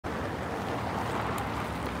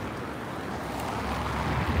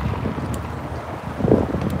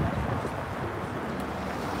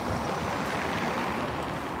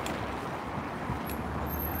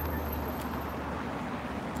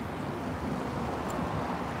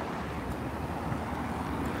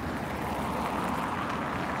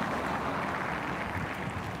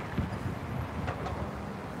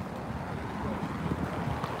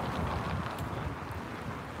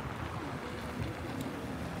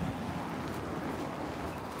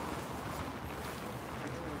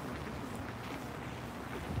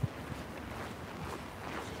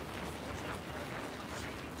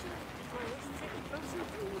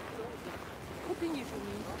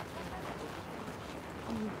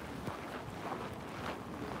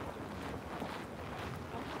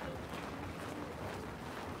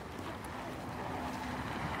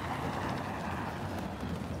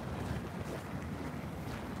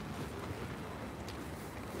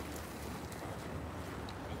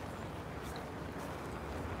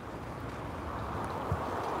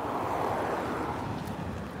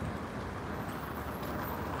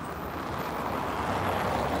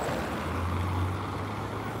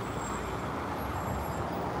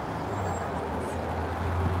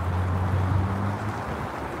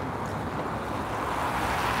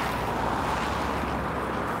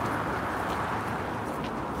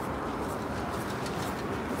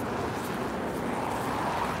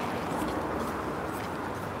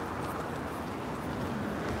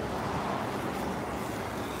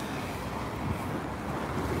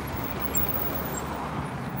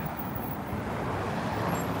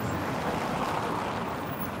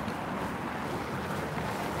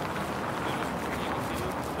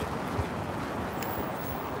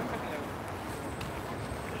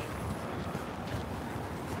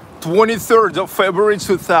23rd of February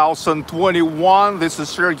 2021. This is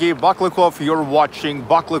Sergey Baklikov. You're watching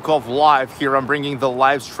Baklikov Live. Here I'm bringing the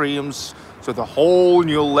live streams to the whole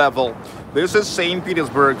new level. This is St.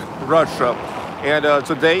 Petersburg, Russia. And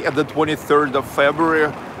today, at the 23rd of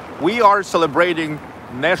February, we are celebrating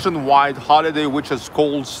nationwide holiday, which is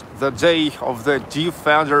called the Day of the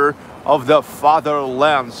Defender of the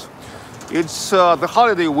Fatherland. It's the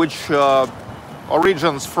holiday which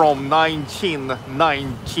origins from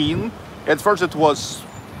 1919. At first it was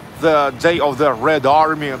the Day of the Red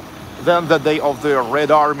Army, then the Day of the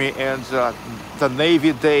Red Army and the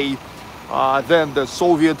Navy Day, then the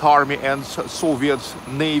Soviet Army and Soviet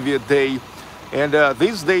Navy Day. And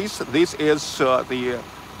these days, this is the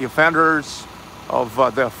Defenders of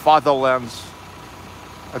the Fatherland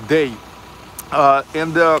Day.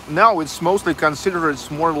 And now it's mostly considered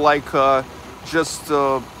it's more like just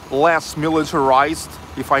less militarized,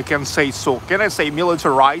 if I can say so. Can I say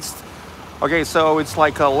militarized? Okay, so it's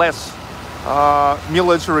like a less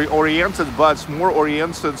military oriented, but more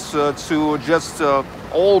oriented to just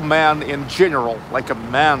all men in general, like a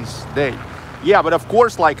man's day. Yeah, but of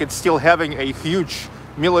course, like it's still having a huge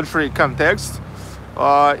military context.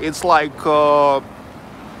 It's like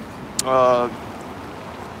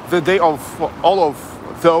the day of all of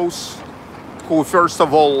those who, first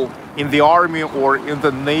of all, in the army or in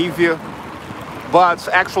the navy, but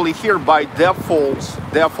actually here by defaults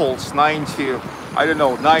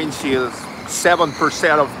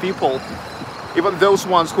 97% of people, even those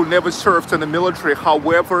ones who never served in the military,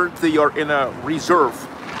 however, they are in a reserve.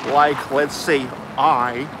 Like, let's say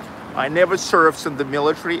I never served in the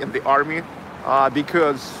military, in the army,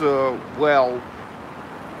 because, well,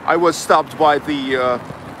 I was stopped by the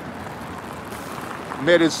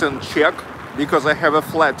medicine check because I have a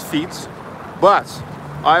flat feet, but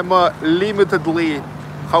I'm limitedly,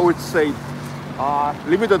 how would say,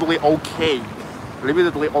 limitedly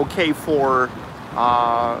okay for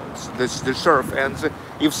the serve. And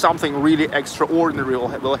if something really extraordinary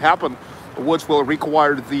will happen, which will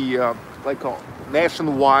require the like a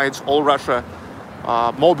nationwide, all Russia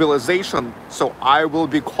mobilization, so I will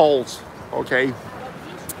be called. Okay.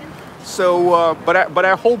 So, but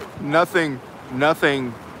I hope nothing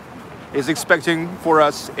is expecting for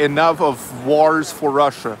us enough of wars for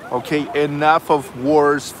Russia. Okay, enough of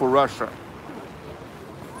wars for Russia.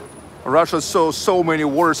 Russia saw so many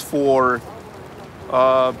wars for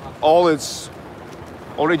all its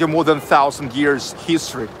already more than 1,000 years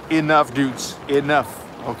history. Enough, dudes, enough.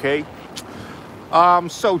 Okay.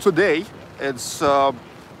 So today it's the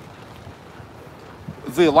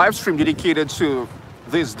live stream dedicated to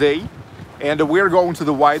this day, and we're going to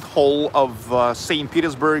the White Hall of St.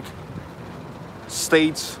 Petersburg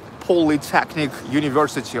State Polytechnic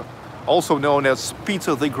University, also known as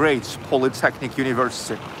Peter the Great Polytechnic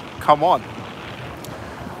University. Come on.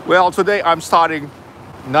 Well, today I'm starting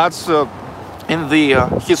not in the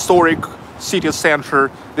historic city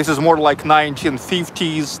center. This is more like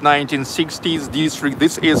 1950s, 1960s district.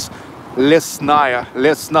 This is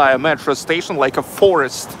Lesnaya metro station, like a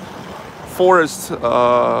forest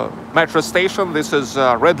metro station. This is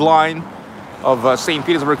red line of St.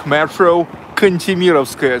 Petersburg Metro,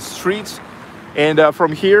 Kantemirovskaya Street. And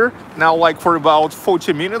from here, now like for about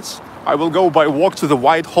 40 minutes, I will go by walk to the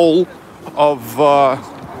White Hall of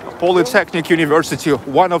Polytechnic University,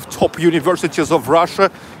 one of top universities of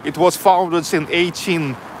Russia. It was founded in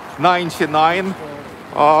 1899.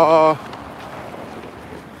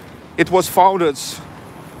 It was founded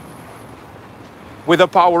with the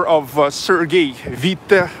power of Sergei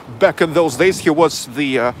Witte. Back in those days, he was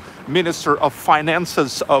the Minister of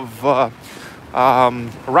Finances of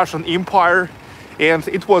Russian Empire, and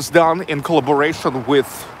it was done in collaboration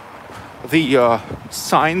with the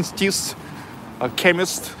scientist,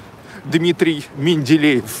 chemist Dmitry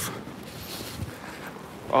Mendeleev.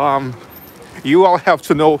 You all have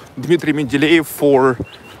to know Dmitry Mendeleev for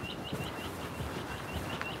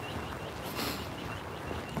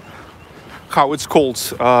how it's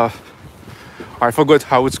called. I forgot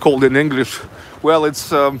how it's called in English. Well,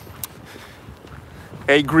 it's a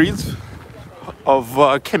grid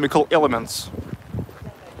of chemical elements.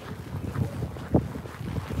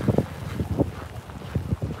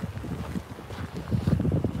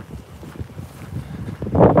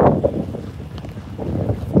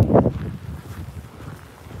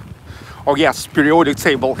 Oh yes, periodic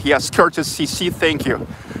table. Yes, Curtis CC, thank you.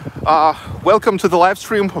 Welcome to the live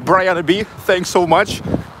stream, Brianna B. Thanks so much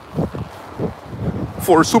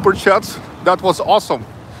for super chat. That was awesome.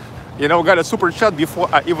 You know, got a super chat before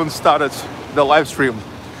I even started the live stream.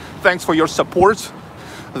 Thanks for your support.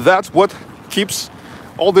 That's what keeps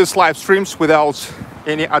all these live streams without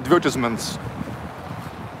any advertisements.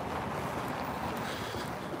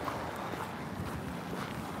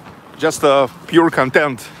 Just pure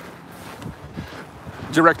content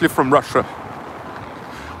directly from Russia.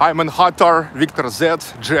 I'm in Hatar, Victor Z,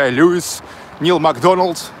 J. Lewis, Neil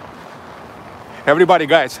MacDonald. Everybody,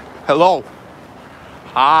 guys, hello.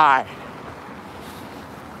 Hi.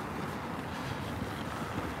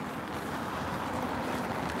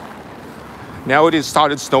 Now it is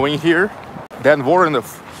started snowing here. Dan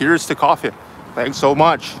Voronov, here's the coffee. Thanks so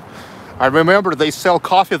much. I remember they sell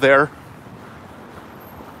coffee there.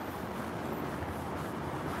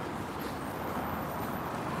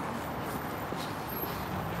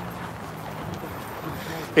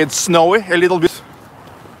 It's snowy a little bit.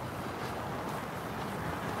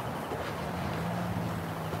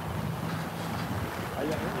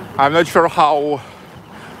 I'm not sure how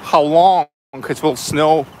long it will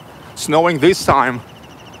snowing this time.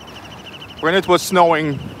 When it was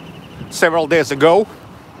snowing several days ago,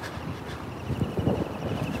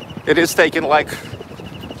 it is taking like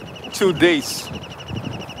 2 days.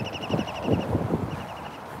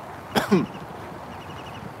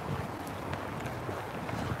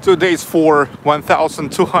 2 days for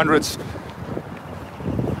 1,200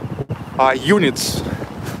 units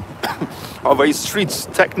of a street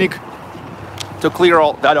technique to clear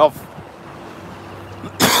all that off.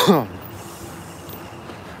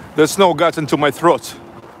 The snow got into my throat.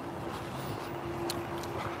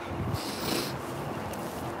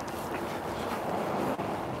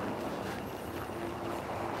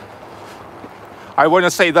 I want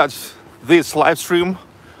to say that this live stream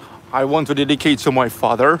I want to dedicate to my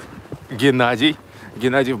father, Gennady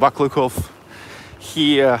Baklykov.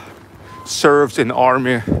 He served in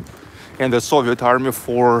the Soviet army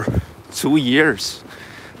for 2 years,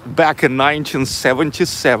 back in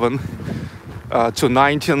 1977 to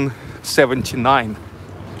 1979.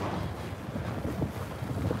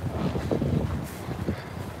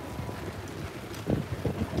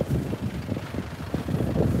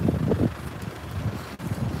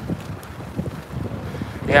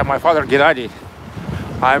 Yeah, my father Gennady.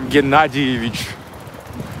 I'm Gennadyevich.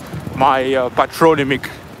 My patronymic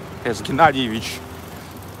is Gennadyevich.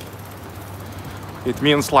 It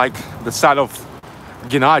means like the son of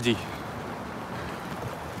Gennady.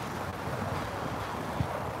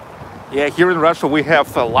 Yeah, here in Russia we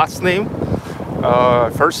have a last name,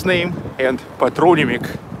 first name, and patronymic,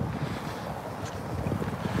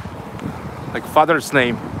 like father's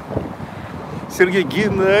name. Сергей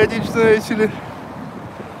Геннадьевич, знаете ли?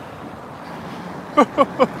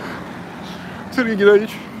 Сергей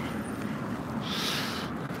Геннадьевич.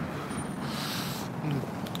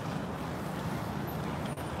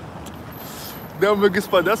 Дамы и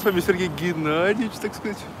господа, с вами Сергей Геннадьевич, так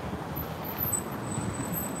сказать.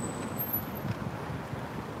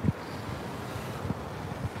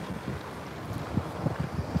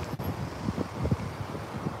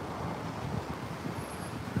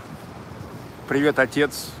 Привет,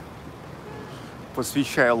 отец.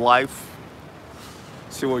 Посвящаю лайв.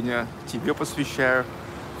 Сегодня тебе посвящаю.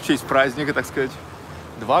 В честь праздника, так сказать.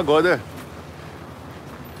 2 года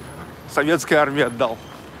советской армии отдал.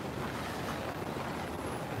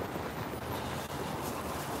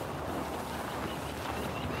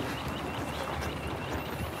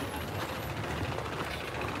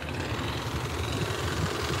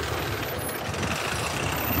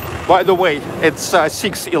 By the way, it's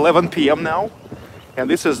 6:11 p.m. now, and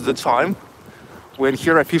this is the time when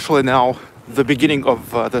here officially now the beginning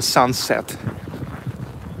of the sunset.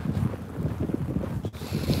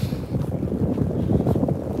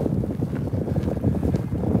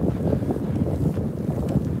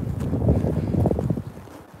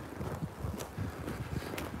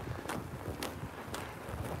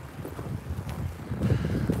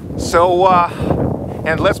 So,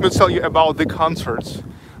 and let me tell you about the concerts.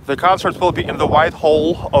 The concert will be in the White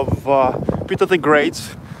Hall of Peter the Great,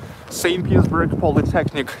 St. Petersburg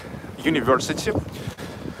Politechnic University,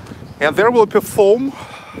 and there will perform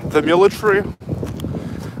the Military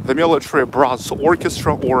Brass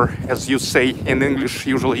Orchestra, or as you say in English,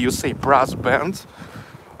 usually you say brass band,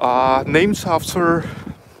 named after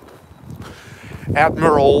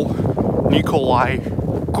Admiral Nikolay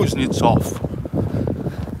Kuznetsov.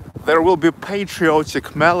 There will be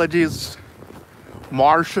patriotic melodies,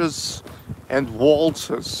 marches, and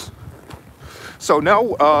waltzes. So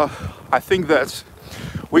now I think that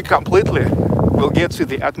we completely will get to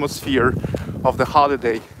the atmosphere of the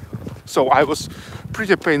holiday. So I was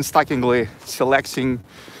pretty painstakingly selecting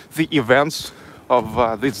the events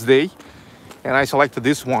of this day, and I selected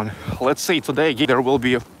this one. Let's say today there will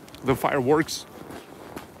be the fireworks.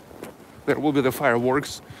 there will be the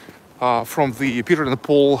fireworks from the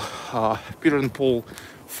Petersburg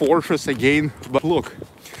fortress again. But look,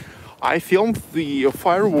 I filmed the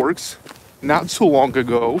fireworks not too long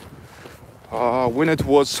ago when it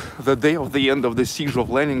was the day of the end of the siege of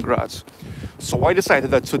Leningrad. So I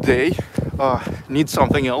decided that today needs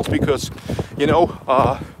something else because, you know,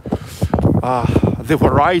 the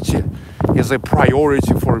variety is a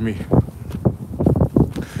priority for me.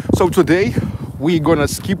 So today we're gonna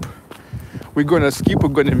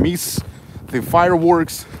miss the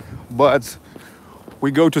fireworks, but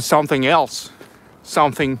we go to something else,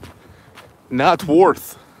 something not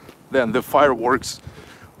worth than the fireworks.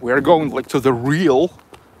 We are going like to the real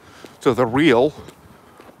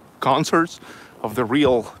concerts of the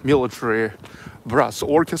real Military Brass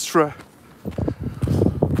Orchestra,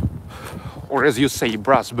 or as you say,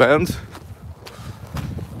 brass band.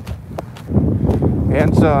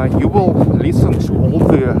 And you will listen to all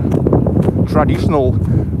the traditional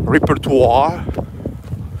repertoire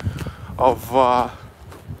of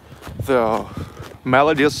the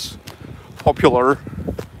melodies popular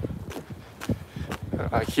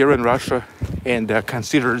here in Russia and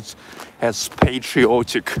considered as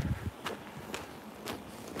patriotic.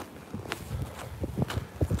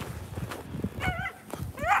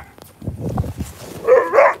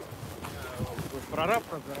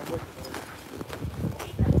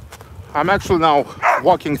 I'm actually now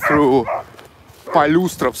walking through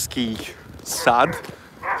Polustrovsky Sad,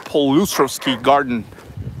 Polustrovsky Garden,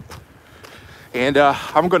 and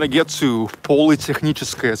I'm gonna get to Politechnic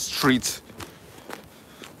Street.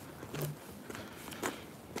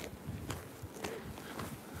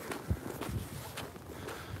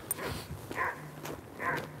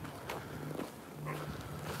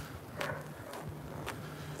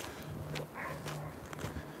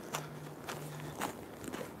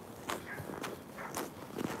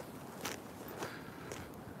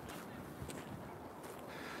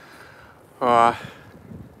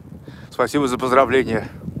 Спасибо за поздравление.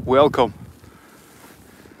 Welcome.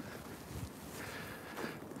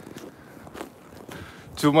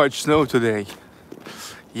 Too much snow today.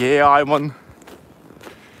 Yeah, Ivan.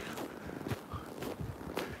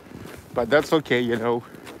 But that's okay, you know.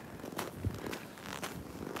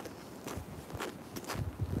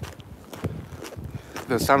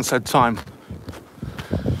 The sunset time.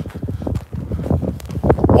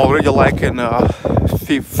 Already like in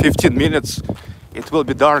 15 minutes it will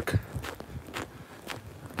be dark.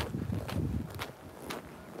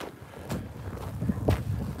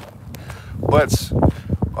 But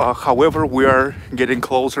however, we are getting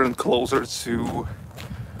closer and closer to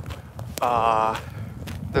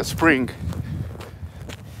the spring.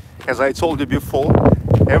 As I told you before,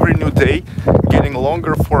 every new day getting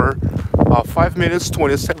longer for 5 minutes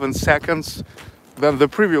 27 seconds than the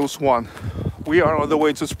previous one. We are on the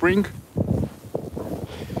way to spring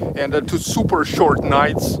and to super short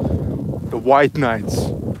nights, the white nights.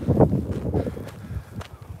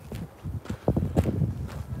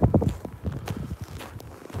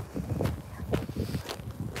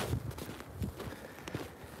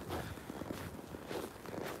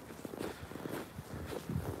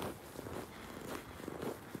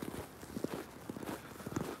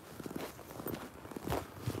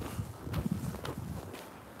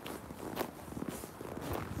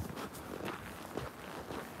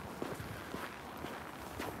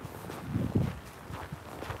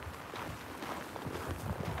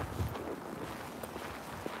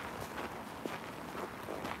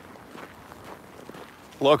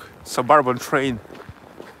 Look, suburban train.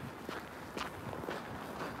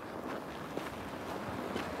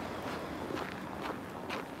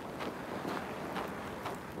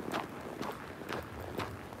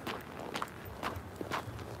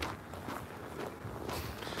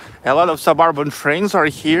 A lot of suburban trains are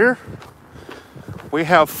here. We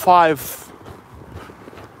have 5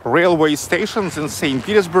 railway stations in St.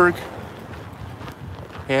 Petersburg,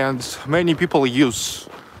 and many people use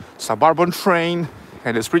suburban train.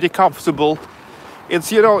 And it's pretty comfortable.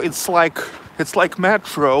 It's, you know, it's like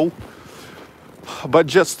metro, but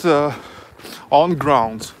just on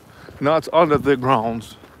ground, not under the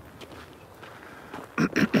ground.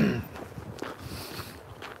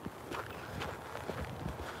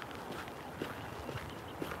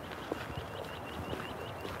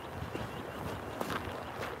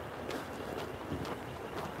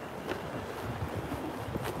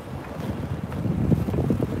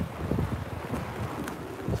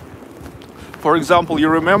 For example, you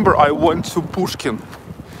remember I went to Pushkin,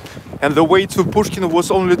 and the way to Pushkin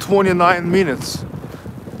was only 29 minutes.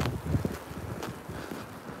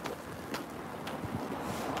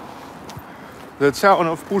 The town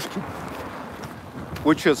of Pushkin.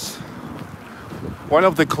 which is one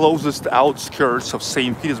of the closest outskirts of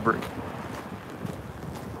St. Petersburg.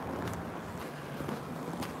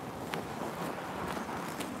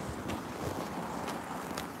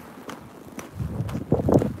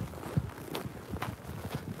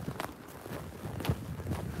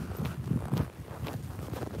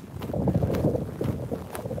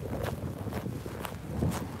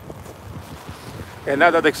 And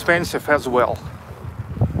not that expensive as well.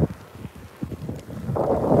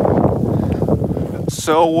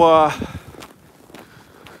 So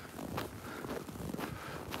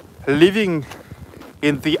living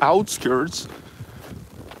in the outskirts,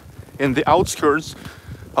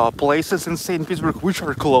 places in St. Petersburg which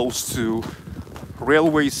are close to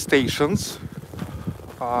railway stations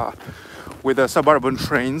with the suburban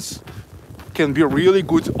trains, can be a really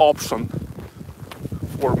good option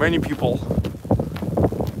for many people.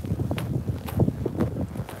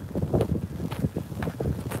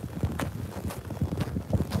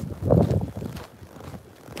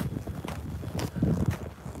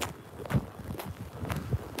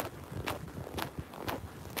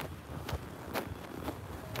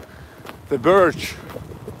 The birch.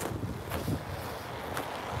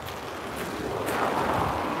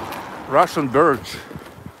 Russian birch.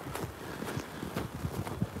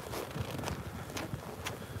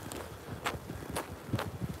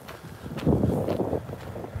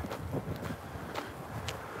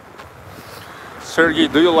 Sergey,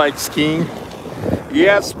 do you like skiing?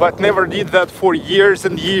 Yes, but never did that for years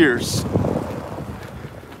and years.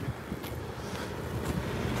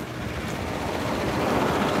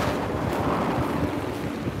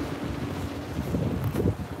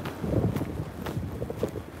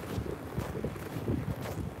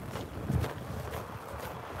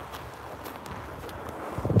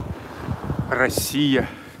 Россия,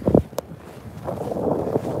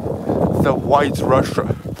 the white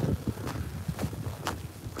Russia.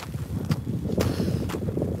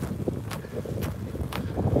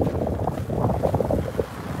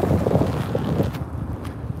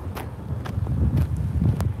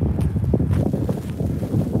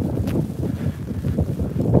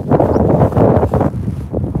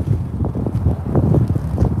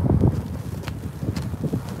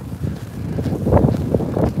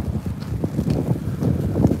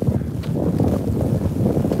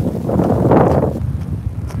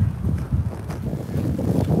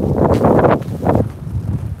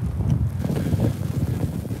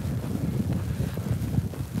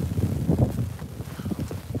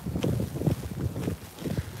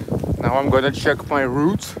 Now I'm gonna check my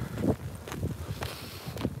route.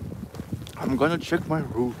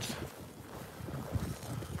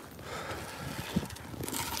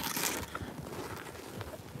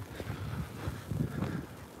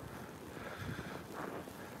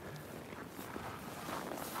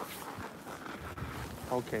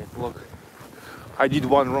 Okay, look, I did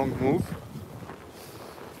one wrong move.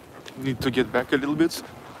 Need to get back a little bit.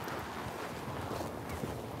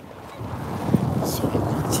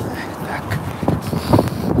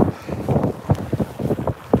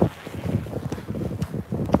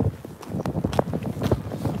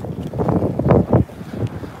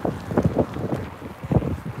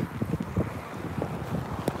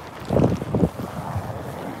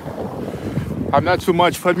 I'm not too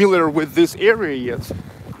much familiar with this area yet,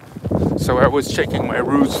 so I was checking my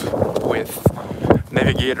route with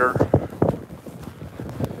Navigator.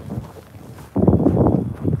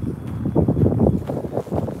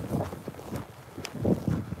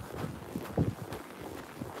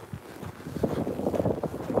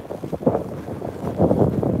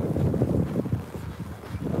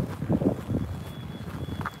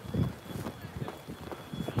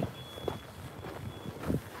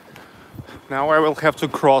 Now I will have to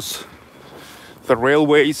cross the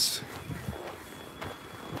railways.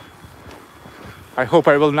 I hope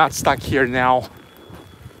I will not stuck here now.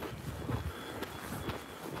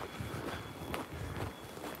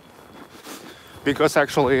 Because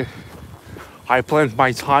actually I planned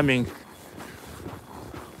my timing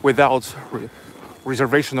without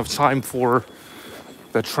reservation of time for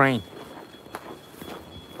the train.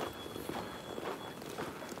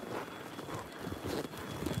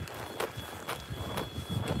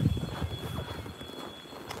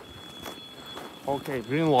 Okay,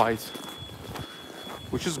 green light,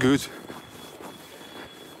 which is good.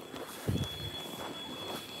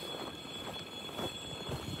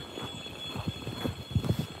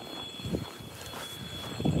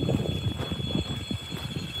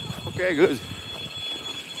 Okay, good.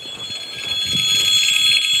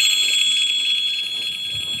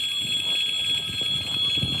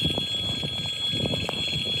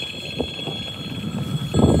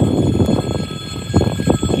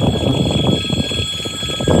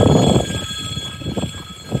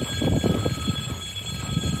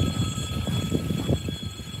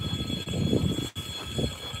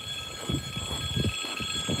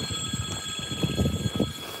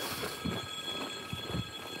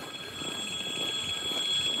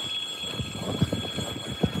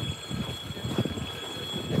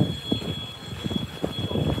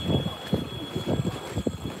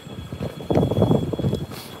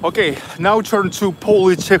 Okay, now turn to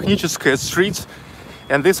Politechnic Street,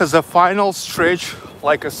 and this is a final stretch,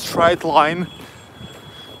 like a straight line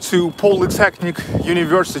to Polytechnic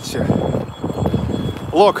University.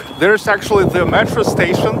 Look, there's actually the metro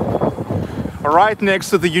station right next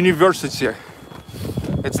to the university.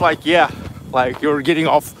 It's like, yeah, like you're getting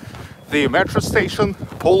off the metro station,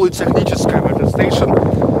 Politechnic metro station,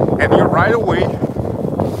 and you right away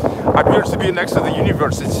appears to be next to the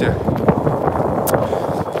university.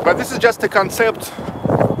 But this is just a concept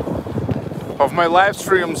of my live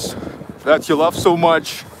streams that you love so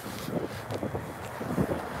much,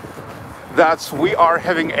 that we are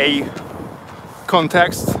having a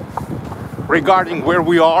context regarding where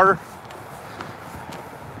we are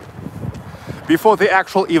before the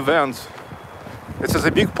actual event. This is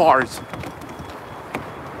a big part.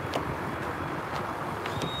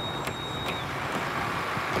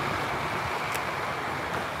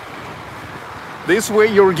 This way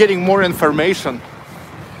you're getting more information.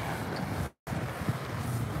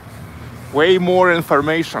 Way more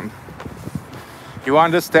information. You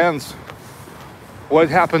understand what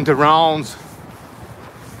happened around.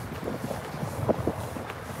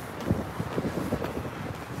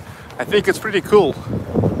 I think it's pretty cool.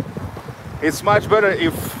 It's much better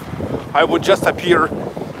if I would just appear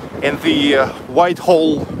in the White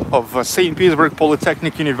Hall of St. Petersburg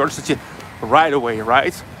Polytechnic University right away,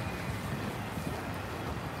 right?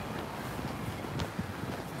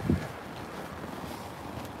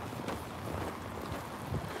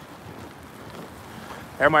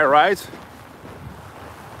 Am I right?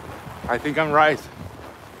 I think I'm right.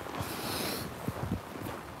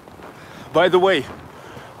 By the way,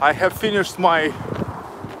 I have finished my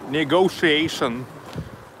negotiation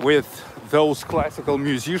with those classical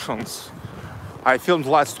musicians I filmed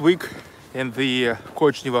last week in the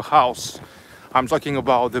Kochneva house. I'm talking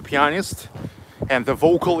about the pianist and the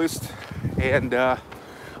vocalist, and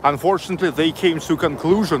unfortunately they came to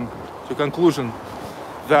conclusion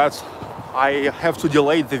that I have to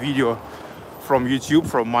delete the video from YouTube,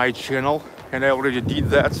 from my channel, and I already did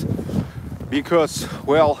that because,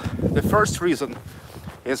 well, the first reason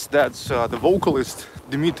is that the vocalist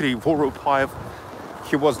Dmitry Misyura,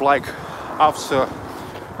 he was like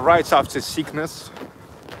right after sickness,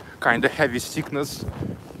 kind of heavy sickness,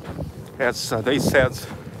 as they said,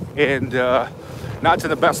 and not in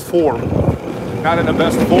the best form, not in the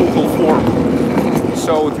best vocal form.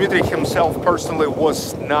 So Dmitry himself personally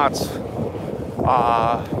was not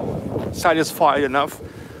satisfied enough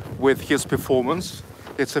with his performance.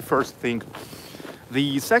 It's the first thing.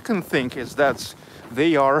 The second thing is that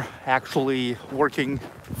they are actually working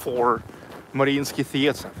for Mariinsky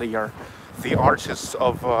Theater. They are the artists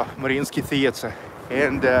of Mariinsky Theater,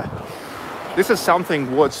 and this is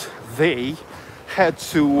something what they had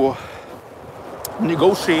to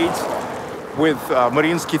negotiate with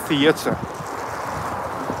Mariinsky Theater.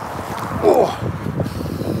 Oh,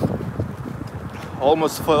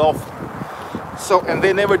 almost fell off. So, and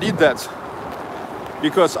they never did that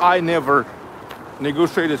because I never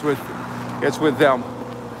negotiated with them.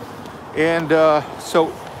 And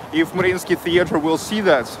so if Mariinsky Theater will see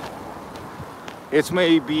that, it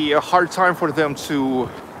may be a hard time for them to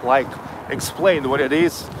like explain what it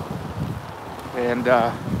is, and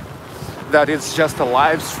that it's just a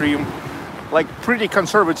live stream, like pretty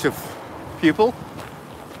conservative people.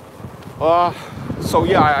 So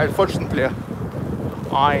yeah, unfortunately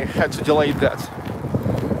I had to delay that.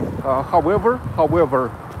 However,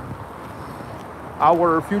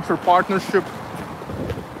 our future partnership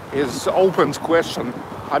is open to question.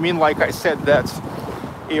 I mean, like I said, that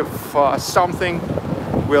if something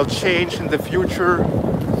will change in the future,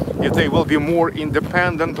 if they will be more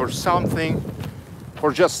independent or something,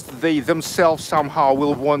 or just they themselves somehow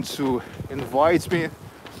will want to invite me,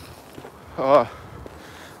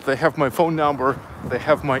 they have my phone number, they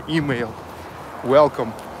have my email.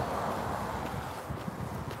 Welcome.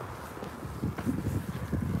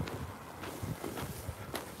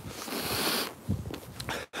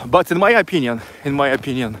 But in my opinion,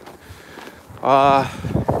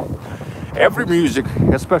 every music,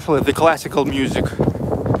 especially the classical music,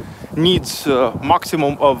 needs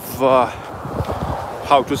maximum of,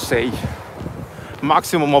 how to say,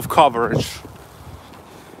 maximum of coverage.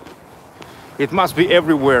 It must be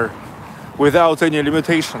everywhere, without any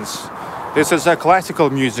limitations. This is a classical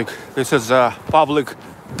music. This is a public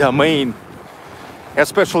domain,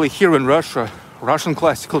 especially here in Russia. Russian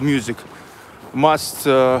classical music must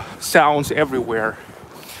sound everywhere.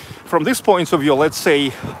 From this point of view, let's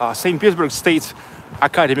say St. Petersburg State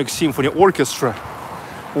Academic Symphony Orchestra,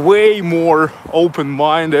 way more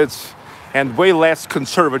open-minded and way less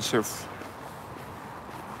conservative.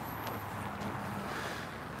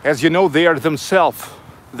 As you know, they are themselves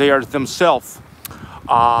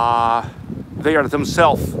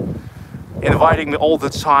inviting me all the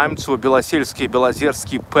time to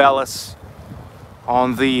Belozerski Palace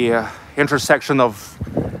on the intersection of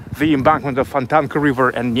the embankment of Fontanka River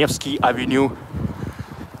and Nevsky Avenue.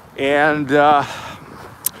 And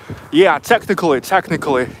yeah, technically,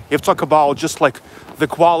 if talk about just like the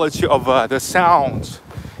quality of the sound,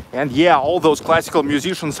 and yeah, all those classical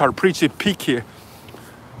musicians are pretty picky,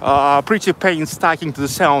 pretty painstaking to the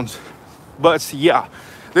sound. But yeah,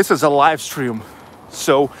 this is a live stream,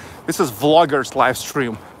 so this is vloggers live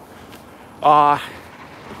stream,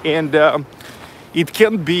 and it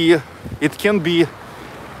can be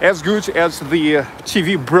as good as the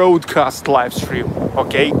TV broadcast live stream,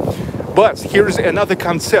 okay? But here's another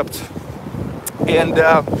concept, and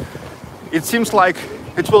it seems like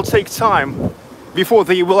it will take time before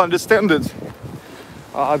they will understand it.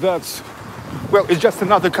 That's, well, it's just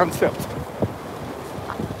another concept.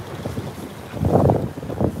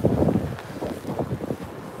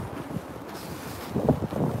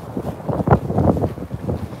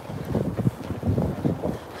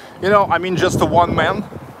 You know, I mean, just a one man,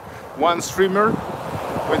 one streamer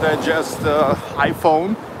with a just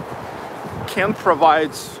iPhone can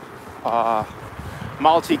provide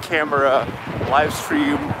multi-camera live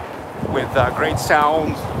stream with great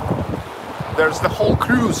sound. There's the whole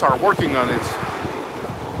crews are working on it.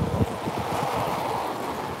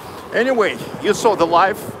 Anyway, you saw the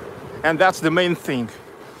live, and that's the main thing.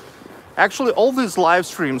 Actually, all these live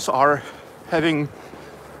streams are having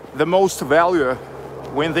the most value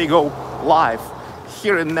when they go live,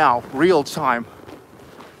 here and now, real time.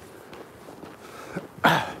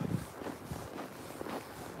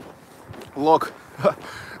 Look,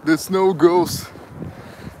 the snow goes,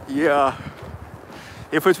 yeah.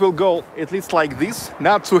 If it will go at least like this,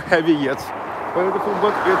 not too heavy yet, but if it will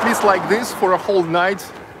go at least like this for a whole night,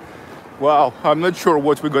 wow, I'm not sure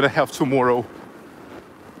what we're gonna have tomorrow.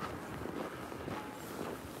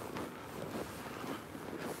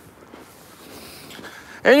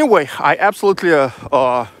 Anyway, I absolutely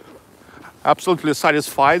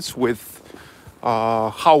satisfied with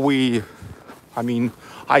how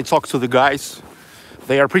I talk to the guys.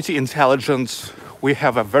 They are pretty intelligent. We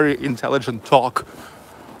have a very intelligent talk.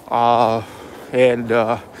 And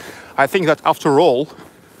I think that after all,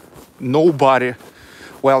 nobody,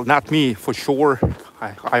 well, not me for sure.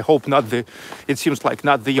 I hope not. It seems like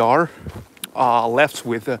not they are left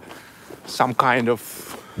with some kind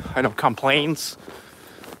of, complaints.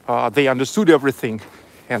 They understood everything,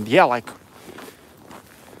 and yeah, like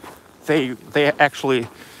they actually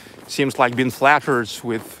seems like been flattered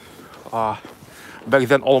with back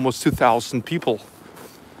then almost 2,000 people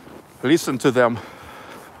listen to them.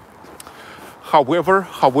 However,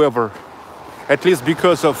 at least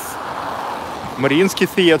because of Mariinsky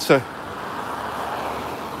Theater,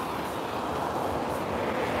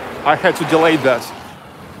 I had to delay that.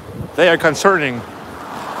 They are concerning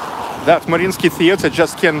that Mariinsky Theater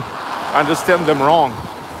just can understand them wrong.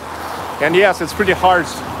 And yes, it's pretty hard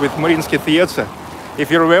with Mariinsky Theater. If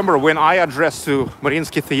you remember, when I addressed to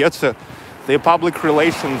Mariinsky Theater, the public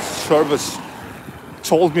relations service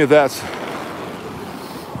told me that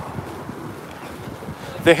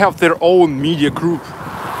they have their own media group.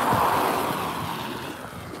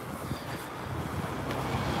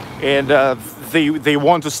 And they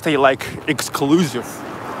want to stay like exclusive.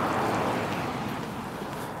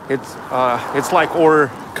 It's like or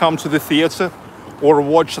come to the theater or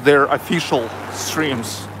watch their official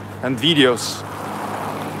streams and videos.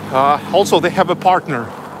 Also, they have a partner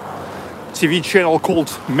TV channel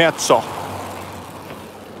called Mezzo,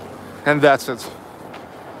 and that's it.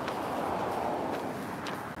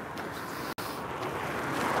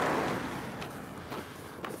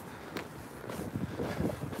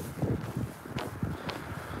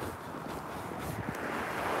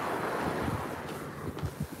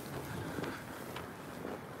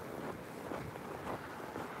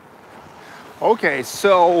 Okay,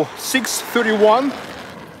 so 6:31.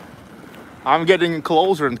 I'm getting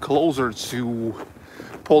closer and closer to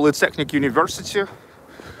Polytechnic University.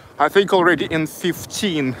 I think already in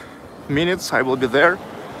 15 minutes I will be there.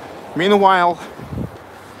 Meanwhile,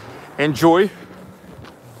 enjoy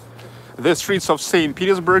the streets of St.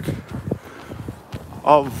 Petersburg,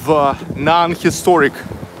 of non-historic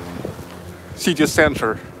city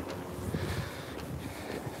center.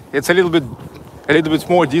 It's a little bit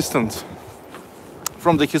more distant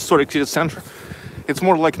from the historic city center. It's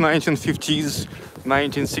more like 1950s,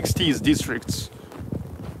 1960s districts.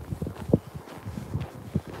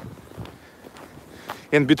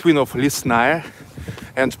 In between of Lesnaya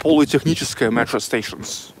and Politechnic metro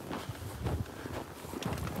stations.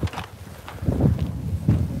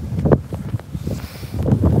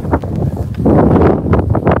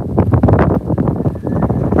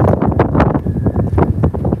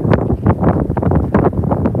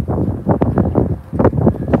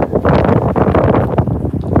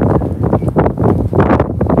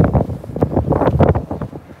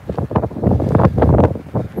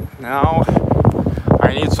 Now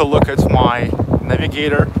I need to look at my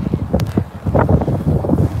navigator.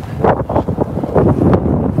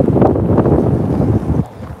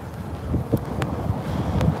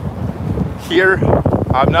 Here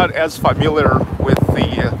I'm not as familiar with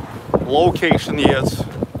the location yet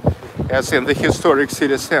as in the historic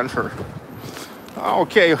city center.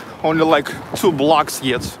 Okay, only like 2 blocks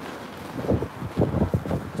yet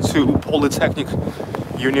to Polytechnic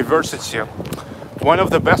University. One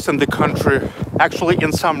of the best in the country. Actually,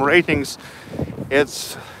 in some ratings,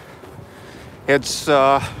 it's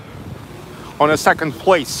on a second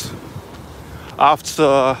place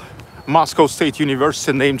after Moscow State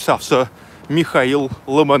University, named after Mikhail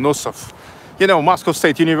Lomonosov. You know, Moscow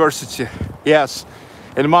State University. Yes,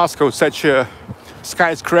 in Moscow, such a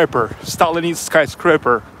skyscraper, Stalinist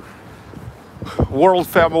skyscraper, world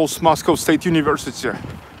famous Moscow State University.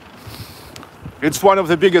 It's one of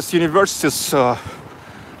the biggest universities,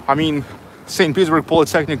 I mean, St. Petersburg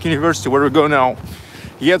Polytechnic University, where we go now.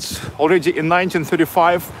 Yet, already in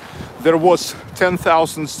 1935, there was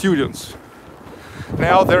 10,000 students.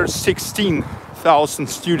 Now there's 16,000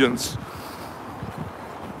 students.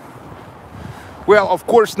 Well, of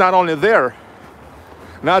course, not only there,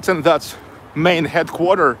 not in that main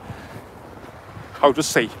headquarters, how to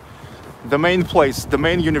say, the main place, the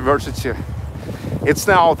main university. It's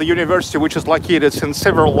now the university which is located in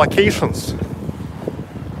several locations.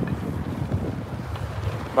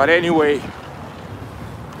 But anyway,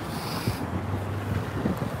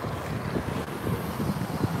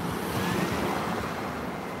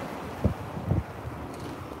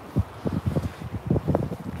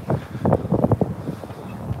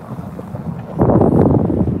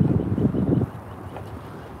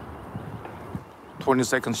 "20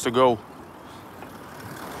 seconds to go."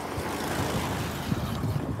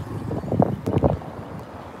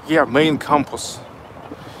 Yeah, main campus.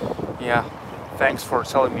 Yeah, thanks for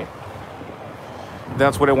telling me.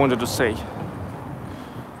 That's what I wanted to say.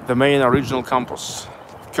 The main original campus.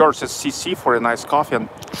 Curses CC for a nice coffee and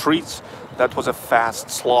treats. That was a fast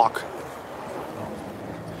slog.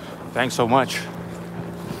 Thanks so much.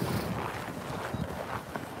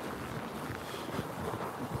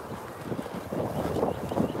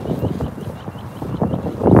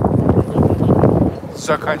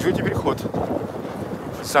 Заканчивайте переход.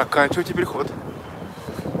 Заканчивайте переход.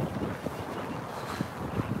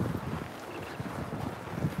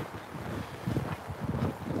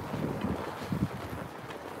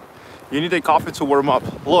 You need a coffee to warm up.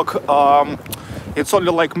 Look, it's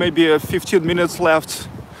only like maybe 15 minutes left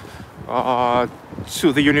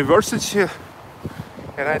to the university,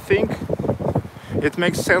 and I think it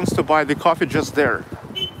makes sense to buy the coffee just there.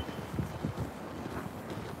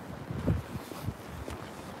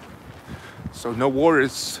 So no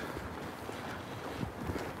worries.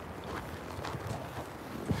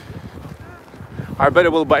 I bet I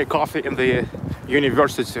will buy coffee in the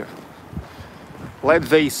university. Let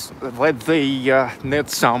they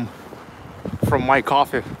net some from my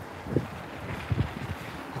coffee,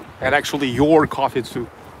 and actually your coffee too,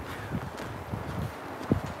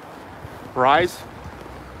 right?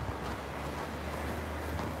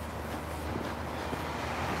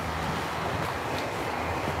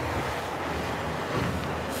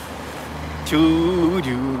 Do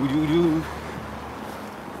do do do.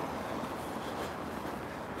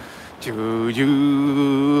 Do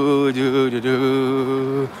do do do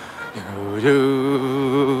do. Do do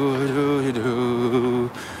do do.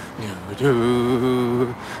 Do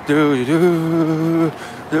do do.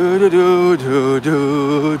 Do do do do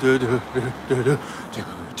do do do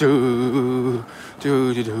do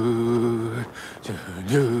do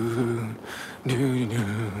do do do.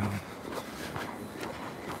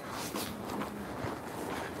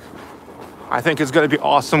 I think it's going to be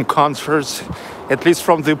awesome concerts, at least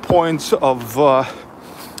from the point of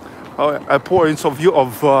view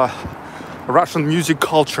of Russian music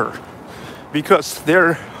culture, because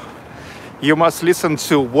there you must listen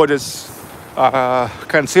to what is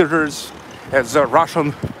considered as a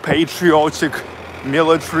Russian patriotic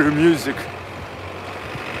military music.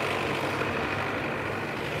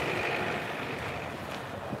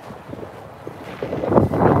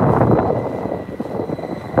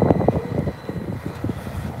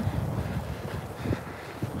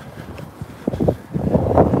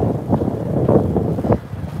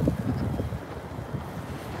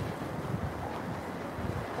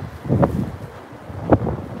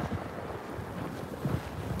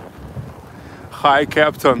 Hi,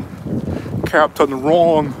 Captain. Captain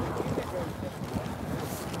Ron.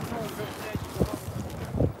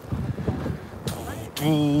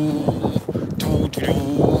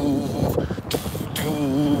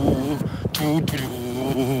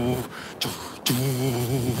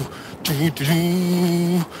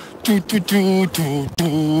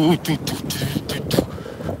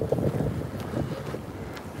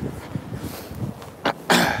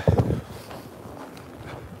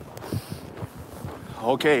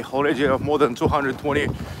 Okay, already have more than 220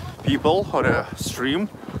 people on a stream.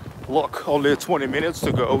 Look, only 20 minutes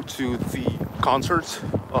to go to the concert.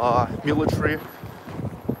 Military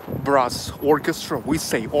Brass Orchestra. We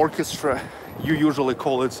say orchestra. You usually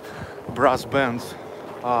call it brass band.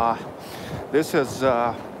 This is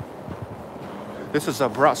a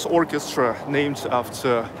brass orchestra named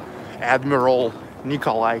after Admiral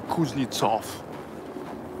Nikolay Kuznetsov.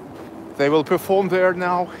 They will perform there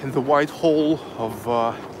now in the White Hall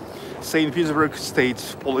of St. Petersburg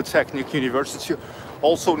State Polytechnic University,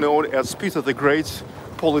 also known as Peter the Great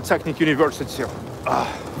Polytechnic University.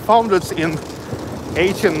 Founded in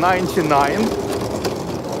 1899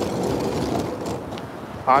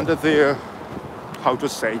 under the, how to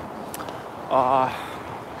say,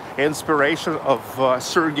 inspiration of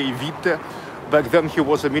Sergei Witte. Back then he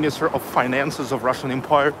was a Minister of Finances of Russian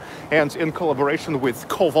Empire, and in collaboration with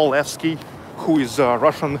Kovalevsky, who is a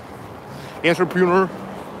Russian entrepreneur,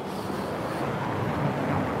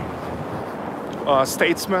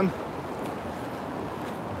 statesman,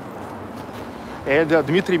 and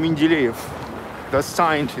Dmitry Mendeleev, the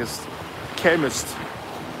scientist, chemist.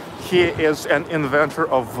 He is an inventor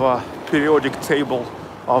of periodic table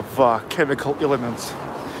of chemical elements.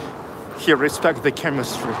 He respects the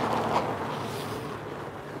chemistry.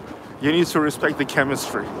 You need to respect the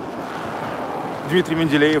chemistry. Dmitry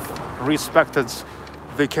Mendeleev respected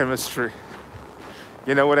the chemistry.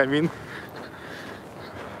 You know what I mean?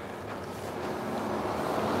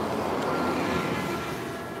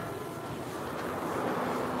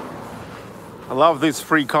 I love these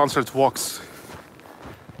free concert walks.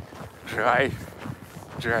 Dry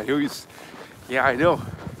Louis. Yeah, I know.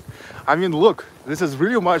 I mean, look, this is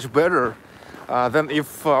really much better than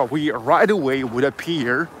if we right away would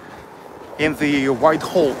appear in the White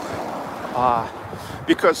Hall,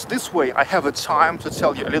 because this way I have a time to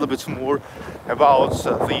tell you a little bit more about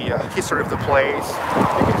the history of the place. You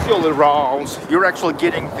can see all around. You're actually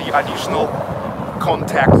getting the additional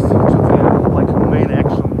context to the main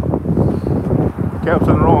action.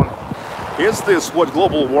 Captain Ron, is this what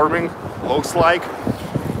global warming looks like?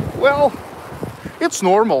 Well, it's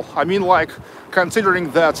normal. I mean, like, considering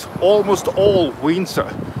that almost all winter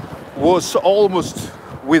was almost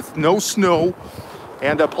with no snow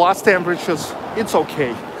and plus temperatures, it's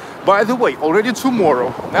okay. By the way, already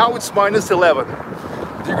tomorrow, now it's minus 11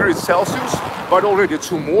 degrees Celsius, but already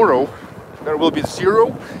tomorrow there will be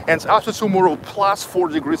 0, and after tomorrow plus 4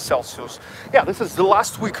 degrees Celsius. Yeah, this is the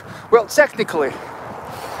last week. Well, technically,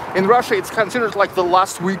 in Russia it's considered like the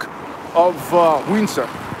last week of winter.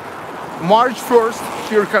 March 1st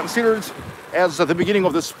here considered as the beginning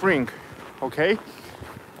of the spring, okay?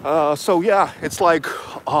 So yeah, it's like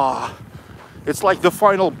the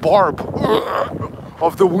final barb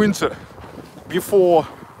of the winter before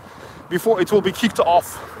it will be kicked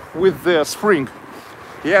off with the spring.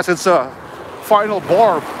 Yes, it's a final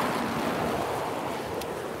barb,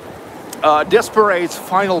 desperate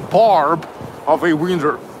final barb of a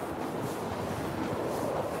winter.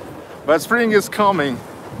 But spring is coming.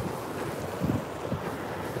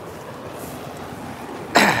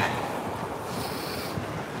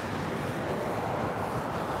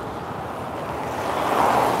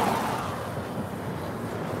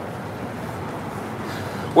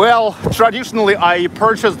 Well, traditionally I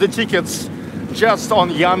purchase the tickets just on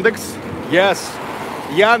Yandex. Yes,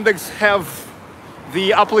 Yandex have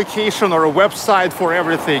the application or a website for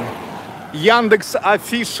everything. Yandex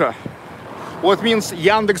Afisha, what means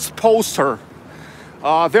Yandex poster.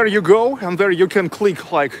 There you go, and there you can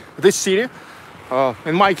click like this city,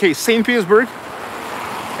 in my case St. Petersburg,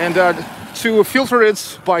 and to filter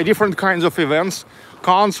it by different kinds of events,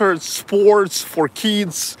 concerts, sports for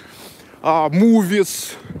kids,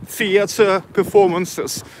 movies, theater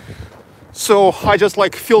performances. So I just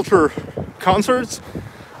like filter concerts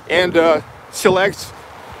and select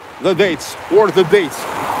the dates or the dates,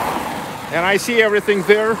 and I see everything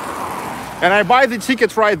there, and I buy the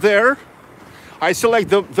ticket right there. I select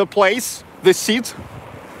the place, the seat,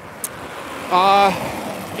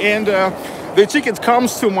 and the ticket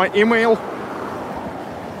comes to my email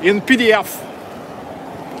in PDF.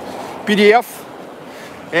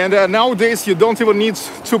 And nowadays you don't even need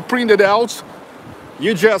to print it out.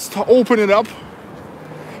 You just open it up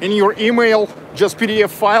in your email, just PDF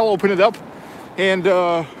file, open it up, and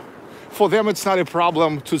for them it's not a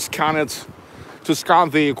problem to scan it, to scan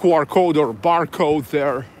the QR code or barcode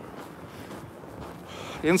there.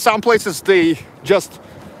 In some places they just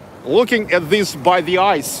looking at this by the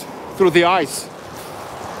eyes, through the eyes.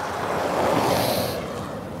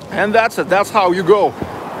 And that's it, that's how you go.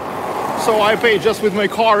 So I pay just with my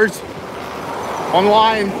card,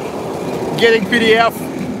 online, getting PDF,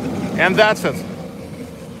 and that's it.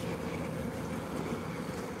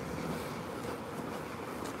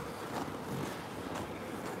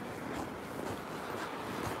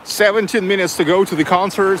 "17 minutes to go to the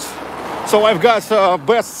concert." So I've got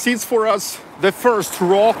best seats for us, the first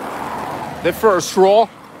row.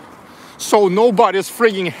 So nobody's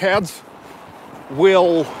freaking head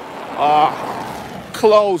will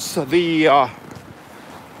close the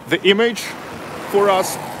image for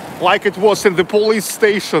us, like it was in the police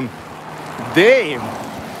station. Damn!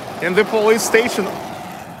 In the police station,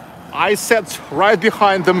 I sat right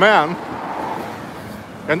behind the man,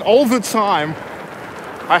 and all the time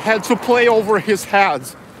I had to play over his head,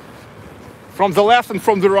 from the left and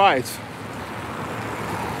from the right.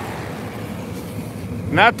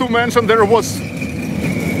 Not to mention there was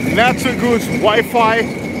not too good Wi-Fi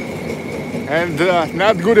and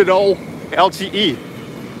not good at all LTE.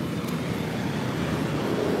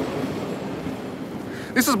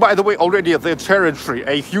 This is, by the way, already the territory,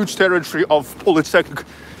 a huge territory of Politechnic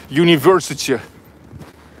University.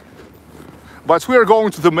 But we are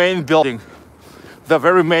going to the main building, the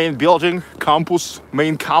very main building, campus,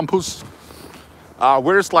 main campus,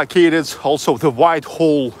 where it's located also the White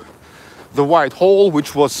Hall. The White Hall,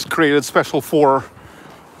 which was created special for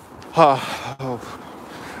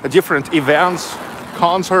different events,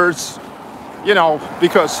 concerts, you know,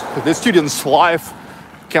 because the students' life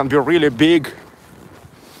can be really big.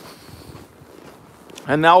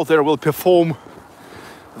 And now there will perform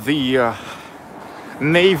the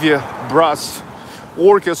Navy Brass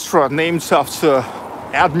Orchestra, named after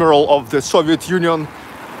Admiral of the Soviet Union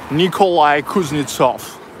Nikolay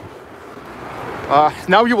Kuznetsov.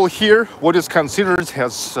 Now you will hear what is considered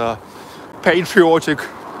as patriotic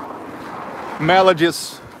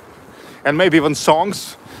melodies and maybe even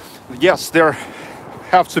songs. Yes, there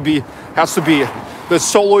has to be the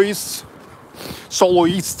soloist.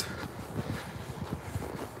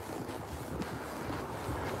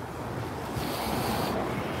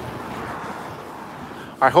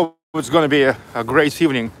 I hope it's going to be a great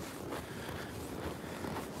evening.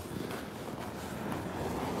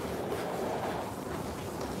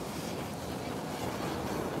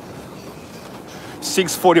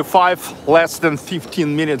 "6:45, less than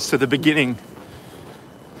 15 minutes to the beginning."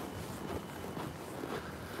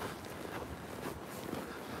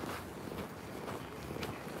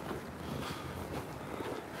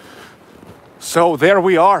 So there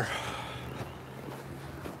we are.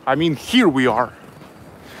 I mean, here we are.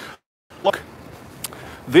 Look,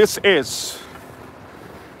 this is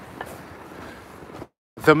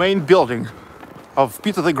the main building of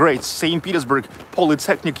Peter the Great, St. Petersburg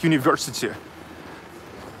Polytechnic University.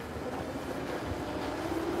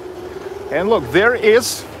 And look, there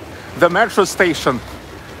is the metro station.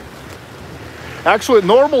 Actually,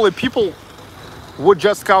 normally people would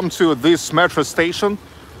just come to this metro station,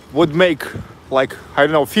 would make like, I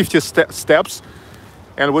don't know, 50 steps,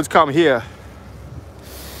 and would come here.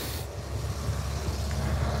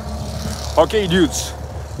 Okay, dudes,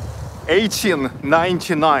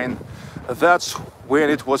 1899, that's when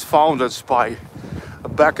it was founded by,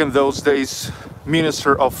 back in those days,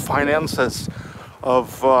 Minister of Finances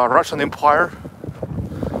of Russian Empire,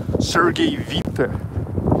 Sergei Witte.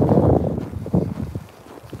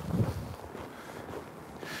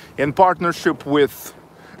 In partnership with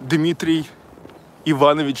Dmitry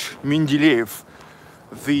Ivanovich Mendeleev,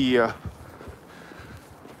 the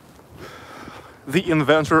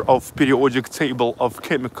inventor of periodic table of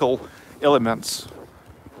chemical elements.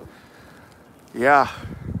 Yeah,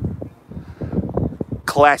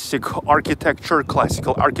 classical architecture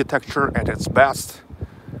at its best.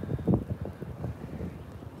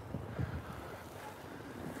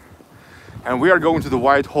 And we are going to the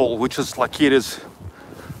White Hall, which is located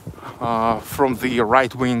from the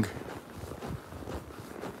right wing.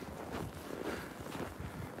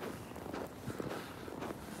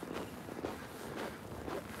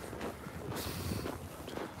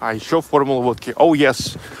 А еще формула водки. Oh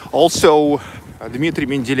yes, also Dmitry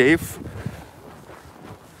Mendeleev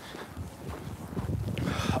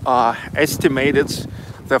estimated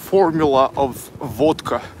the formula of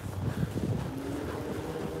vodka.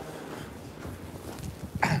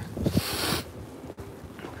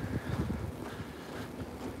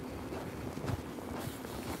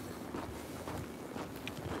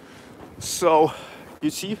 So you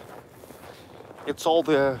see, it's all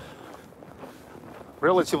the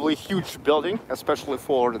relatively huge building, especially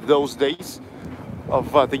for those days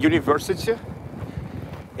of the university.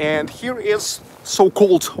 And here is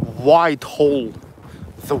so-called White Hall,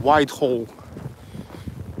 the White Hall.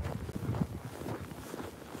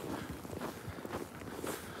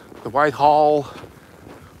 The White Hall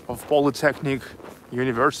of Polytechnic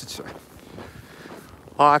University.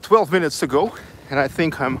 12 minutes ago, and I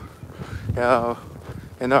think I'm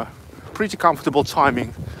in a pretty comfortable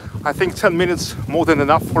timing. I think 10 minutes more than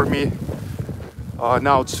enough for me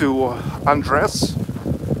now to undress,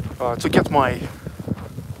 to get my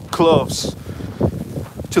clothes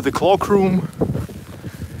to the cloakroom,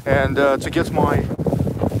 and to get my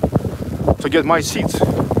seat.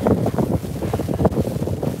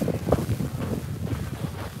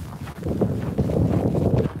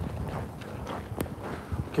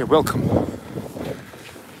 Okay, welcome.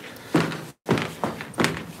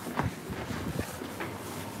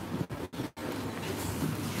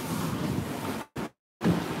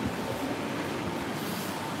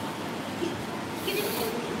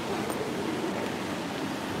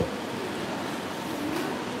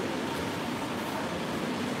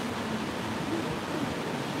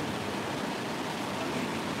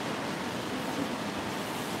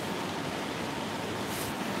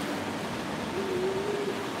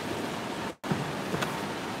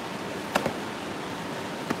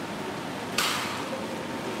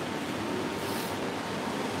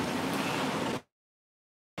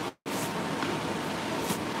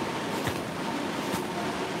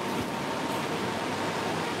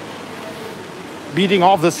 Beating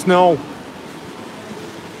off the snow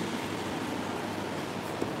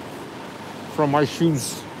from my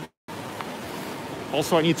shoes.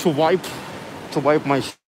 Also, I need to wipe my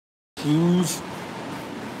shoes.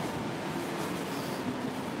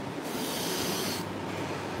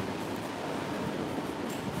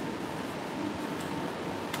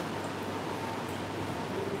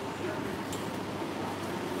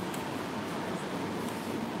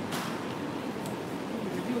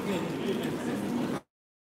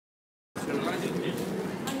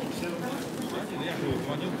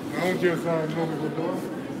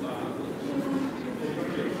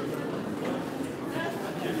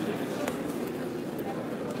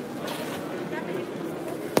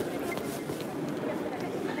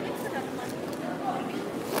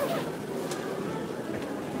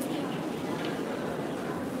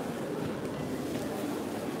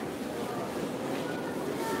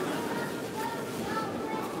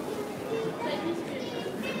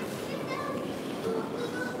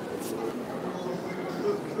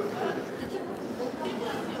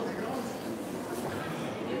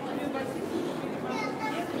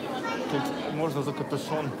 Тут можно за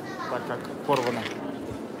капюшон, так как порвано.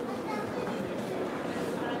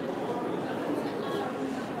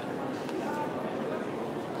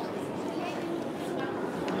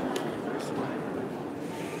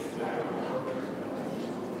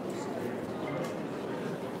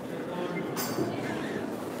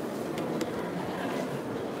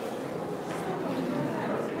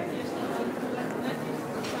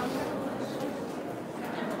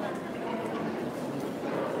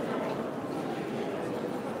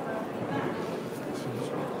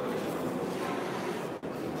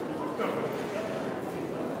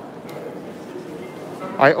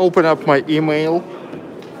 I open up my email.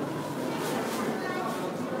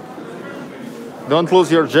 Don't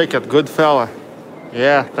lose your jacket, good fella.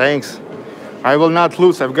 Yeah, thanks. I will not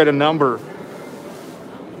lose, I've got a number.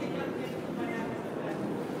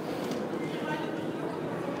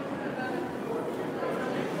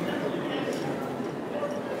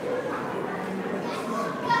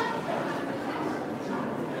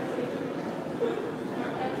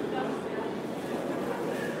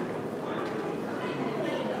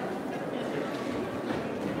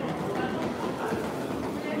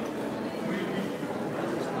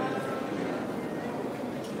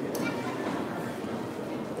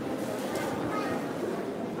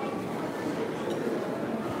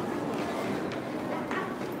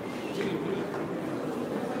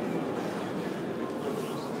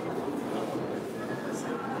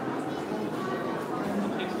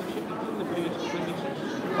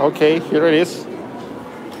 Okay, here it is.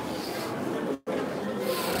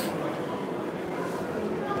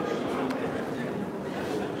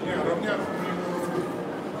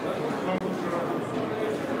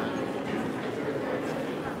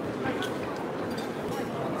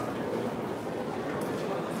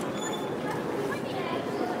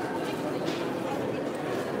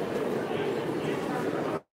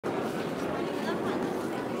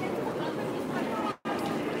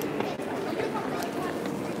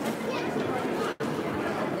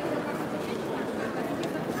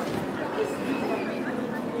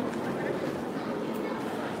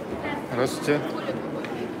 Здравствуйте.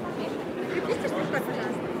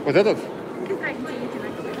 Вот этот?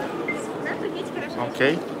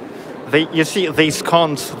 Okay. You see, they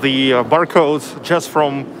scanned the barcode just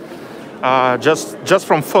from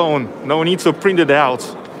phone. No need to print it out.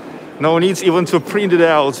 No need even to print it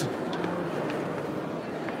out.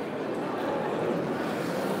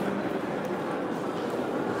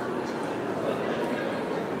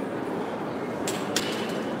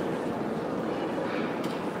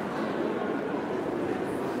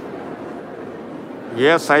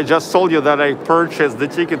 Yes, I just told you that I purchased the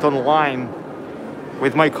ticket online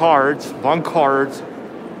with my card, bank card.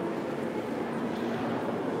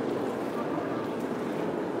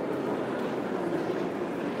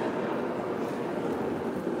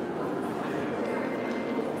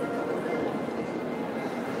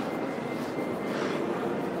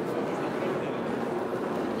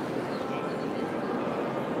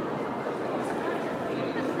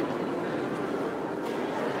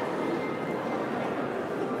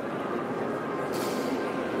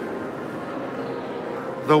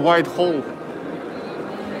 The white hole.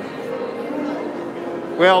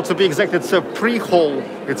 Well, to be exact, it's a pre-hole.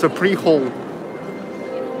 It's a pre-hole.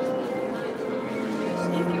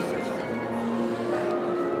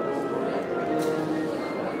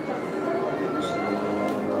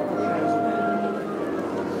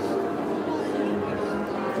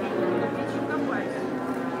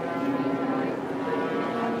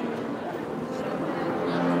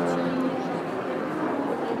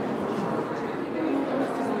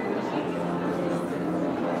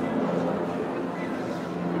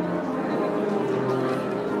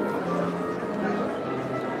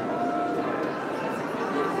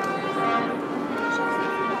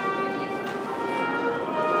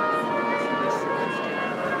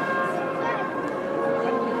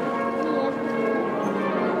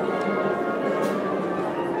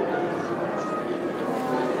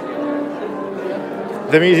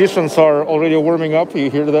 The musicians are already warming up,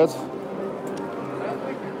 you hear that?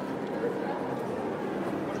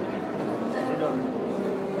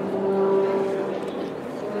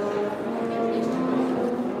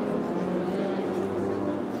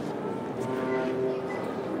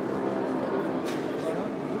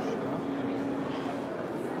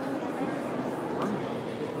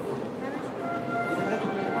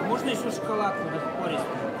 Можно еще шоколадку до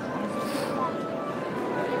пористую?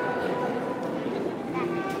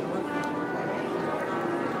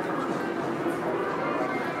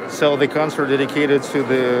 So the concert dedicated to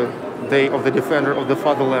the Day of the Defender of the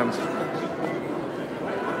Fatherland.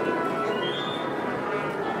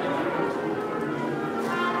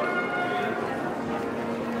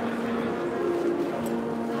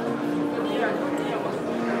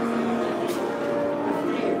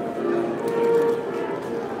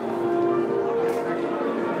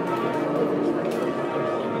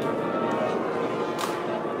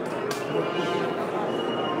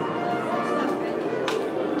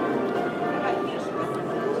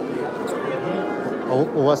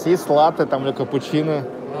 У вас есть латте там или капучино?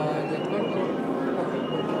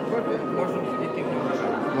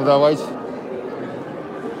 Ну давайте.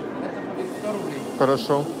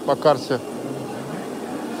 Хорошо, по карте.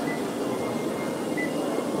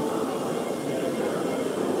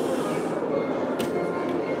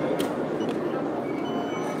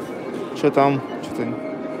 Что там? Что-то...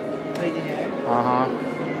 Ага.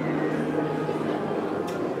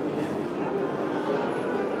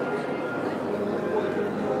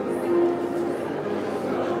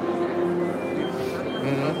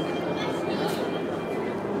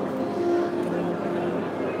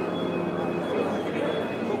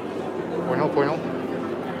 Понял.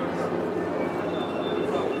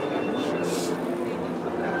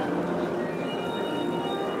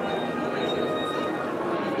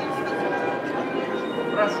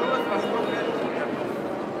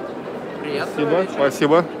 Спасибо,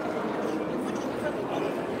 спасибо.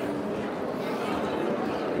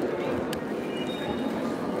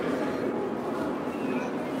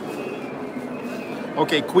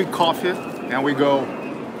 Okay, quick coffee, and we go.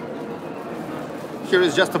 Here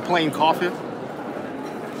is just a plain coffee,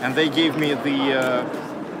 and they gave me the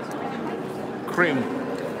cream.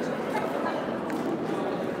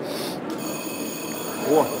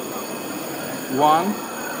 Oh, one.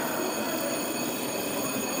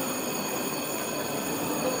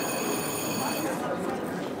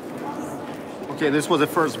 Okay, this was the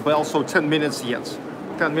first bell, so 10 minutes yet.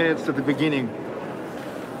 10 minutes to the beginning.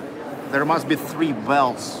 There must be 3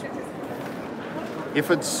 bells. If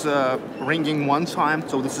it's ringing 1 time,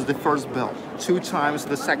 so this is the first bell. 2 times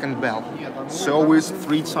the second bell. So is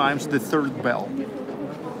 3 times the third bell.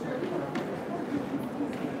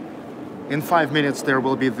 In 5 minutes there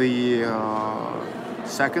will be the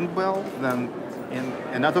second bell, then in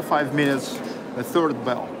another 5 minutes the third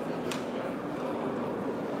bell.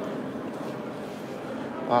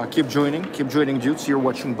 Keep joining dudes. You're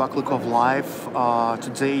watching Baklikov Live.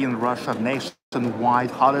 Today in Russia,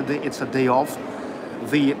 nationwide holiday. It's a day off.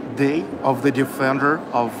 The day of the defender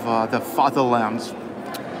of the fatherland.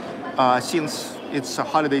 Since it's a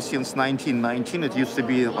holiday since 1919, it used to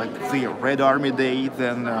be like the Red Army Day,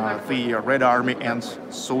 then the Red Army and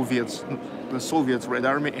the Soviet Red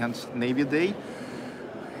Army and Navy Day.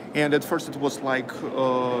 And at first it was like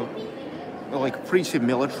pretty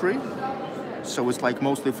military. So it's like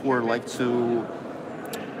mostly for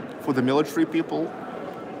the military people,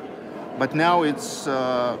 but now it's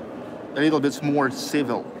a little bit more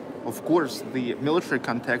civil. Of course, the military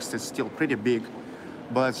context is still pretty big,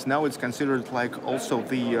 but now it's considered like also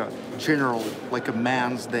the general, like a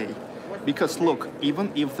man's day. Because look,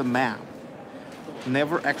 even if the man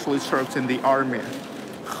never actually served in the army,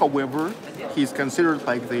 however, he's considered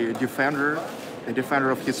like the defender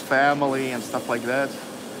of his family and stuff like that.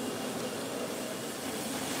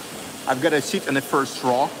 I've got a seat in the first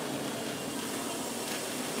row.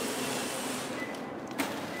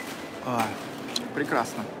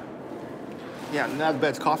 Прекрасно. Yeah, not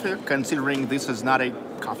bad coffee, considering this is not a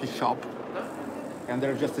coffee shop. And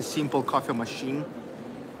there's just a simple coffee machine.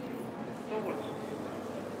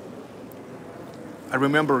 I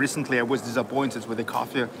remember recently I was disappointed with the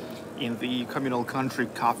coffee in the communal country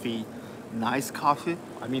coffee. Nice coffee.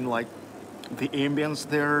 I mean, like the ambience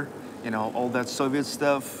there, you know, all that Soviet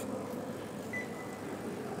stuff.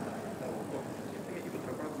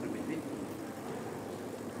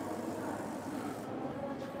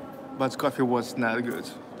 But coffee was not good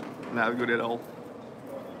at all.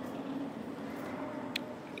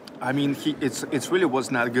 I mean, it really was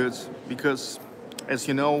not good because, as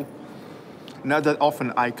you know, not that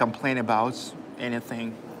often I complain about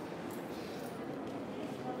anything.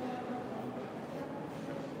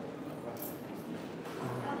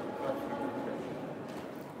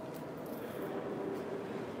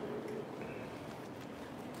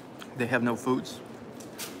 They have no foods.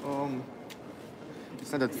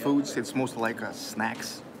 It's not that foods, it's mostly like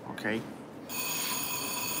snacks, okay?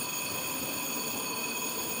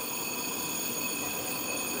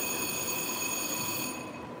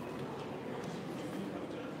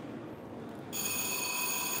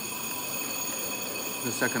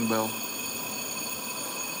 The second bell.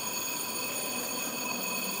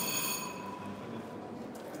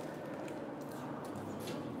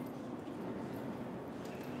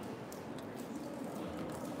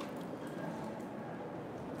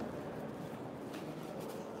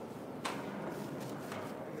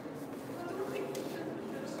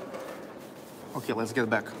 Okay, let's get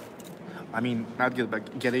back. I mean, not get back,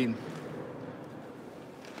 get in.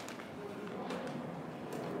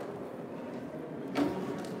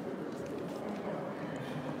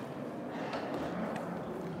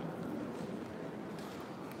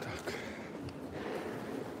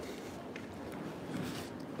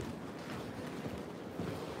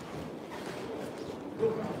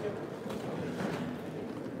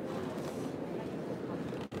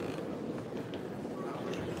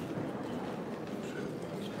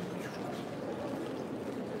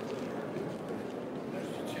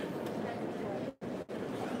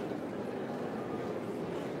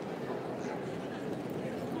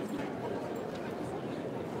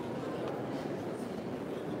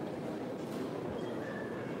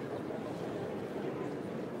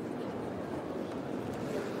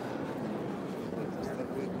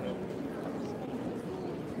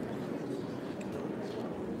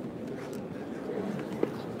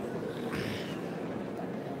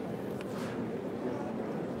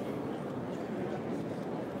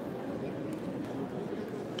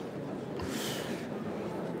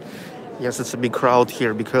 Yes, it's a big crowd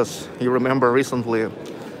here because you remember recently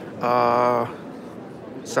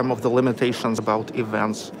some of the limitations about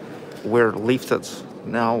events were lifted.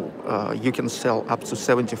 Now you can sell up to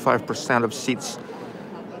 75% of seats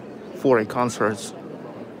for a concert,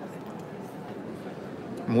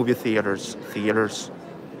 movie theaters,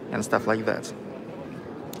 and stuff like that.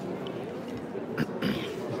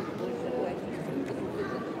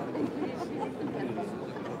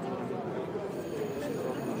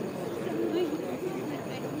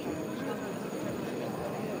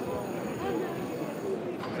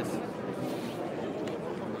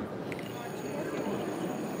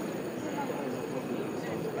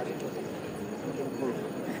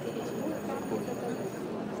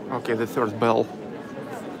 Okay, the third bell.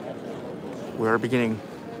 We are beginning.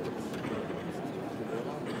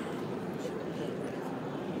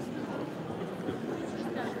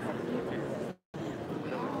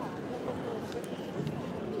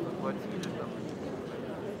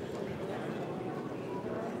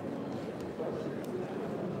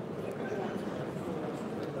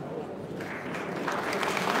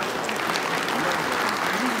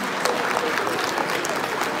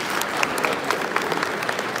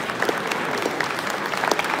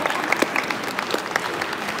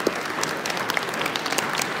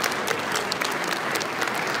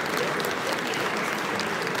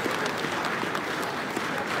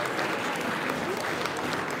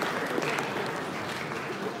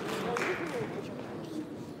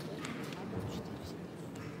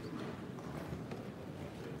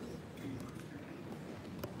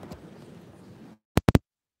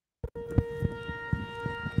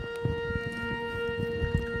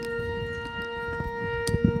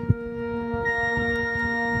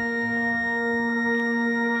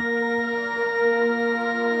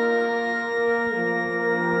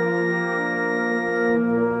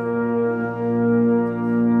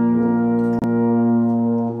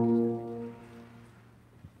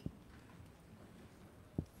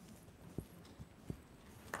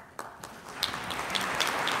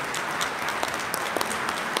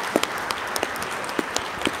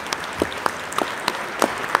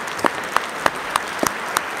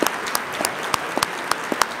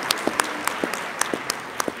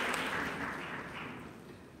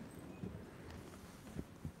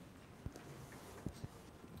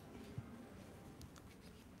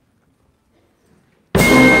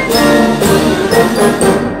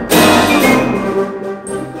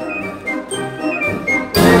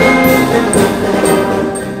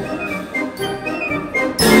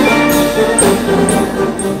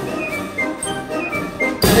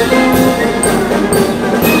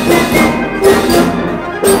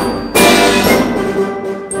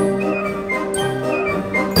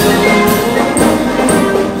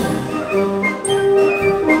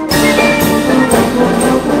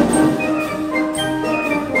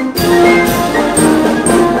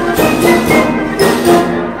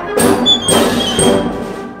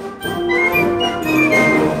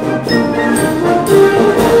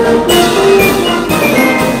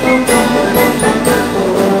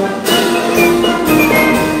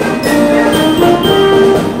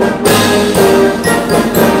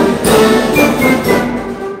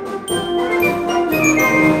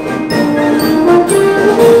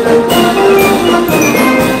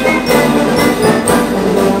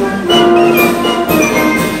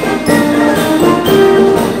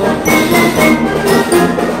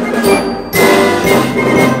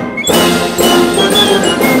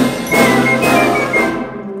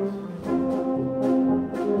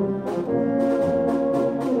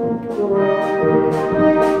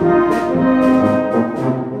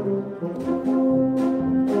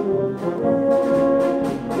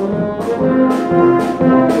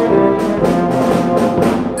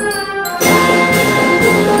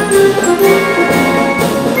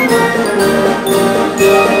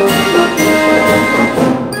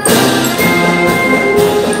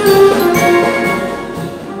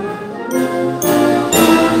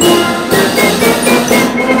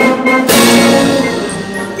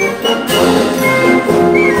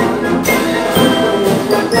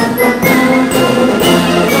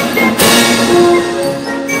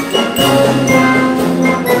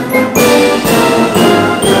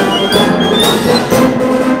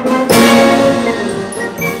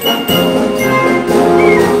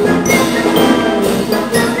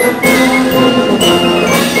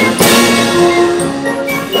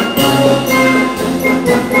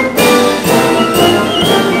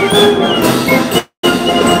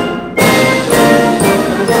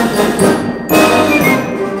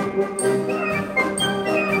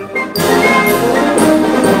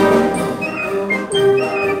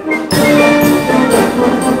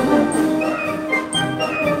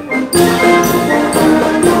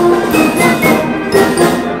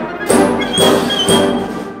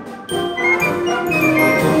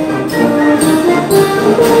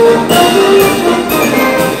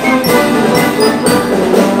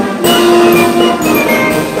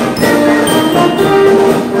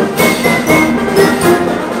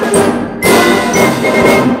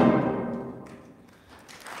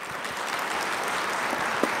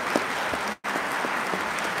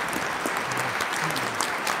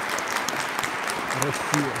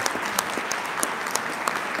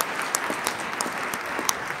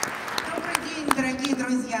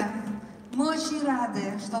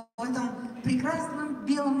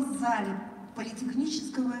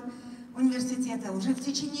 Политехнического университета уже в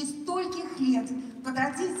течение стольких лет по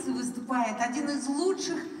традиции выступает один из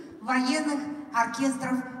лучших военных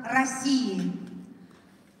оркестров России.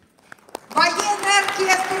 Военный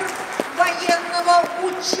оркестр военного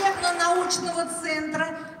учебно-научного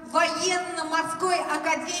центра Военно-морской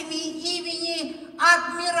академии имени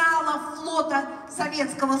Адмирала флота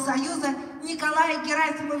Советского Союза Николая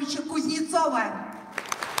Герасимовича Кузнецова.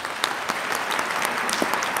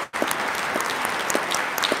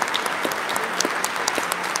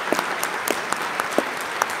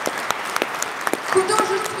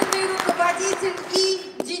 Художественный руководитель и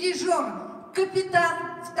дирижер, капитан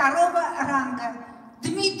второго ранга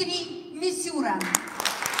Дмитрий Мисюра.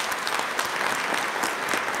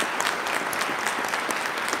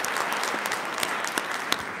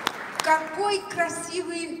 Какой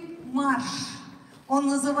красивый марш! Он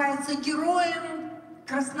называется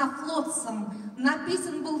 «Героем-краснофлотцем».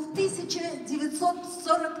 Написан был в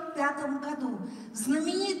 1945 году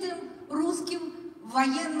знаменитым русским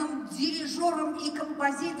военным дирижером и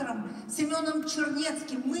композитором Семеном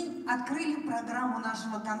Чернецким. Мы открыли программу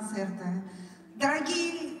нашего концерта.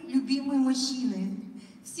 Дорогие, любимые мужчины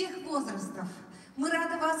всех возрастов, мы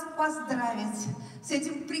рады вас поздравить с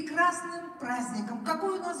этим прекрасным праздником.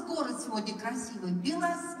 Какой у нас город сегодня красивый,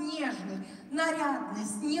 белоснежный, нарядный,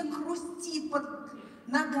 снег хрустит под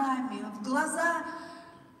ногами, в глаза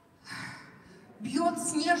бьет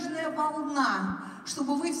снежная волна,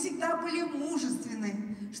 чтобы вы всегда были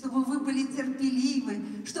мужественны, чтобы вы были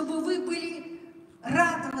терпеливы, чтобы вы были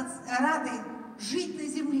рады жить на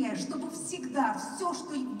земле, чтобы всегда все,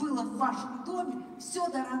 что было в вашем доме, все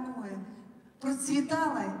дорогое,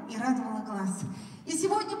 процветало и радовало глаз. И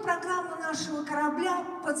сегодня программа нашего корабля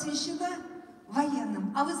посвящена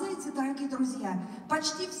военным. А вы знаете, дорогие друзья,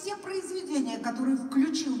 почти все произведения, которые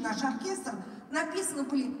включил наш оркестр, написаны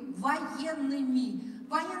были военными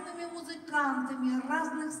музыкантами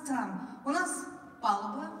разных стран. У нас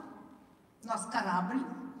палуба, у нас корабль,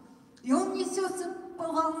 и он несется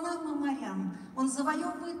по волнам и морям. Он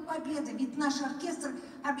завоевывает победы, ведь наш оркестр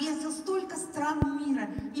объездил столько стран мира.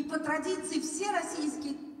 И по традиции все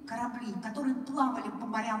российские корабли, которые плавали по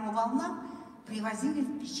морям и волнам, привозили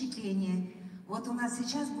впечатление. Вот у нас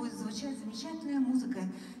сейчас будет звучать замечательная музыка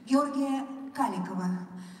Георгия Каликина,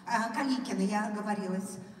 я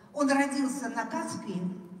оговорилась. Он родился на Каспии,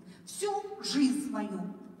 всю жизнь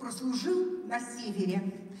свою прослужил на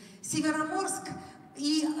севере. Североморск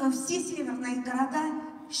и все северные города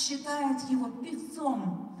считают его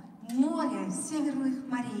певцом моря, северных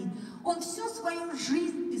морей. Он всю свою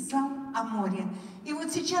жизнь писал о море. И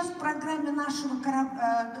вот сейчас в программе нашего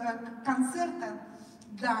концерта,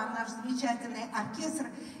 да, наш замечательный оркестр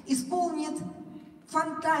исполнит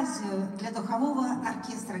фантазию для духового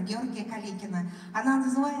оркестра Георгия Каликина. Она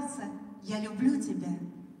называется «Я люблю тебя,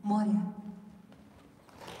 море».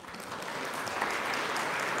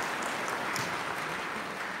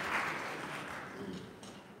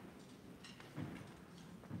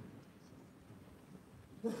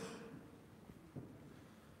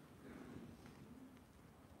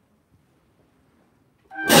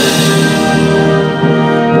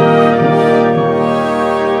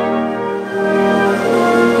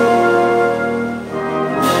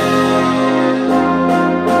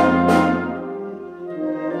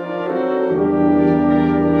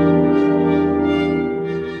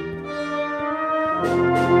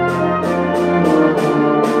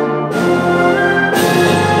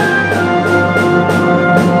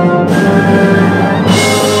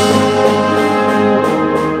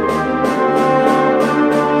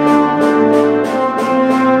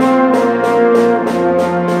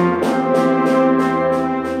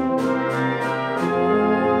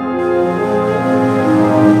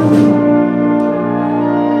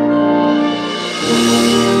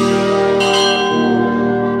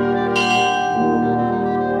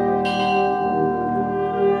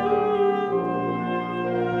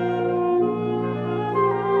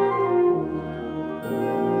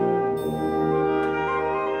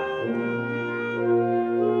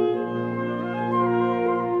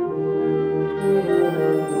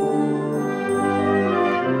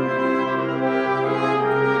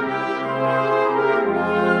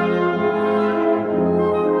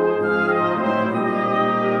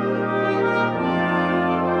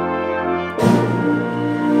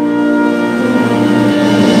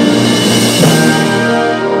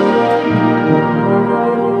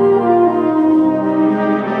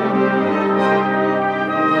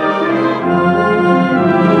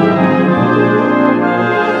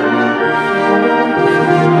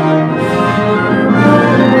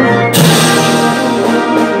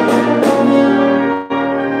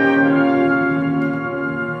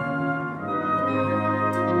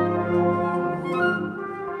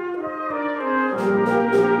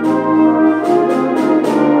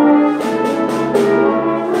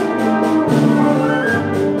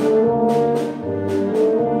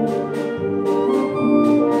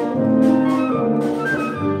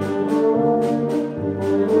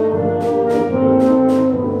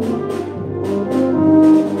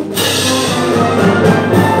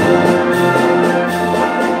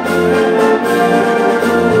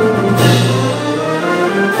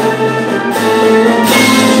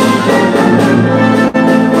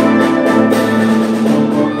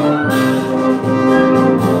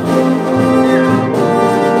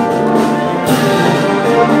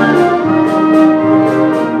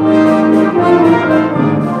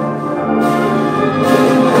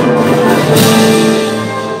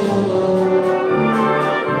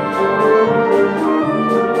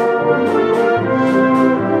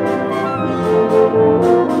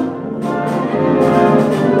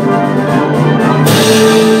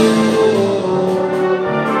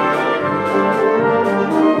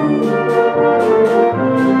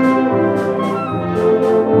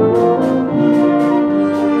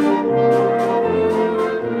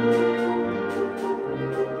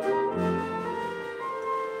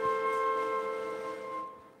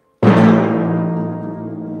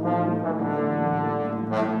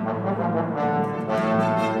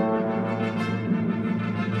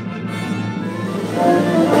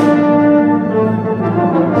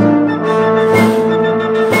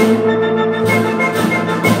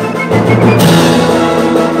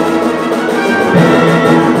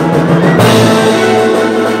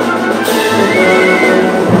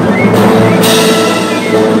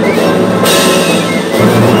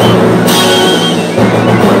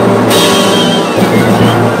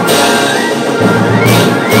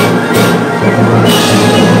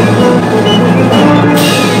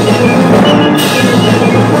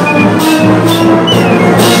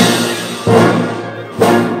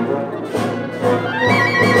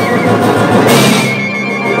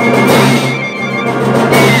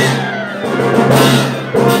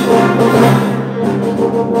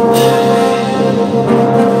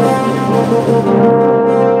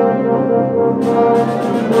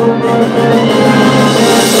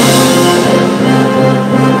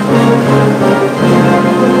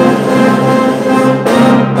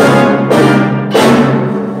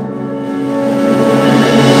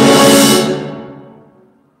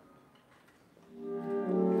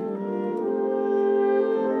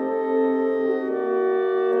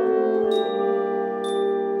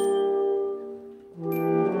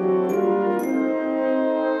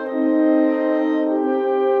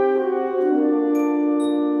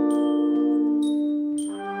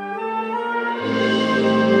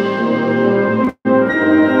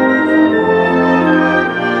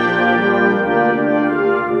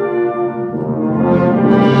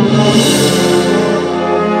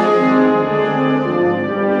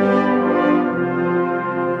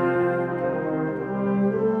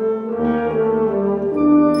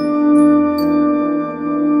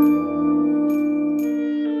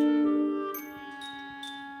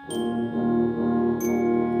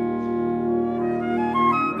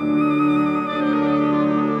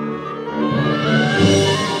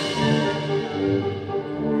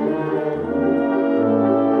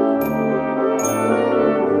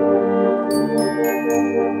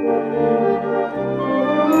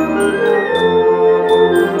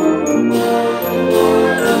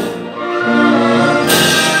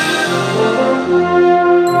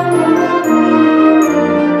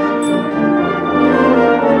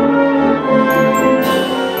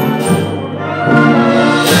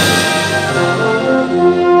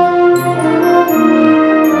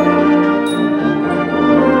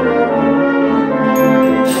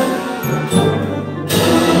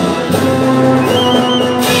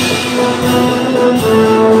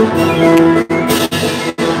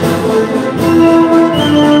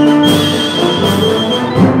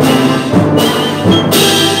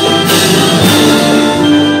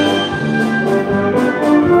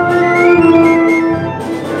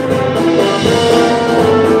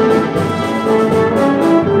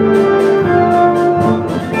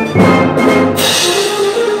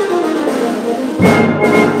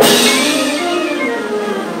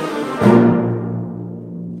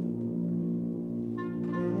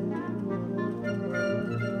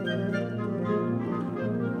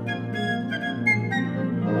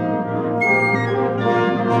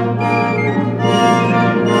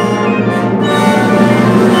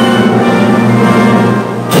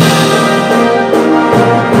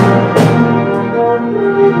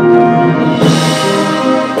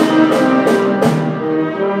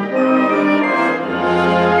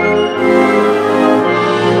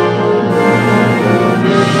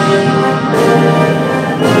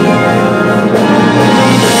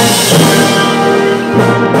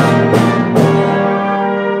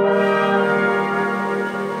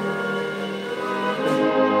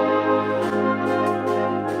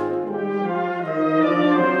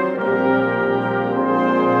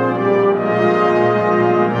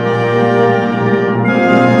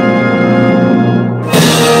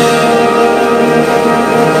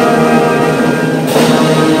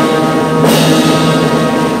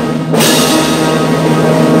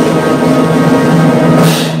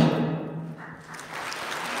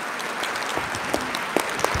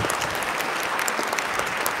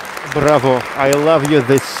 Bravo, I love you,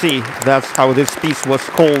 the sea. That's how this piece was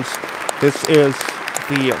called. This is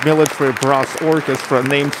the Military Brass Orchestra,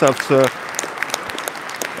 named after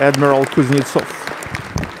Admiral Kuznetsov.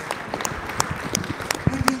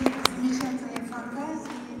 Замечательные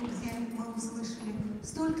фантазии, где мы услышали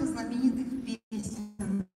столько знаменитых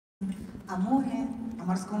песен о море, о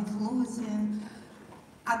морском флоте.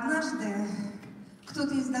 Однажды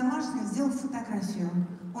кто-то из домашних сделал фотографию.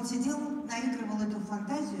 Он сидел, наигрывал эту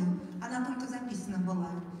фантазию, она только записана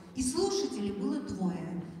была. И слушателей было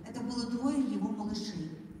двое. Это было двое его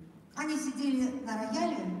малышей. Они сидели на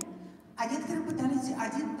рояле, а некоторые пытались,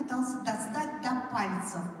 один пытался достать до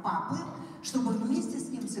пальцев папы, чтобы вместе с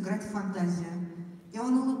ним сыграть фантазию. И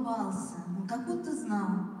он улыбался, он как будто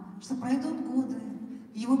знал, что пройдут годы,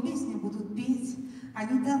 его песни будут петь, а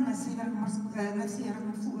недавно на Северном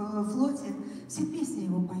флоте все песни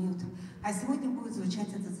его поют. А сегодня будет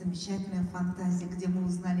звучать эта замечательная фантазия, где мы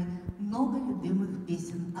узнали много любимых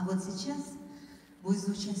песен. А вот сейчас будет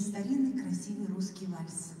звучать старинный красивый русский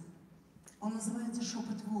вальс. Он называется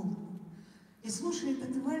 «Шепот волн». И слушая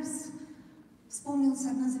этот вальс, вспомнилась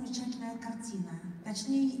одна замечательная картина.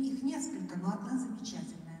 Точнее, их несколько, но одна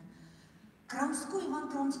замечательная. Иван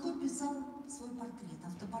Крамской писал свой портрет,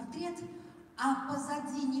 автопортрет, а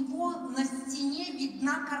позади него на стене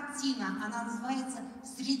видна картина. Она называется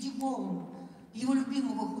 «Среди волн» его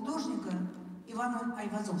любимого художника Ивана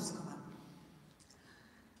Айвазовского.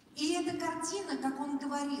 И эта картина, как он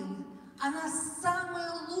говорил, она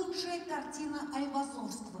самая лучшая картина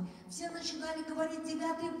Айвазовского. Все начинали говорить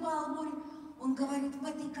 «9-й бал море». Он говорит, в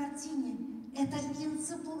этой картине это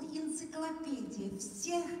энциклопедия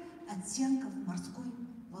всех оттенков морской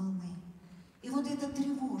волны. И вот эта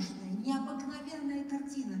тревожная, необыкновенная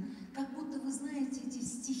картина, как будто вы знаете эти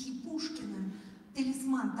стихи Пушкина,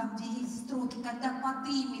 «Талисман», там, где есть строки, когда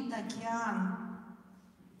подымет океан.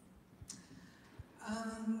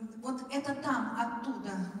 Вот это там,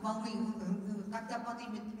 оттуда, волны, когда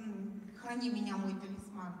подымет, храни меня, мой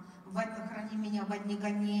талисман, храни меня во дни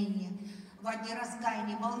гонения, во дни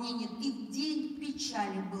раскаяния, волнения, ты в день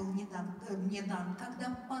печали был мне дан, когда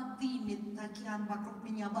подымет океан вокруг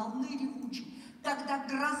меня волны ревучие, когда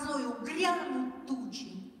грозою грянут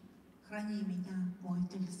тучи, храни меня, мой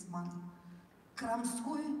талисман.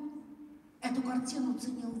 Крамской эту картину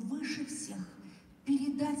ценил выше всех,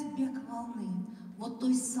 передать бег волны, вот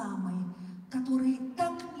той самой, которая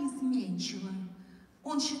так неизменчива.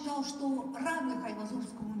 Он считал, что равных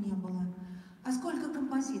Айвазовскому не было. А сколько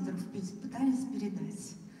композиторов пытались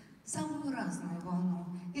передать самую разную волну.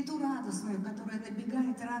 И ту радостную, которая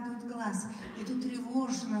набегает, радует глаз, и ту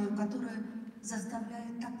тревожную, которая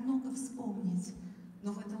заставляет так много вспомнить.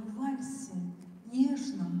 Но в этом вальсе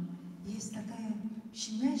нежном есть такая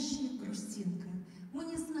щемящая грустинка. Мы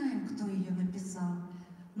не знаем, кто ее написал,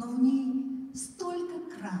 но в ней столько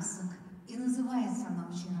красок, и называется она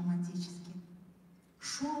очень романтически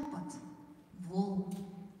 «Шепот волн».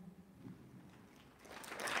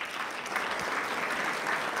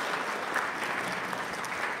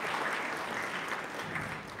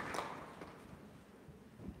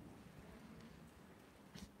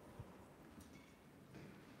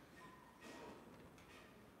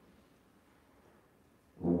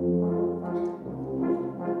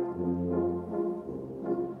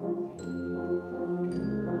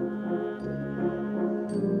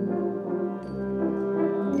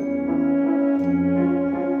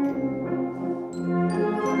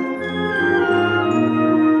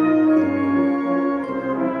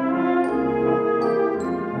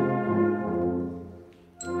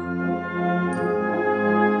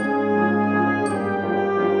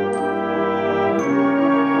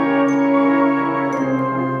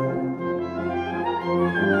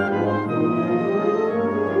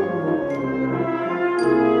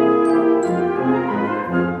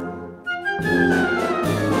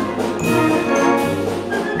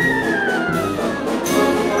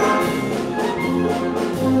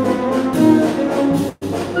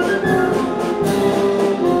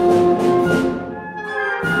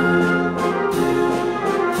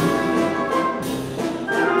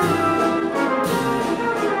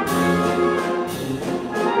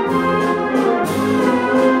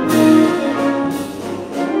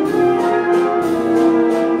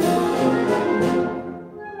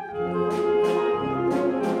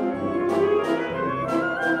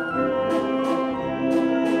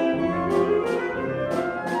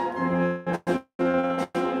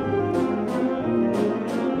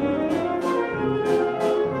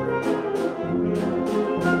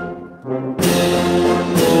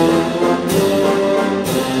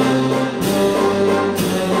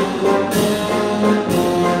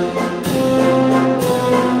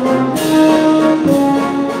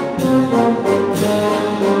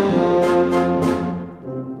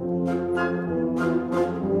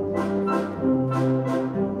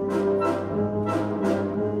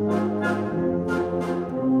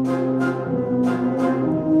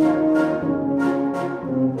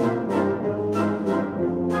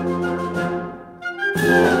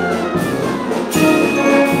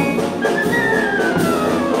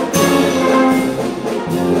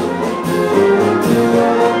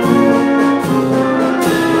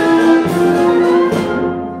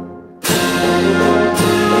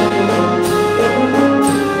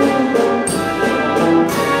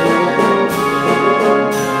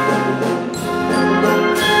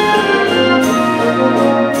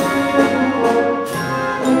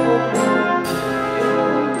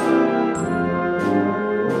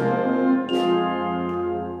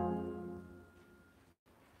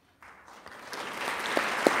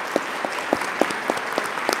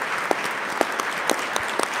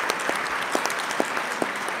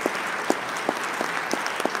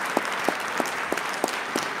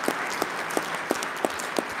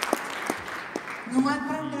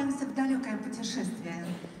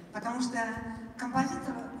 Потому что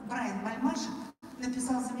композитор Брайан Бальмаш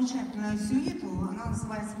написал замечательную сюиту, она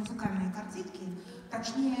называется «Музыкальные картинки».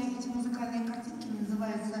 Точнее, эти музыкальные картинки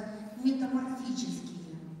называются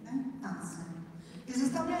метаморфические, да, танцы. И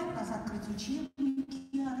заставляют нас открыть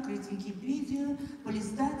учебники, открыть Википедию,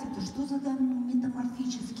 полистать, это что за данные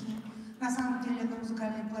метаморфические. На самом деле на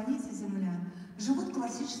музыкальной планете Земля живут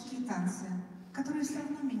классические танцы, которые все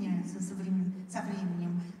равно меняются со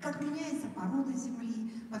временем, как меняется порода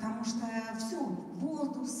Земли, потому что все,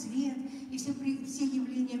 воздух, свет и все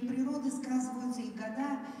явления природы сказываются и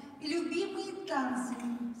года, и любимые танцы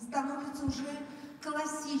становятся уже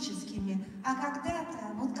классическими. А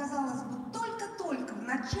когда-то, вот казалось бы, только-только в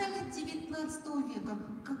начале 19 века,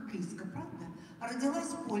 как близко, правда,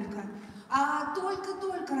 родилась полька, а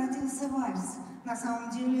только-только родился вальс. На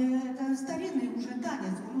самом деле это старинный уже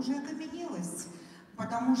танец, он уже окаменелость,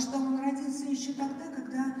 потому что он родился еще тогда,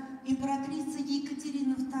 когда императрица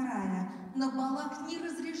Екатерина II на балах не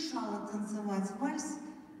разрешала танцевать вальс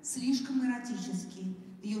слишком эротический.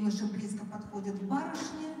 Юноша близко подходит к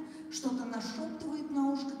барышне, что-то нашептывает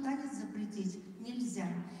на ушко, танец запретить нельзя,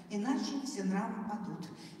 иначе все нравы падут.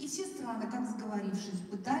 И все страны, как сговорившись,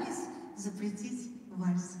 пытались запретить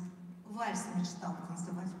вальс. Вальс мечтал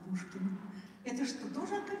танцевать Пушкин. Это что,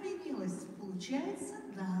 тоже окаменелось? Получается,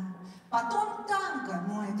 да. Потом танго,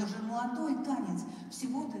 но это же молодой танец,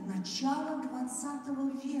 всего-то начало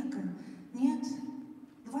 20 века. Нет,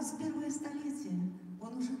 21 столетие,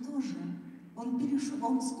 он уже тоже, он перешел,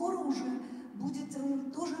 он скоро уже будет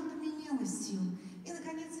тоже окаменелостью. И,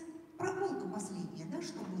 наконец, прогулка последняя, да,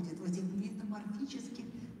 что будет в этих метаморфических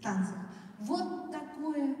танцах. Вот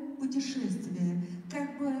такое путешествие,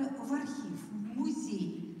 как бы в архив, в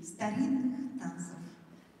музей старинных танцев.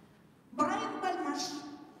 Брайан Бальмаш.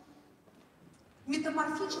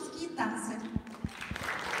 Метаморфические танцы.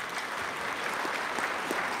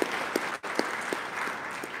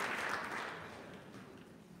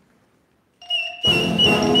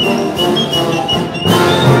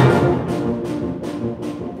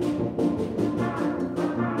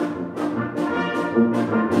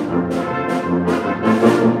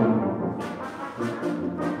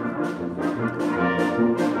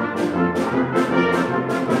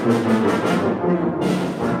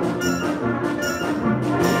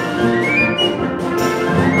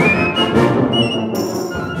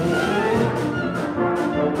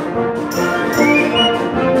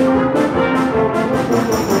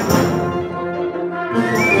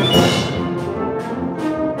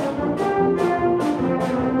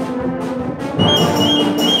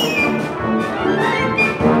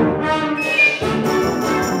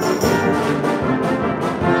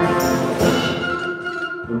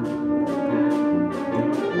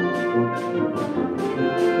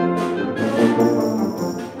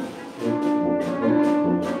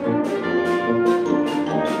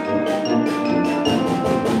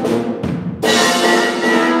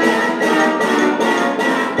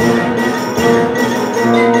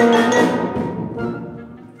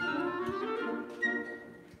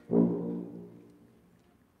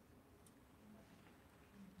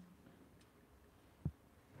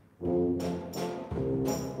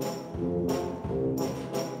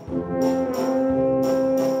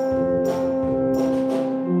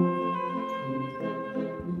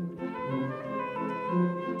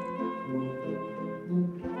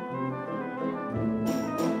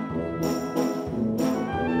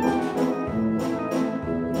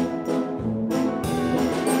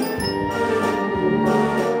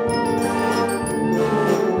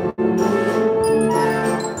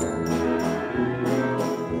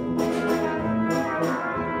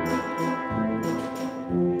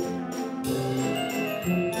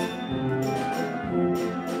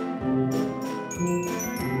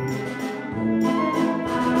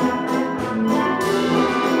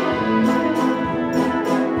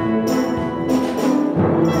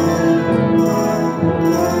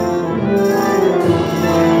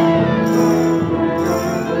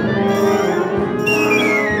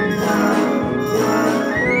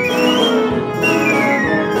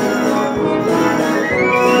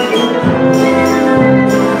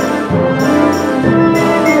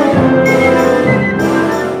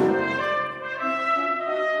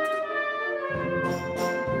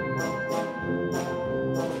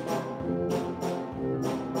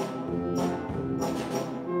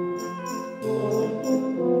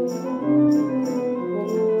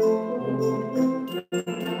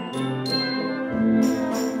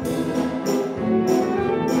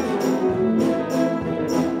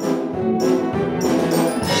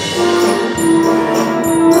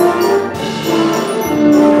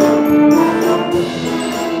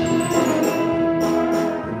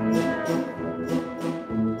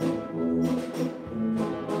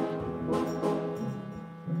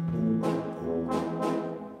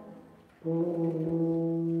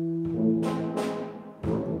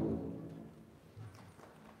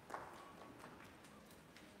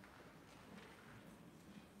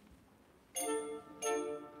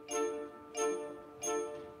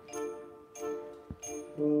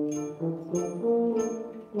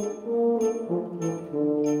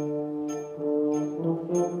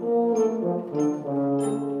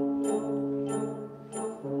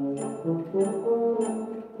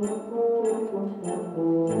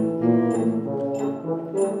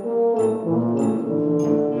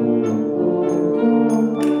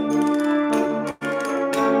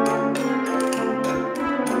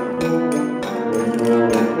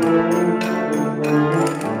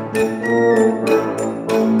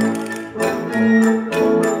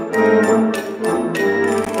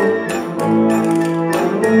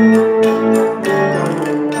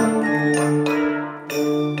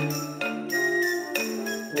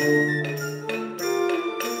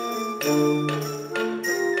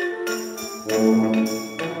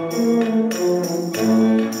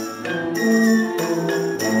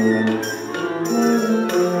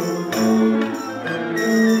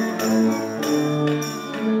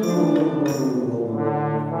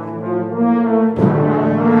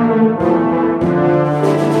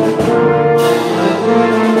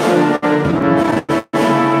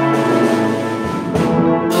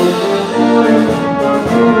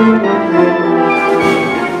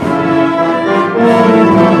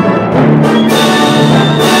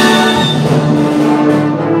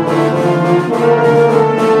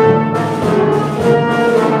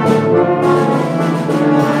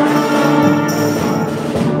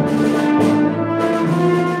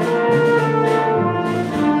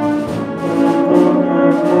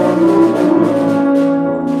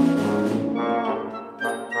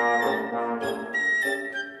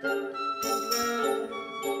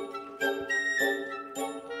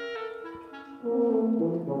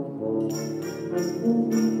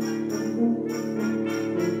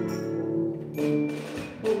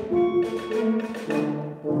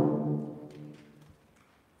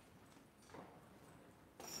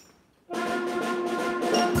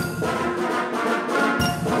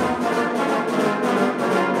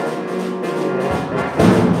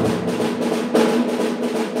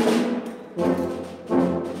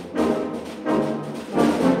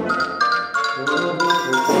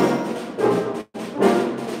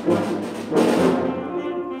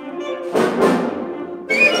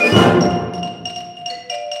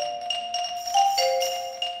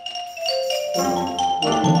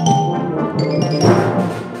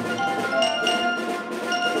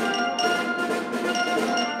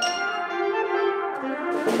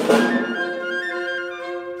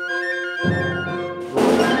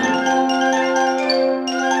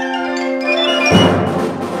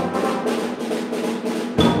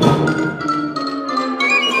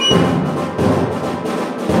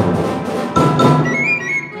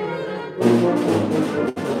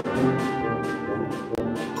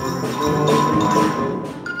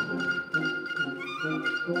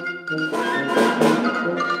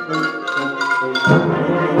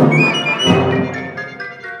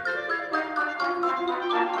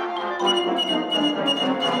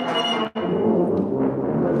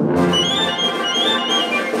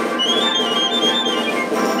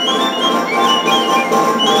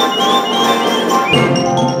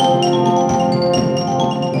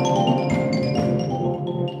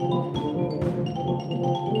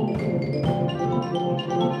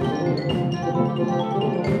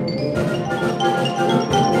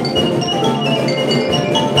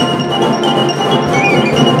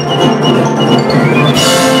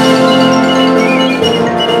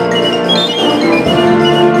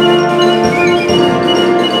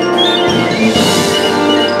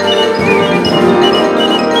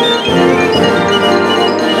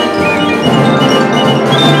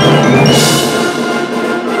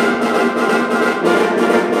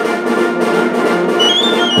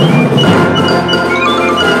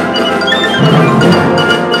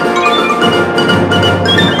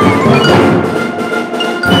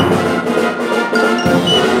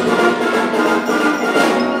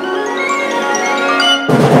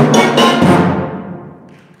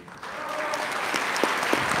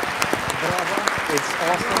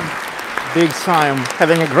 Big time,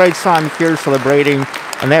 having a great time here celebrating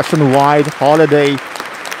a nationwide holiday,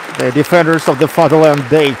 the Defenders of the Fatherland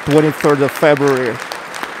Day, 23rd of February.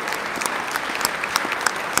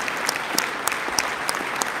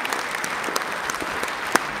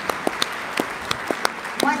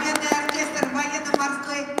 Военный оркестр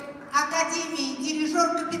Военно-морской академии,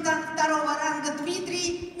 дирижер капитан второго ранга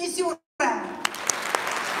Дмитрий Мисюра.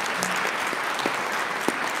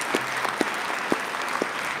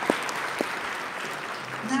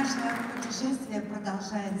 Наше путешествие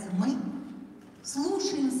продолжается. Мы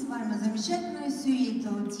слушаем с вами замечательную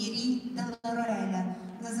сюиту Тьерри де Лореля.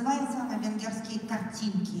 Называется она «Венгерские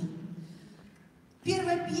картинки».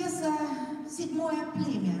 Первая пьеса «Седьмое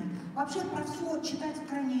племя». Вообще про все читать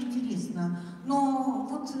крайне интересно, но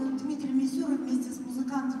вот Дмитрий Мисюра вместе с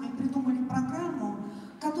музыкантами придумали программу,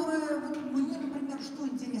 которая, вот мне, например, что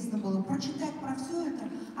интересно было, прочитать про все это,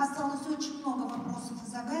 осталось очень много вопросов и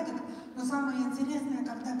загадок, но самое интересное,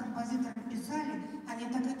 когда композиторы писали, они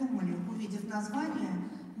так и думали, увидев название,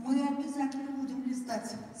 мы обязательно будем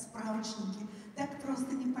листать справочники, так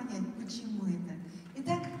просто не понять, почему это.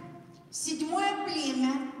 Итак, 7-е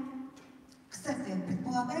племя. Кстати, я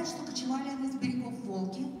предполагаю, что кочевали они с берегов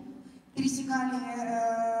Волги, пересекали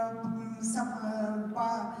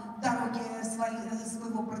по дороге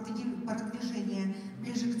своего продвижения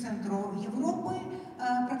ближе к центру Европы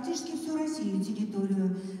практически всю Россию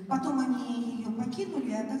территорию. Потом они ее покинули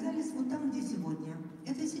и оказались вот там, где сегодня.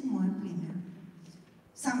 Это 7-е племя.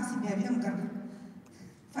 Сам себя венгер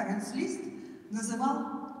Ференц Лист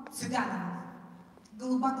называл цыганом.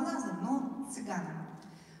 Голубоглазым, но цыганом.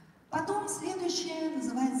 Потом следующее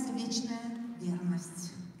называется «Вечная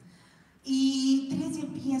верность». И 3-я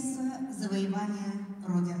пьеса «Завоевание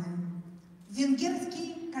Родины».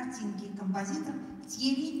 Венгерские картинки, композитор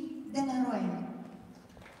Тьерри де ла Роэль.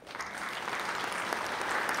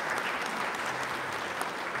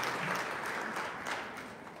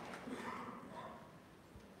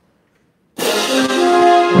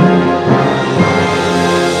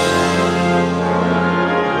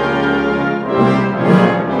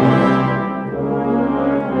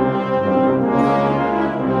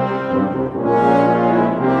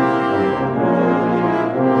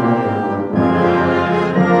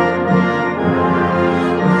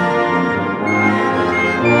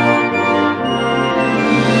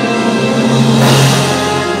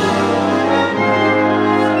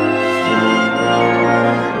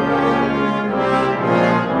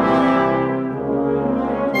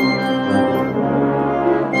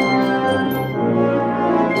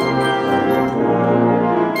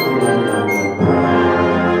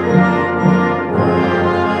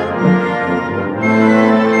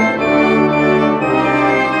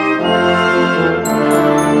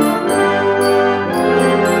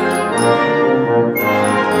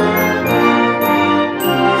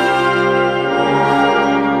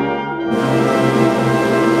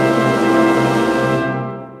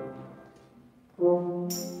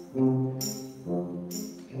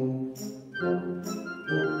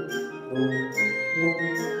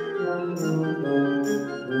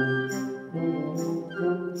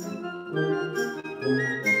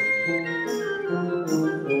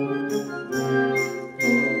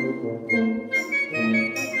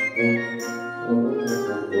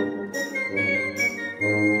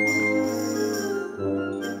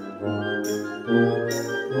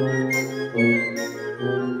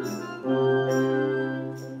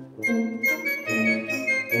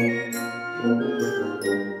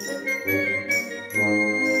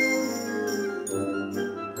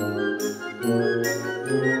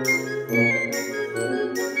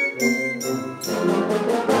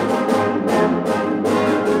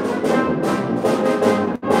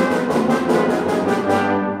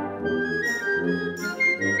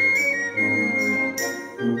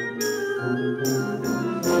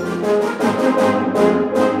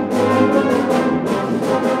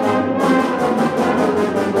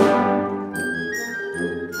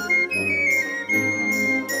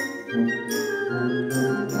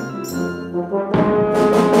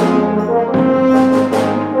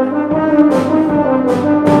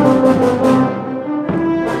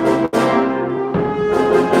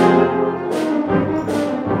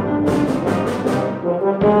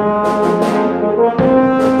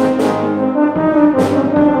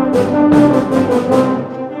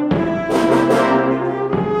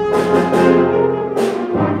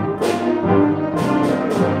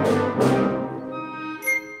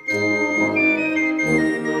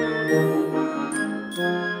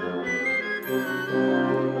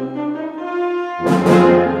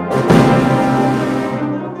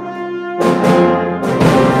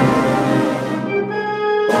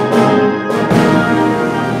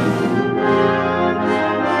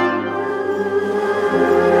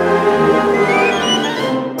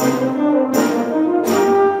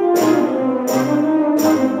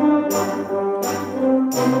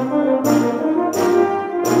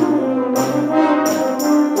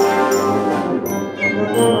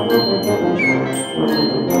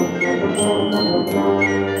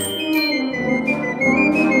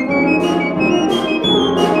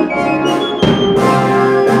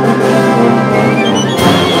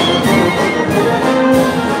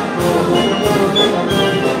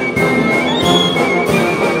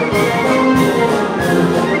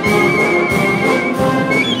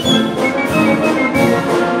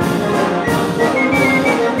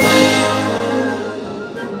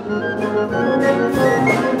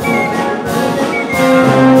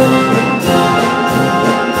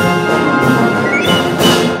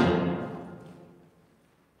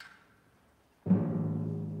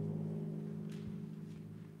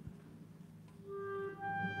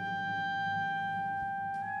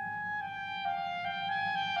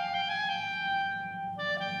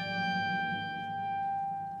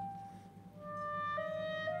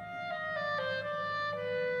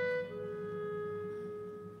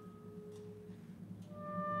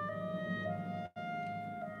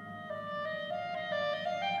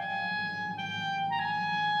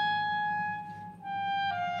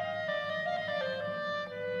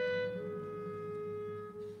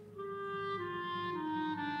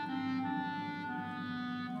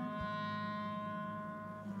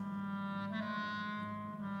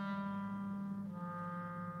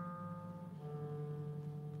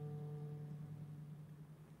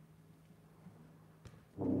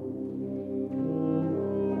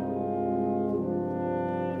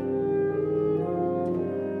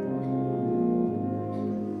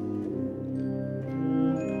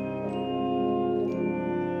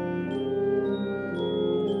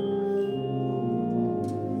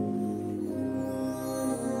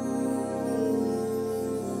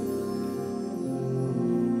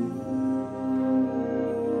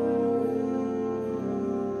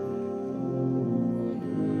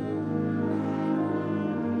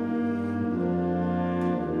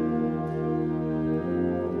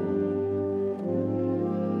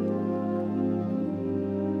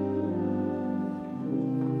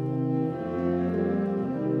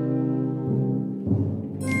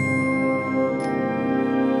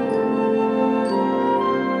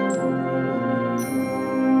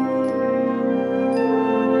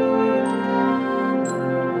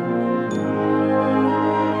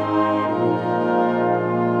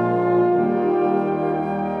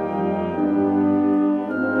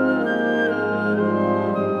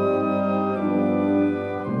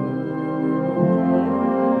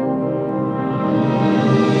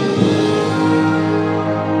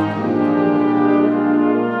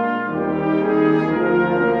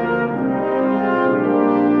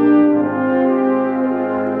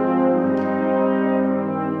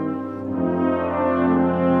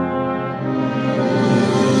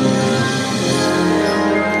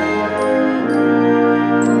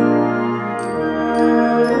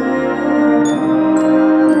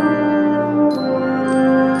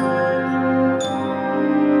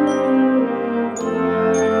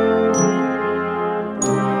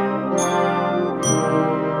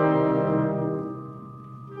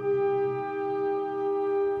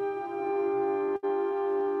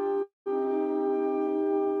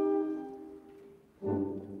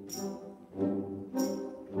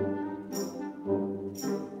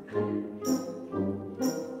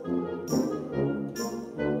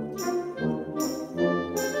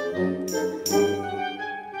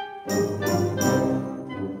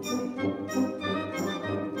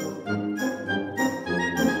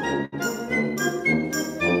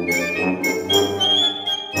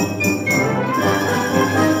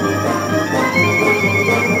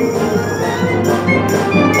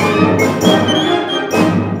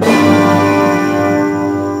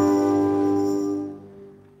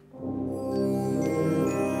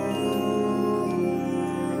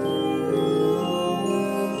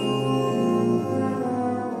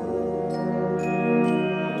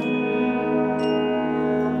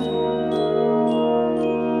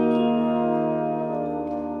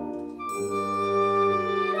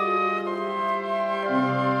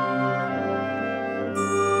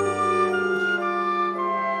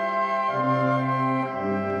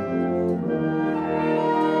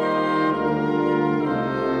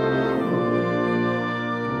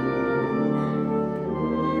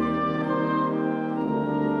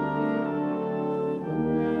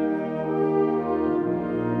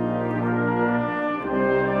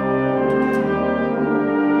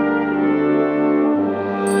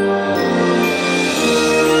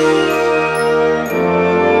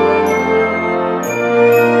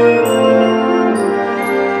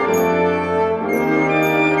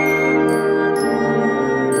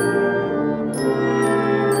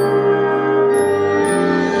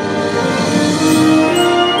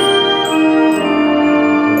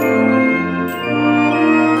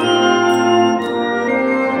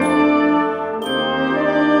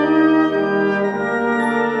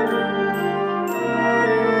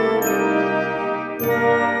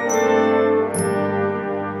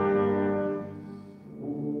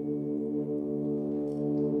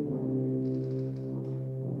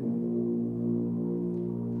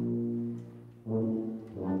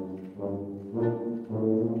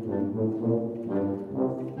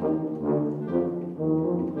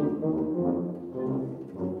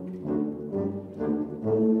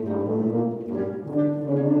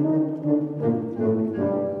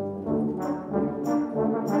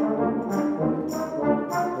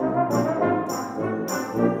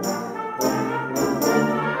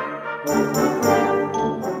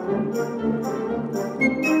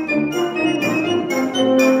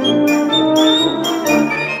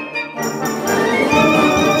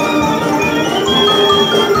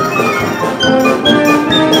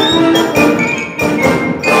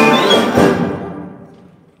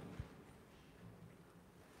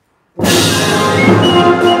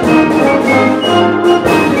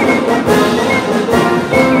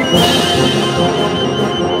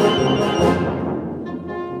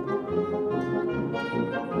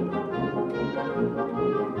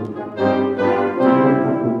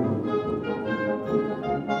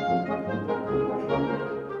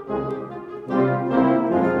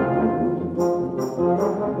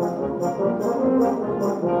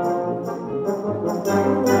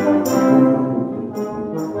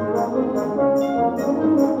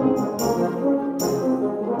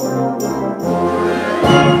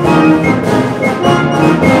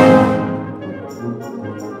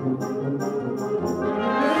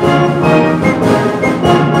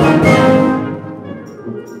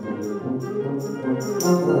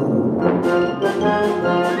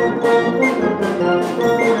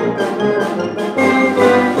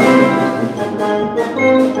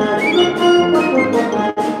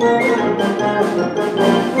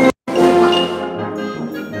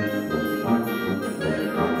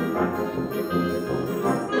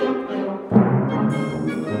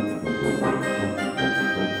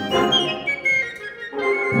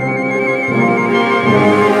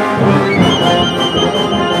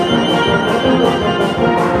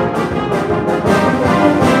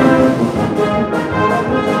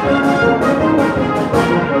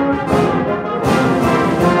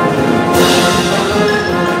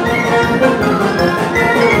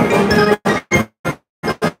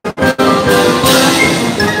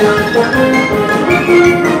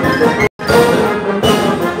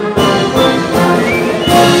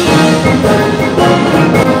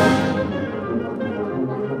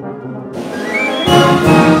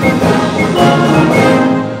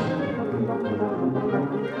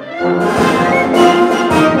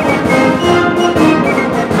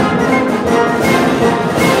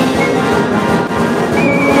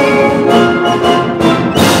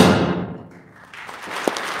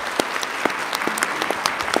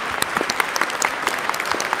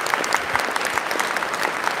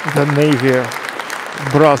 The Navy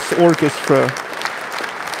Brass Orchestra,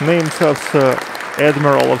 named after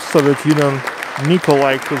Admiral of Soviet Union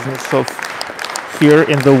Nikolay Kuznetsov, here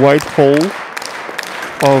in the White Hall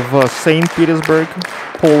of St. Petersburg,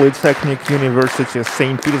 Politechnic University,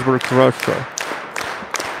 St. Petersburg, Russia.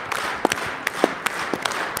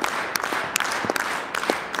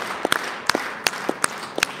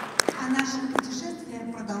 А наше путешествие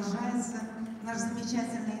продолжается. Наш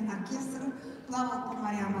замечательный оркестр плавал по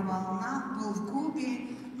морям и волнам, был в Кубе.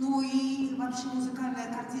 Ну и вообще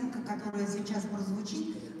музыкальная картинка, которая сейчас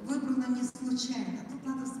прозвучит, выбрана не случайно. Тут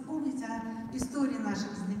надо вспомнить о истории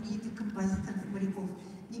наших знаменитых композиторов-моряков.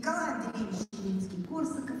 Николай Андреевич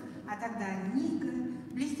Римский-Корсаков, а тогда Ника,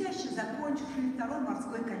 блестяще закончивший второй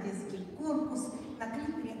морской кадетский корпус, на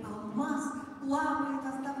клипере «Алмаз», плавает,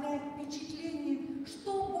 оставляет впечатление,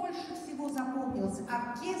 что больше всего запомнилось: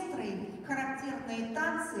 оркестры, характерные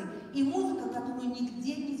танцы и музыка, которую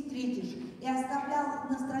нигде не встретишь, и оставлял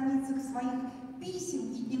на страницах своих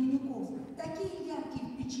писем и дневников такие яркие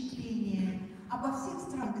впечатления обо всех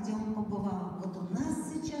странах, где он побывал. Вот у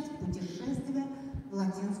нас сейчас путешествие в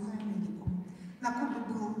Латинскую Америку. На Кубе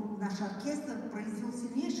был наш оркестр, произвел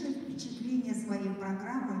сильнейшее впечатление своей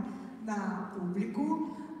программы на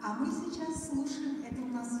публику. А мы сейчас слушаем, это у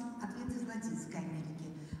нас ответ из Латинской Америки,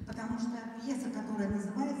 потому что пьеса, которая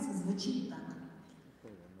называется, звучит так.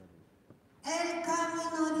 «El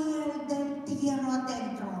camino del tierra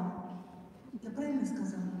dentro». Я правильно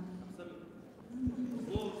сказала?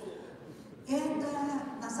 Это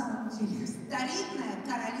на самом деле старинная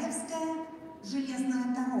королевская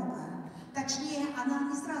железная дорога. Точнее, она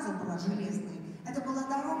не сразу была железной. Это была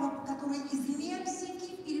дорога, по которой из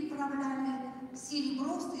Мексики переправляли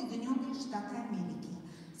серебро в Соединенные Штаты Америки.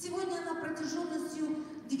 Сегодня она протяженностью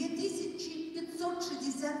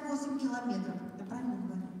 2568 километров. Я правильно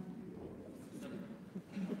говорю?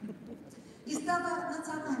 И стала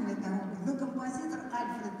национальной дорогой. Но композитор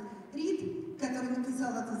Альфред Рид, который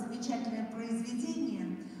написал это замечательное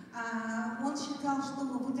произведение, он считал, что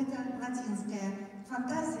вот эта латинская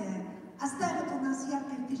фантазия оставит у нас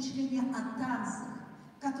яркое впечатление о танцах,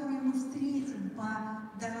 которые мы встретим по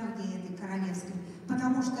дороге этой королевской.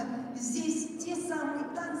 Потому что здесь те самые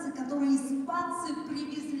танцы, которые испанцы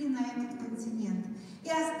привезли на этот континент. И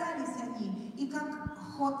остались они и как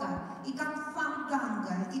хота, и как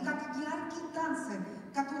фанданго, и как яркие танцы,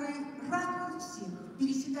 которые радуют всех,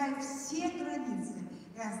 пересекают все границы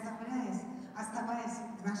и оставаясь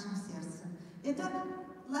в нашем сердце. Итак,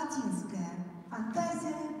 латинская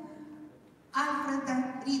фантазия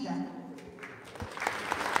Альфреда Рида.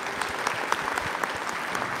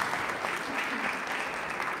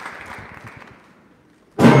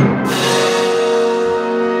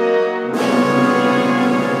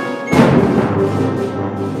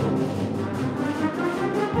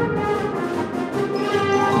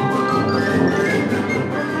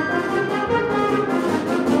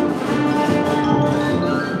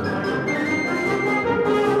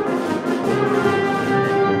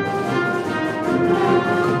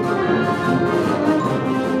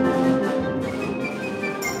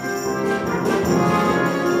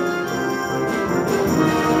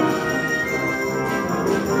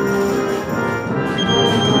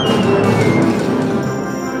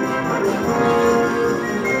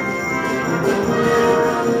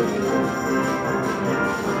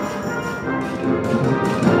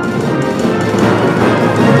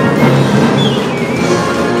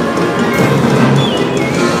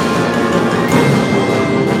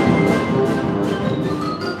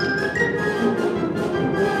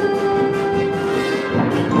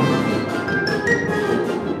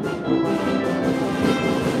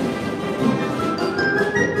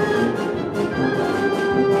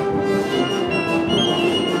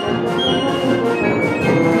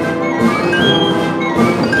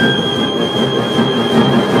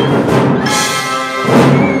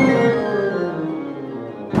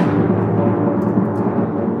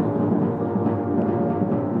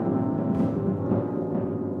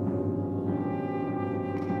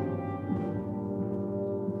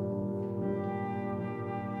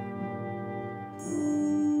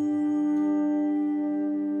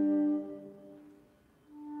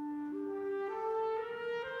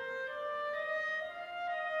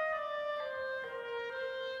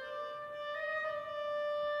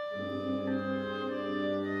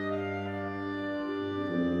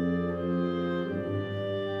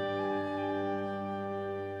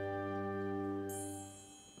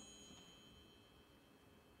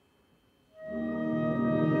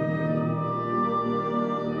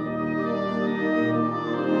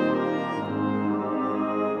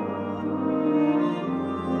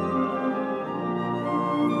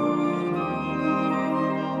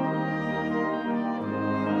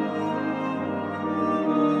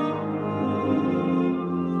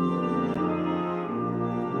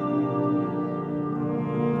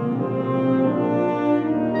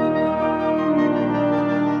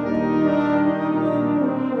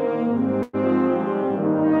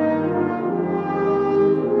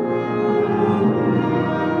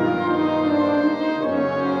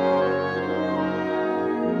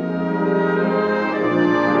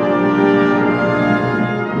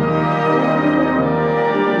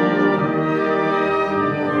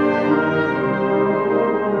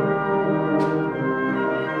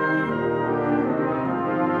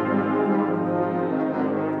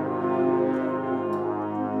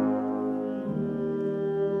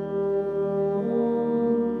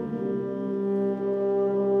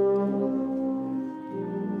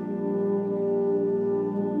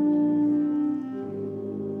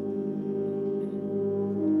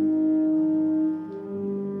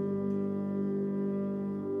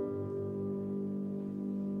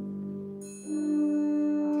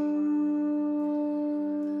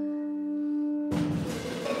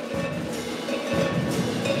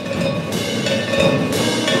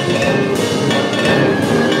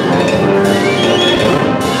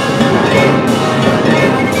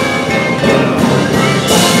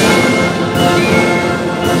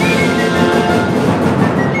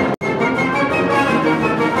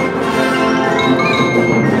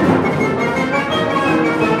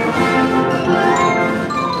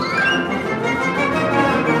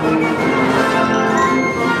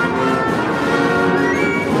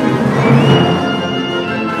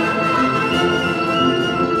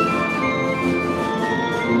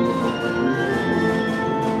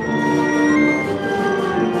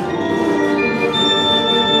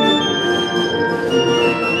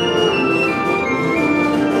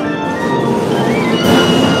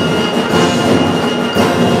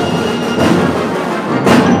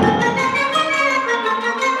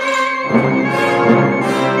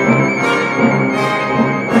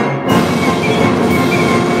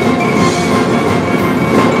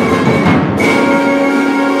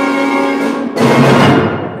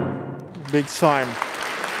 big time.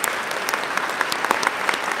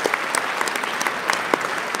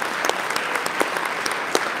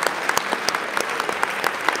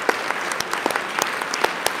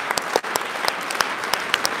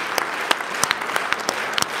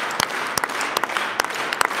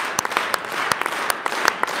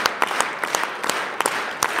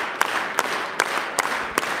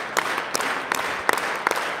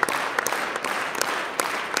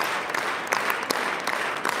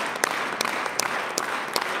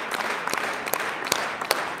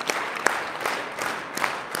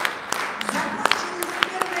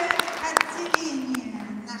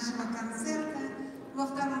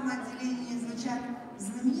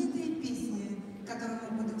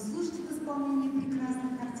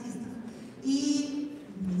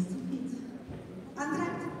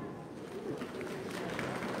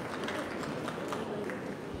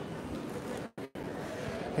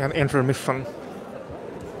 And intermission.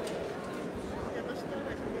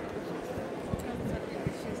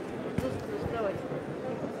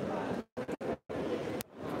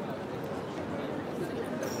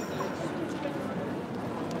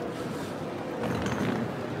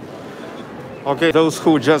 Okay, those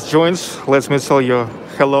who just joined, let me tell you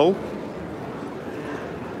hello.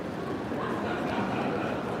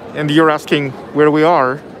 And you're asking where we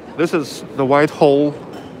are. This is the White Hall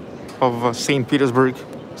of St. Petersburg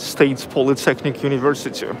State Polytechnic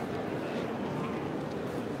University.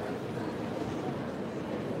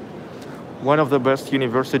 One of the best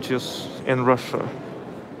universities in Russia.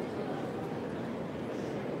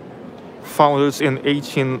 Founded in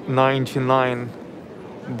 1899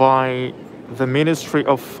 by the Ministry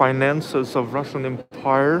of Finances of Russian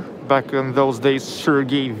Empire, back in those days,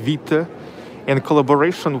 Sergei Vita, in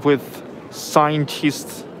collaboration with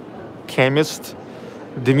scientist, chemist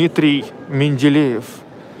Dmitry Mendeleev.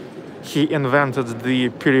 He invented the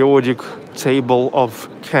periodic table of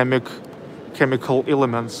chemical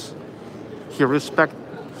elements. He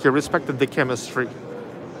respected the chemistry.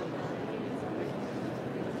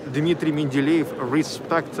 Dmitry Mendeleev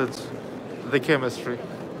respected the chemistry.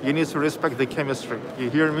 You need to respect the chemistry. You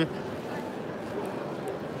hear me?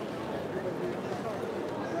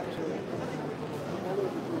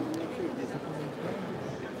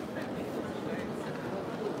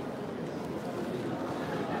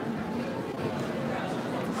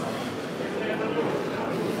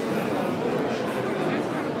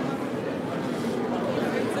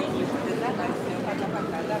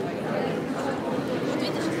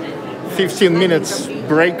 "15 minutes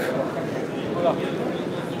break,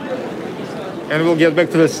 and we'll get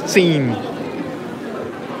back to the scene."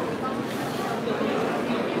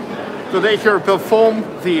 Today here perform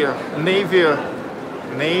the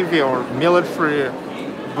Navy or Military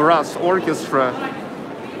Brass Orchestra,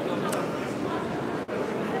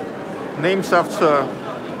 named after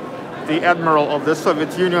the Admiral of the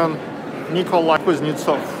Soviet Union Nikolay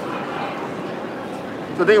Kuznetsov.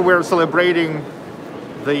 Today we're celebrating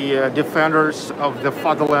the defenders of the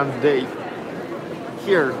Fatherland Day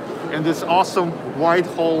here in this awesome White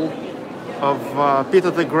Hall of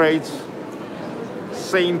Peter the Great,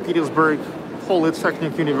 St. Petersburg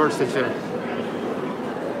Polytechnic University.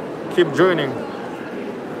 Keep joining.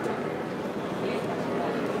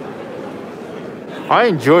 I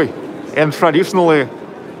enjoy, and traditionally,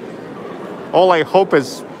 all I hope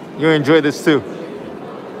is you enjoy this too.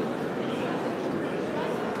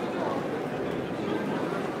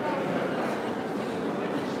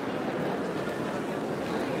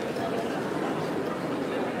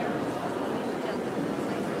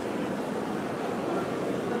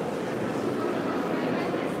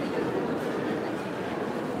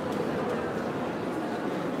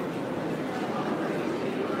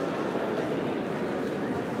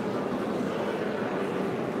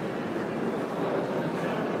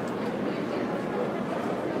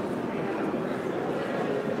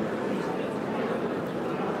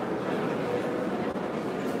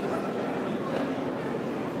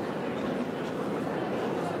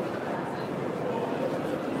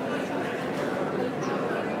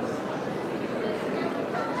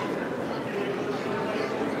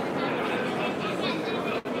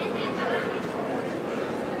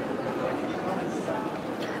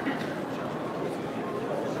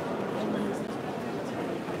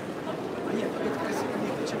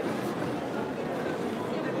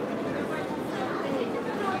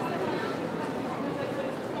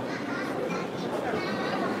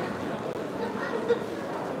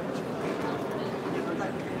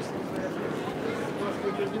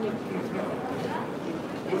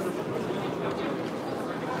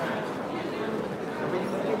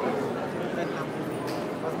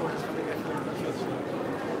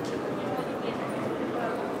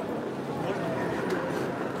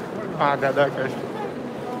 да, конечно.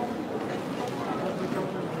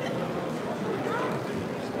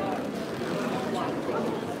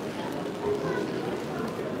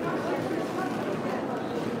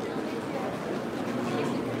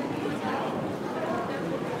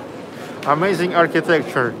 Amazing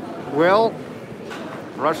architecture. Well,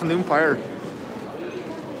 Russian Empire,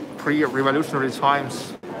 pre-revolutionary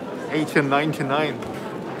times, 1899.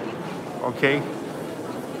 Okay.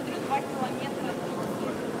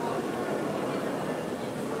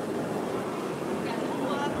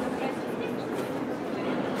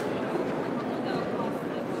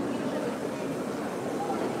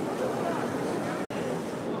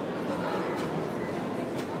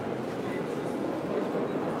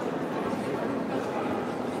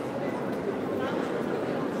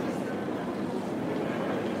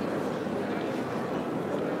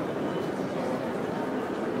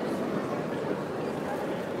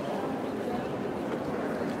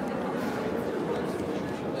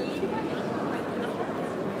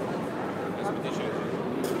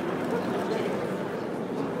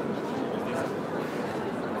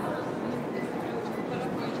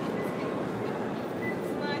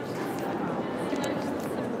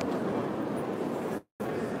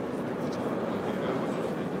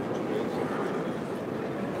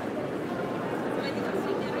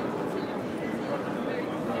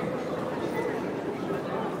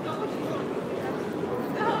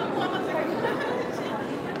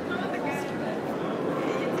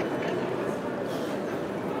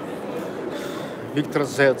 Victor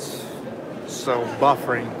Z. So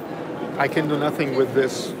buffering. I can do nothing with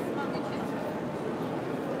this.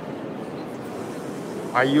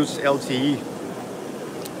 I use LTE.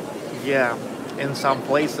 Yeah, in some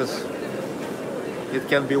places it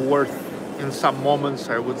can be worth in some moments,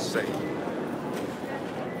 I would say.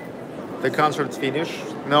 The concert's finished.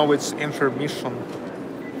 No, it's intermission.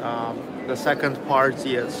 The second part,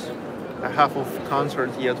 yes. A half of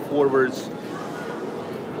concert yet forwards.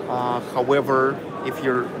 However, if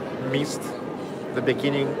you missed the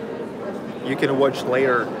beginning, you can watch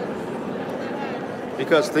later,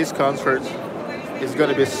 because this concert is going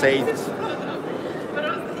to be saved.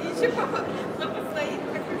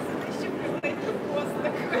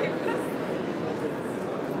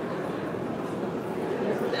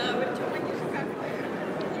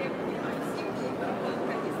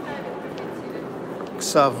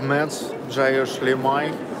 Savmet, Jayosh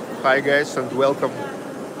Limai. Hi guys and welcome.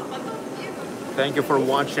 Thank you for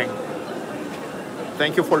watching.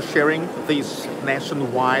 Thank you for sharing this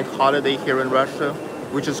nationwide holiday here in Russia,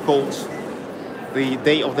 which is called the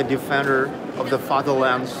Day of the Defender of the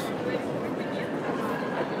Fatherland.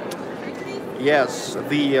 Yes,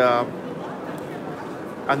 the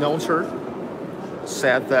announcer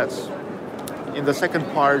said that in the second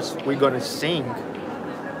part we're gonna sing,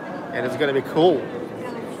 and it's gonna be cool.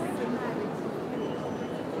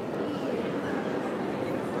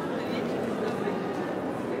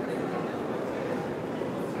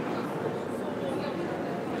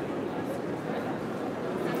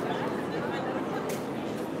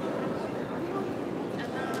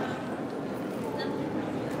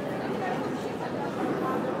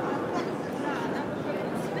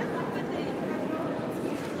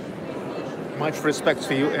 Much respect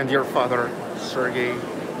to you and your father, Sergey.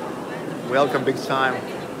 Welcome big time.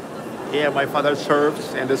 Yeah, my father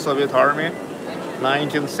served in the Soviet Army,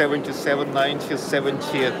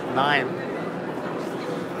 1977-1979.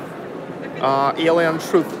 Alien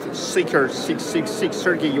Truth Seeker 666.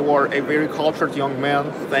 Sergey, you are a very cultured young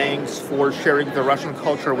man. Thanks for sharing the Russian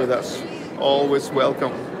culture with us. Always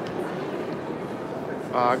welcome.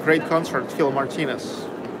 Great concert, Phil Martinez.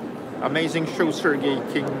 Amazing show, Sergey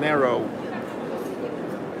King Nero.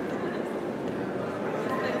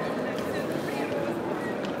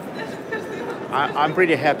 I'm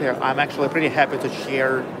pretty happy. I'm actually pretty happy to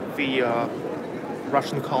share the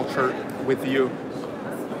Russian culture with you.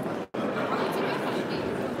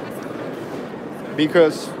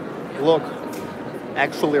 Because, look,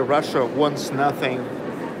 actually Russia wants nothing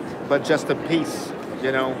but just a peace,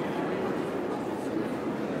 you know.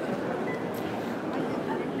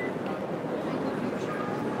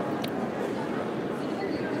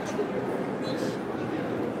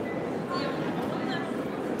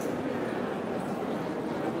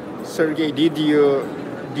 Sergey, did you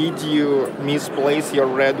misplace your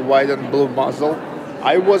red, white, and blue muzzle?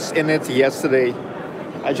 I was in it yesterday.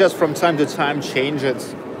 I just from time to time change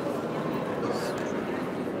it.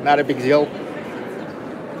 Not a big deal.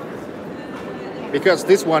 Because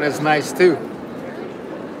this one is nice too.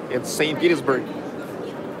 It's St. Petersburg.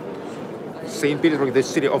 St. Petersburg, the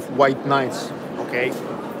city of white knights. Okay.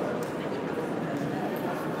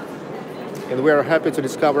 and we are happy to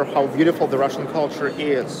discover how beautiful the Russian culture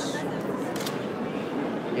is.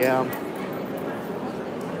 Yeah,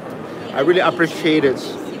 I really appreciate it,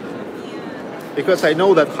 because I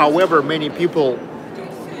know that however many people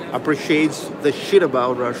appreciate the shit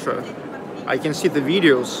about Russia, I can see the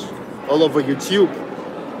videos all over YouTube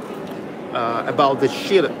about the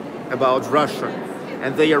shit about Russia,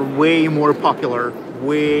 and they are way more popular,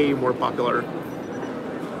 way more popular.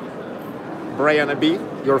 Brianna B,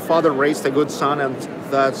 your father raised a good son, and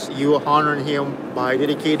that you honor him by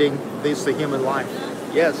dedicating this to him in life.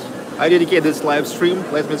 Yes, I dedicate this live stream,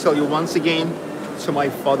 let me tell you once again, to my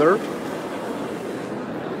father.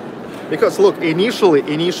 Because look, initially,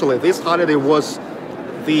 this holiday was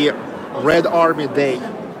the Red Army Day.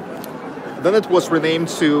 Then it was renamed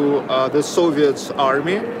to the Soviet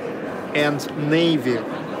Army and Navy,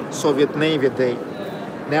 Soviet Navy Day.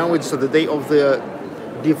 Now it's the day of the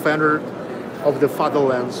defender of the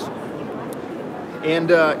Fatherland.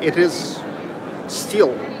 And it is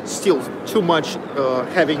still too much,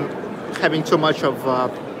 having too much of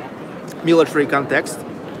military context.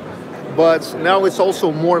 But now it's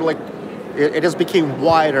also more like, it has become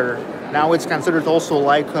wider. Now it's considered also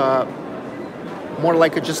like more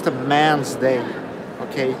like just a man's day,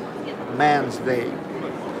 okay? Man's day.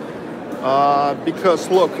 Because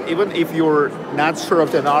look, even if you're not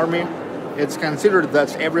served in army, it's considered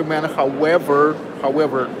that every man, however,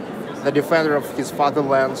 the defender of his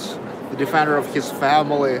fatherland, the defender of his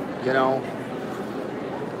family, you know.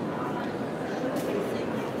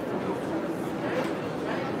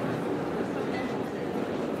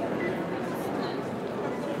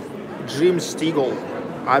 Jim Stiegel,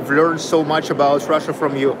 I've learned so much about Russia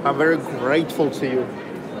from you. I'm very grateful to you.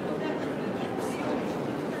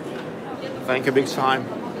 Thank you big time.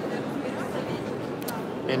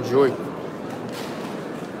 Enjoy.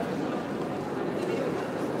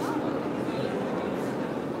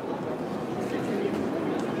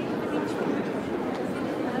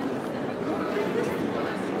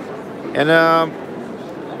 And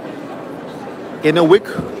in a week,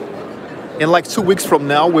 in like 2 weeks from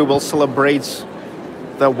now, we will celebrate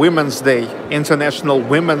the Women's Day, International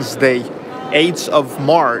Women's Day, 8th of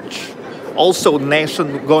March. Also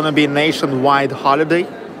gonna be nationwide holiday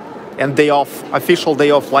and day off, official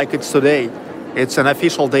day off like it's today. It's an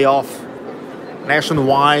official day off,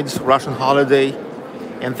 nationwide Russian holiday,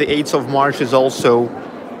 and the 8th of March is also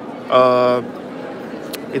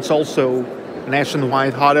it's also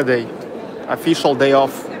nationwide holiday, official day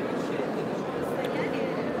off.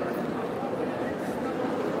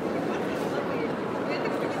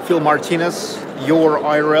 Phil Martinez, your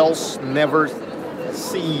IRLs never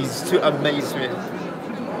cease to amaze me.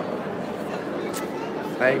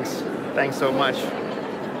 Thanks so much.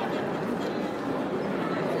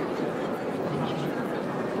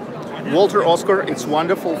 Walter Oscar, it's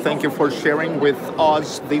wonderful. Thank you for sharing with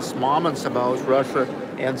us these moments about Russia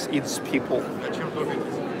and its people.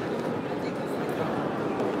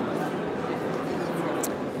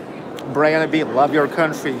 Brianna B, love your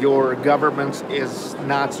country. Your government is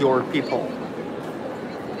not your people.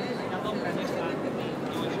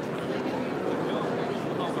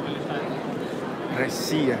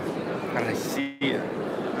 Россия, Россия.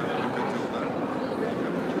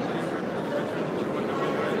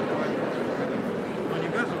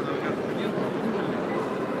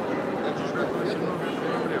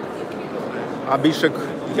 Abhishek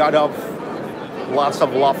Yadav, lots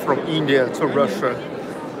of love from India to Russia.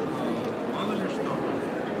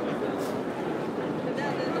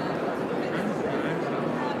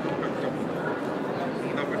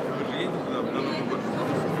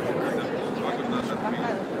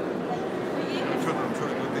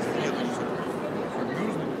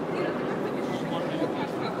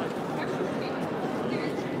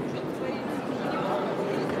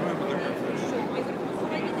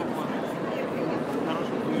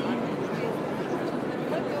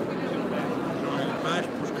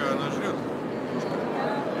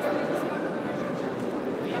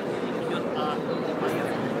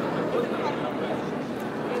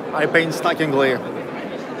 I painstakingly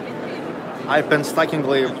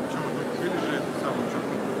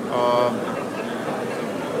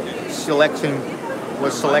selecting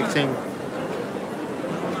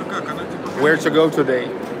where to go today,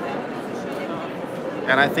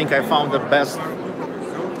 and I think I found the best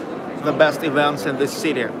events in this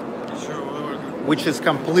city, which is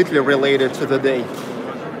completely related to the day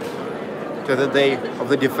of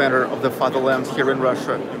the defender of the fatherland here in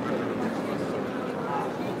Russia.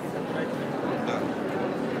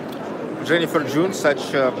 Jennifer June,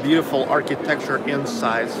 such beautiful architecture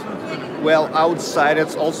inside. Well, outside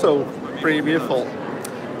it's also pretty beautiful.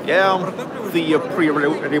 Yeah, the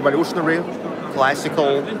pre-revolutionary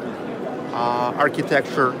classical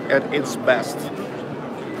architecture at its best.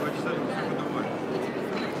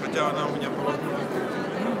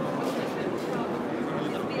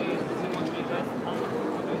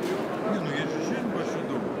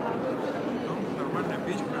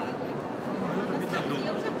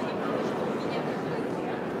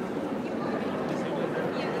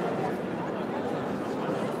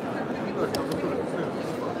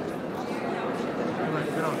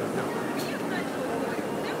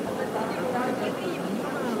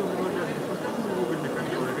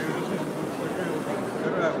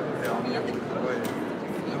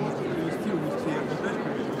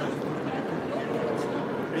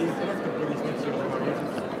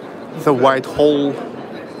 The White Hall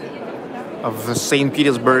of the St.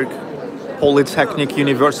 Petersburg Polytechnic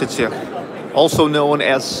University, also known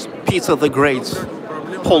as Peter the Great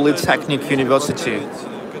Polytechnic University.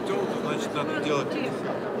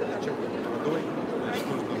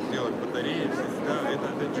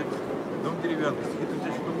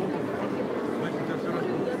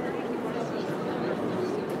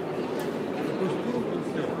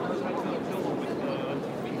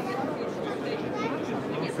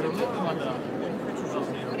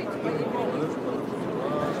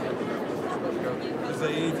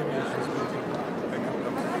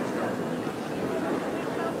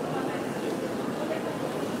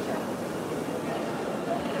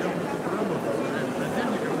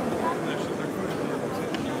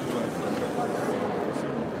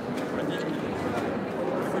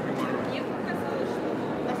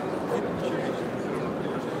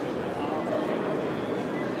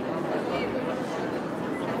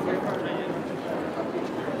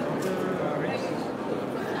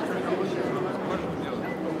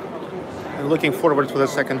 Looking forward to the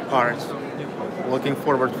second part. Looking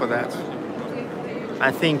forward for that.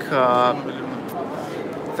 I think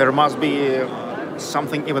there must be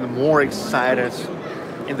something even more excited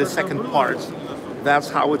in the second part. That's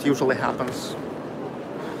how it usually happens.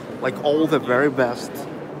 Like all the very best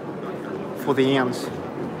for the end.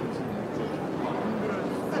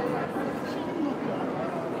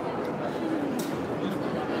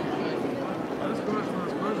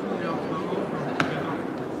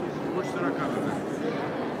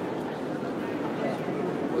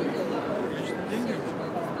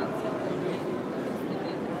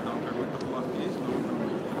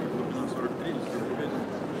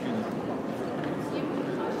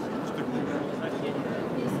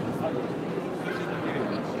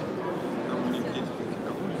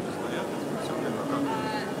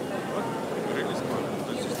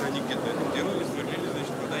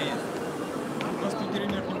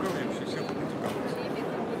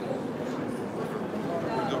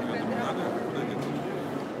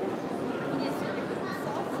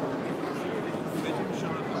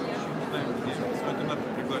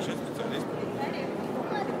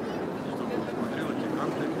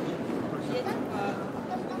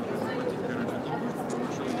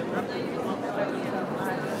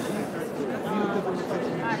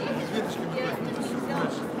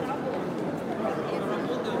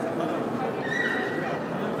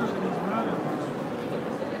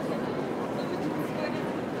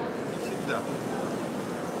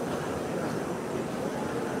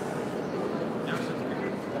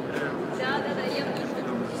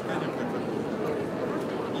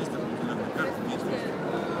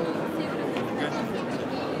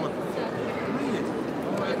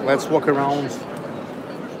 Let's walk around.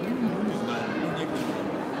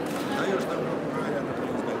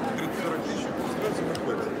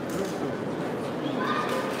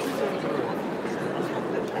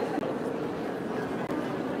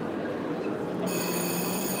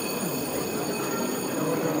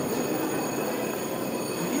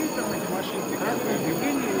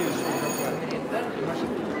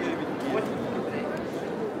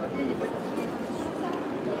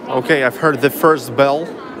 Okay, I've heard the first bell,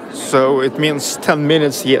 so it means 10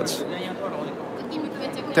 minutes yet.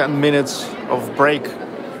 10 minutes of break.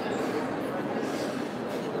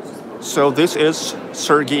 So this is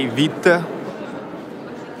Sergei Witte.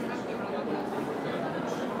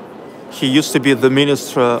 He used to be the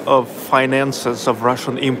Minister of Finances of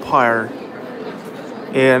Russian Empire,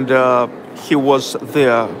 and he was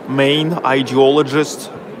the main ideologist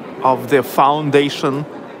of the foundation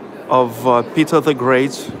of Peter the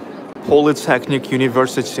Great Polytechnic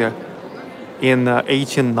University in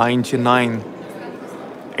 1899.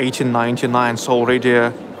 1899, so already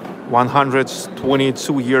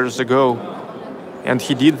 122 years ago. And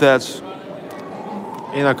he did that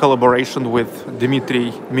in a collaboration with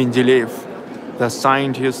Dmitry Mendeleev, the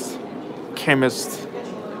scientist, chemist,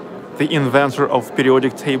 the inventor of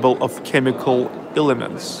periodic table of chemical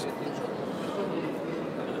elements.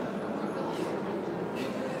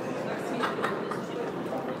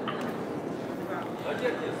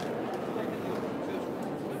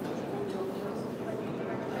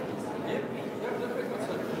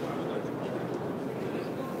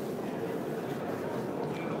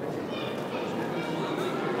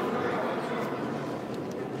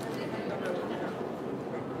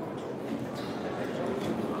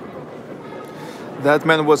 That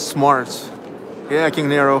man was smart. Yeah, King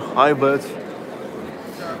Nero, I bet.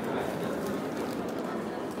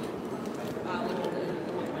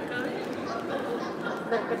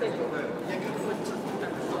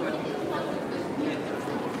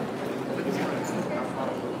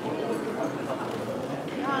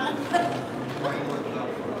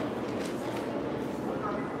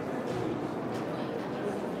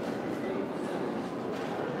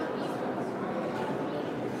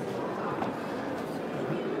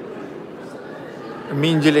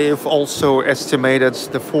 Mendeleev also estimated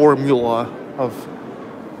the formula of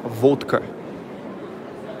vodka.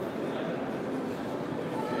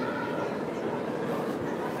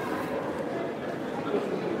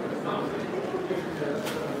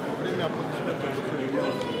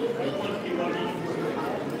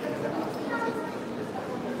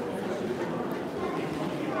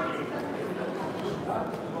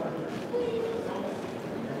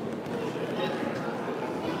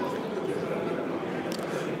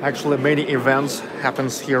 Actually, many events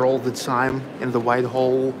happens here all the time in the White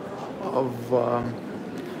Hall of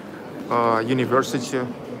university.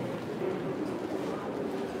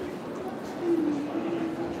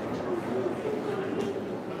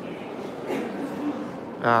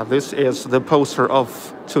 This is the poster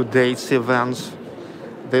of today's event.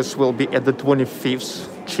 This will be at the 25th.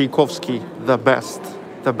 Tchaikovsky, the best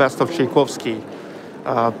of Tchaikovsky.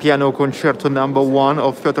 Piano Concerto No. 1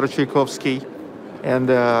 of Fyodor Tchaikovsky.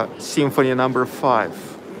 And Symphony No.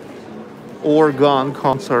 5, organ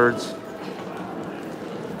concerts.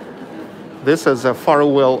 This is a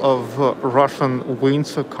farewell of Russian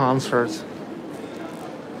winter concert.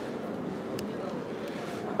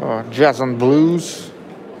 Jazz and blues,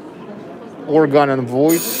 organ and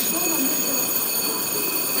voice.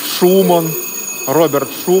 Schumann, Robert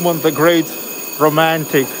Schumann, the great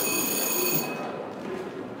romantic.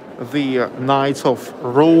 The Knights of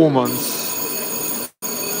Romance.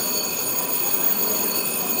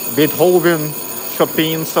 Beethoven,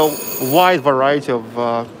 Chopin, so wide variety of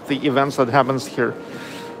the events that happens here.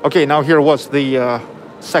 Okay, now here was the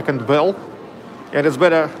second bell, and it's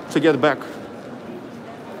better to get back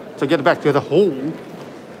to the hall.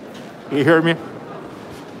 You hear me?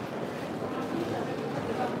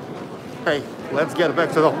 Hey, let's get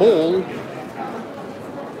back to the hall.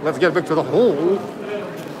 Let's get back to the hall.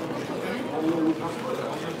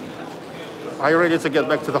 Are you ready to get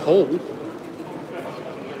back to the hall?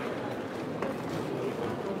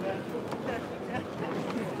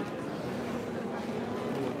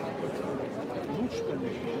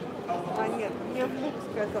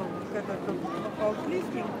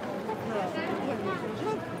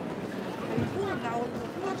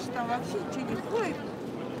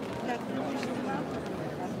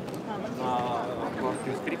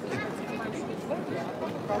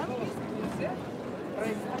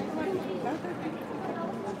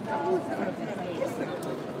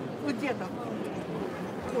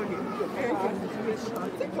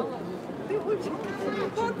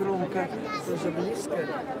 Громко, тоже близко.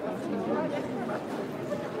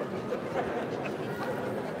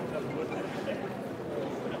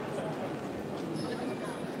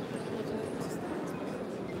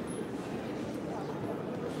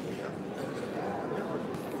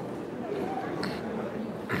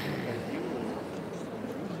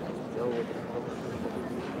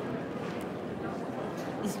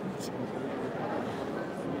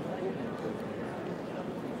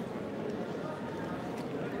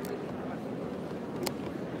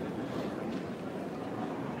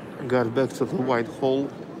 Got back to the White Hall,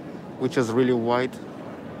 which is really wide.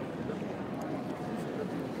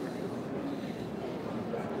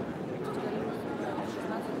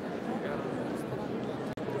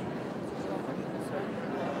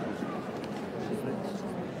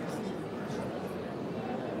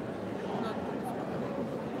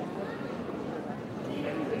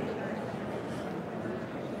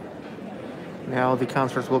 Now the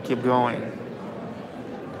concerts will keep going.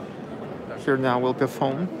 Here now we'll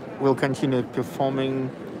continue performing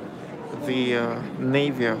the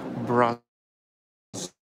Naval Brass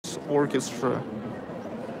Orchestra,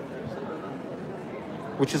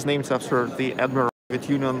 which is named after the Admiral of the Soviet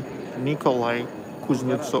Union Nikolay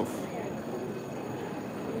Kuznetsov.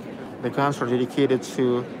 The concert dedicated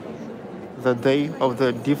to the Day of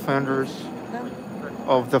the Defenders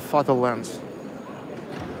of the Fatherland.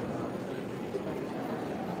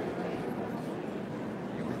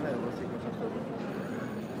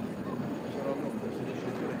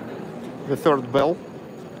 The third bell.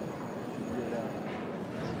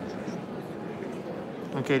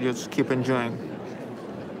 Okay, just keep enjoying.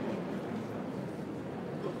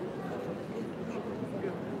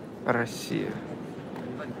 Россия.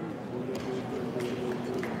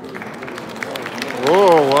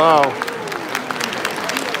 Oh, wow.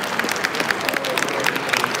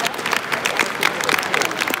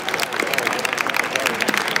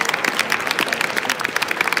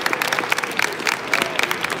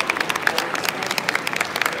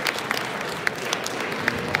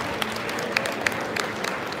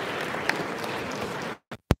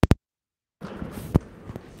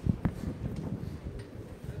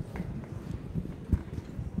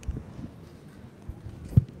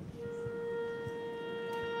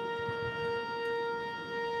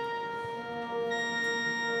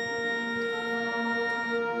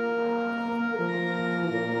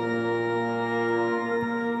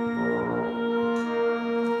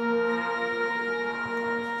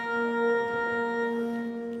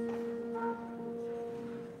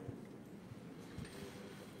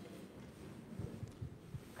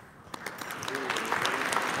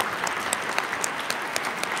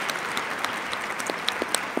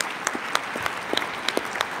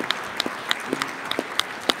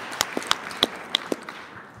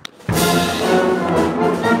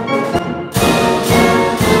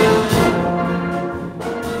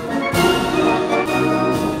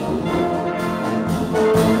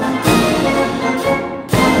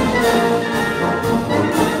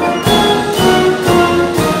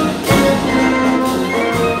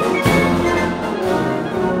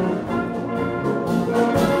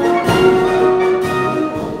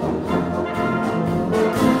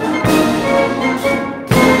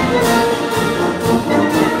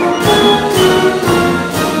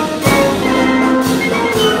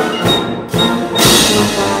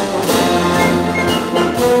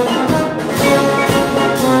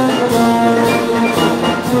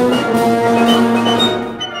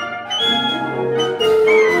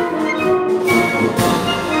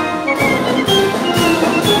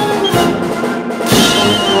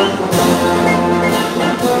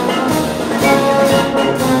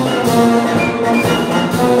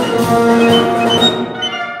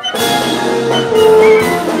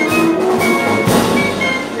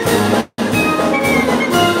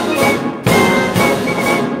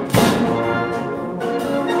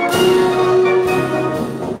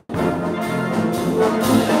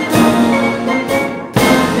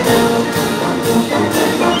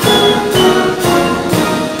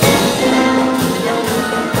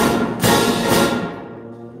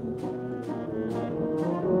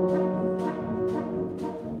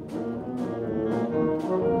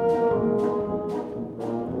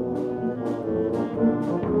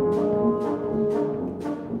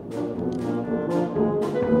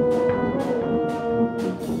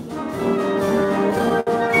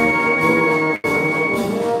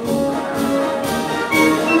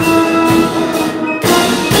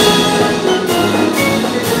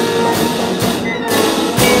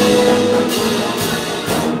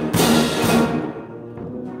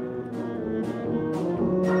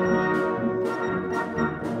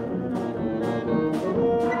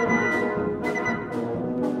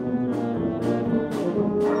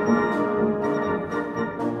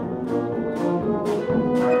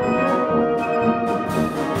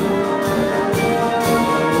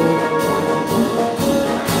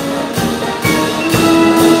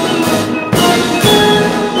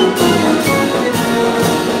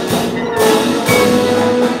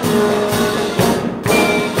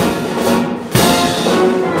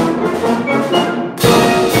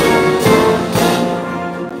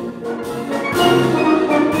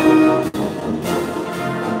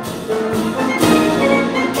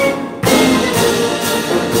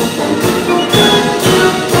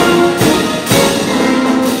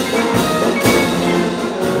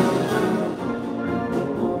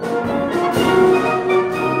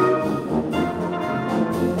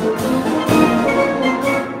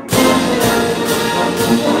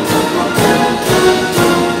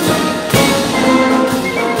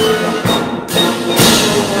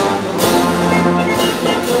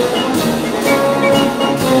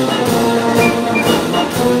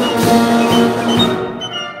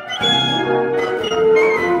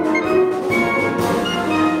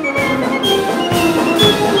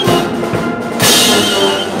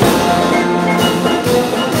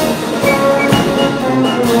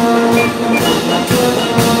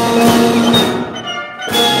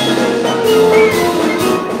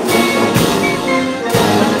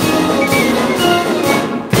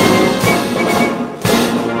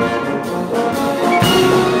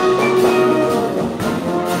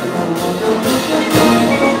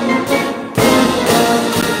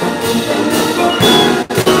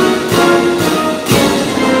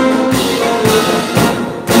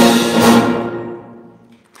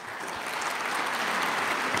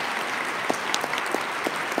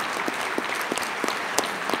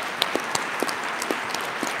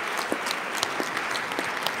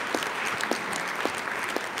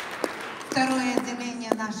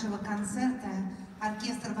 нашего концерта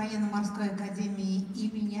оркестр Военно-морской академии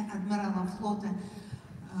имени Адмирала флота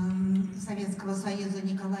Советского Союза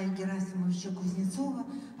Николая Герасимовича Кузнецова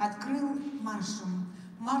открыл маршем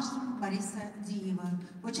Бориса Диева,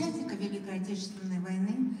 участника Великой Отечественной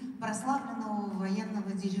войны, прославленного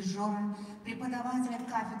военного дирижера, преподавателя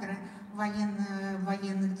кафедры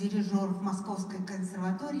военных дирижеров Московской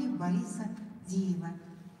консерватории Бориса Диева.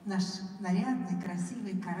 Наш нарядный,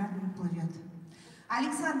 красивый корабль плывет.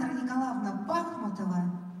 Александра Николаевна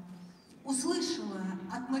Бахмутова услышала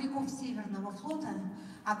от моряков Северного флота,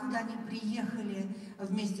 а куда они приехали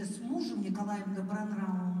вместе с мужем Николаем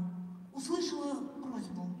Добронравовым, услышала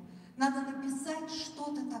просьбу. Надо написать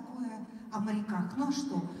что-то такое о моряках. Ну а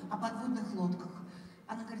что? О подводных лодках.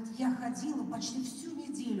 Она говорит, я ходила почти всю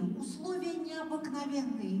неделю. Условия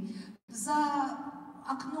необыкновенные. За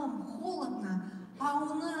окном холодно, а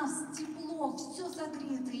у нас тепло, все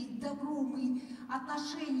согрето, и добром, и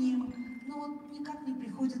отношением. Но вот никак не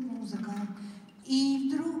приходит музыка.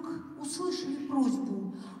 И вдруг услышали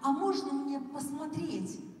просьбу, а можно мне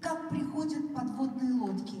посмотреть, как приходят подводные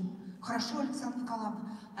лодки? Хорошо, Александра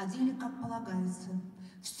Николаевна, одели как полагается.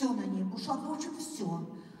 Все на небо, ушло, в общем, все.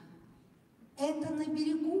 Это на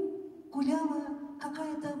берегу гуляла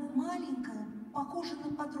какая-то маленькая, похожая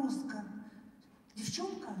на подростка,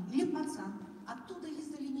 девчонка или пацан. Оттуда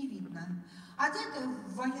издали не видно. Одета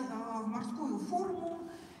в морскую форму,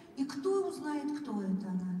 и кто узнает, кто это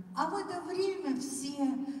она. А в это время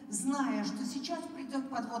все, зная, что сейчас придет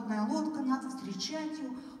подводная лодка, надо встречать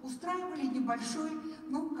ее, устраивали небольшой,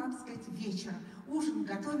 ну, как сказать, вечер. Ужин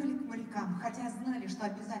готовили к морякам, хотя знали, что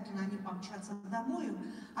обязательно они помчатся домой.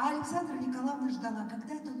 А Александра Николаевна ждала,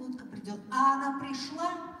 когда эта лодка придет. А она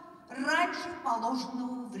пришла раньше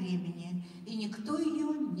положенного времени, и никто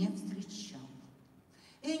ее не встречал.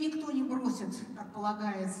 И никто не бросит, как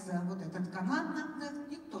полагается, вот этот канат,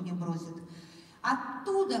 никто не бросит.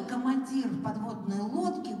 Оттуда командир подводной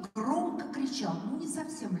лодки громко кричал, ну не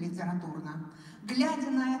совсем литературно,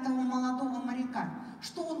 глядя на этого молодого моряка,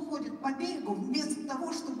 что он ходит по берегу вместо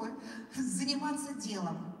того, чтобы заниматься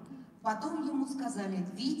делом. Потом ему сказали,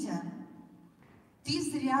 Витя, ты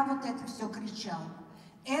зря вот это все кричал.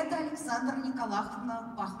 Это Александра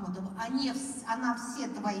Николаевна Бахмутова. Она все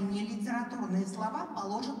твои нелитературные слова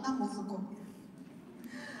положит на музыку.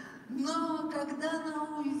 Но когда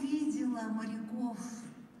она увидела моряков,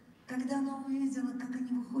 когда она увидела, как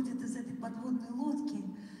они выходят из этой подводной лодки,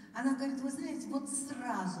 она говорит, вы знаете, вот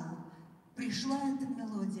сразу пришла эта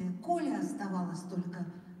мелодия. Коле оставалось только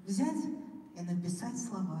взять и написать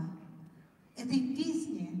слова. Этой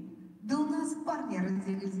песни, да у нас парни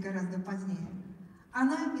родились гораздо позднее.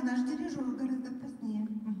 Она и наш дирижер гораздо позднее.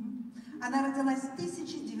 Она родилась в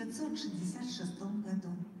 1966 году.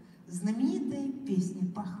 Знаменитая песня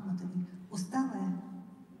Бахмутовой «Усталая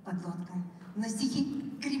подлодка» на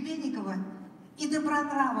стихи Гребенникова и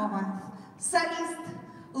Добронравова. Солист,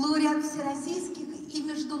 лауреат всероссийских и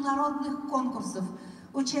международных конкурсов,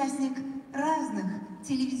 участник разных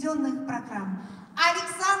телевизионных программ.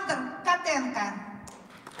 Александр Котенко.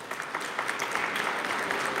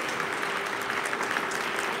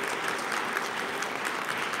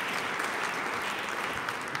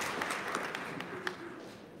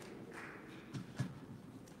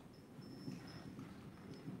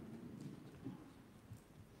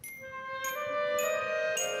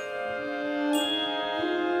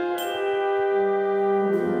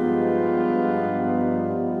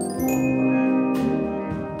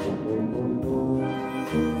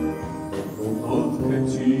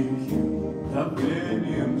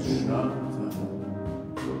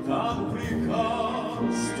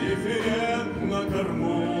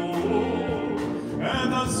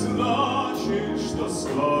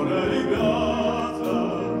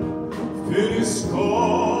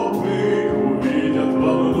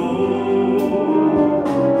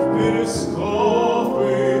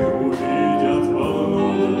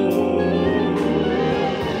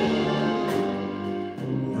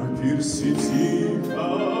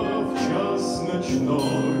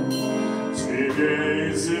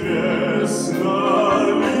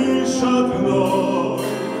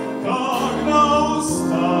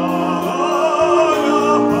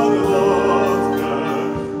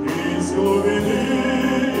 Из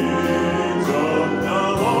глубины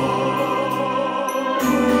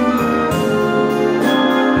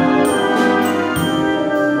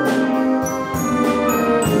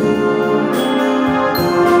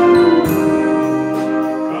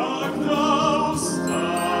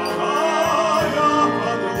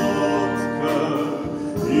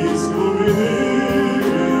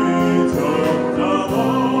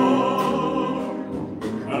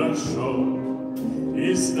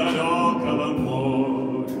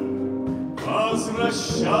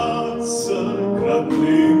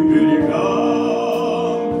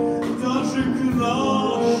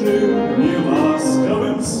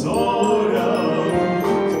ласковым зорям,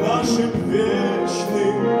 к нашим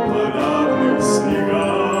вечным полярным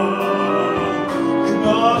снегам, к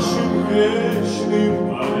нашим вечным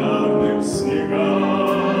полярным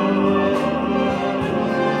снегам.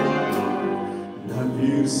 На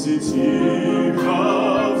пирсе тихо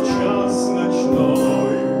в час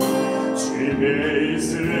ночной тебе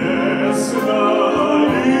известно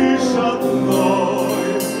лишь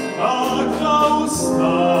одной, когда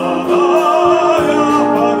усталая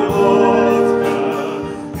подлодка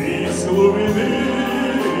из глубины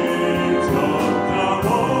идет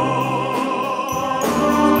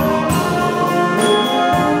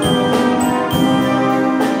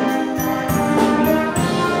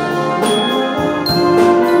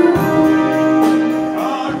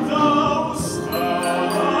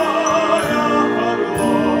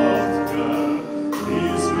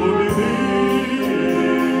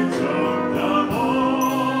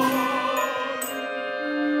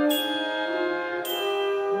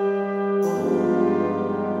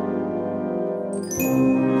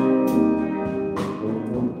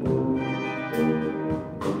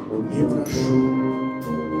Не прошу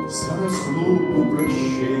за разлуку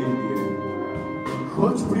прощения,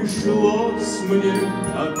 хоть пришлось мне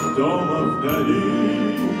от дома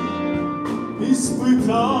вдали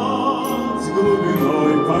испытать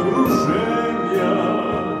глубиной погружения,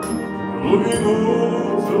 глубину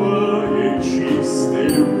твоей чистой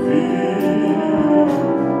любви,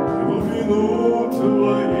 глубину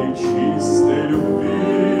твоей чистой любви.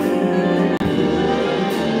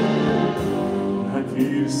 На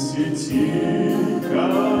пирсе тихо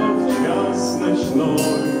в час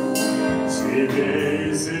ночной тебе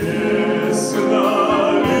известно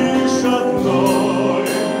лишь одной,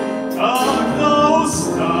 когда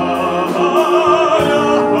усталая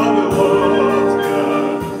подлодка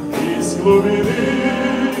из глубины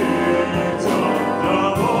идет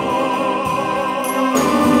домой.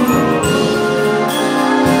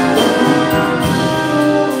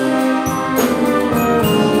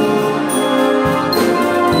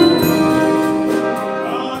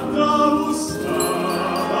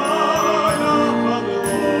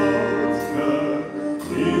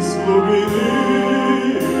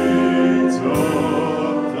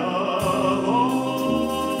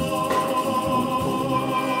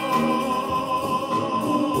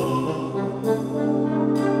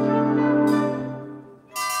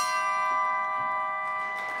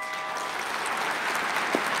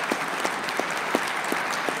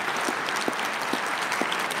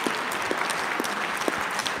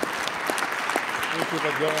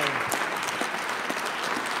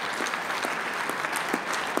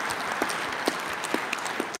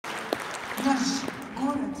 Наш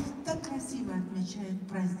город так красиво отмечает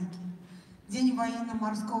праздники. День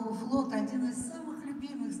военно-морского флота, один из самых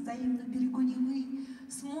любимых, стоим на берегу Невы,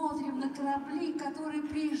 смотрим на корабли, которые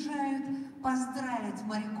приезжают поздравить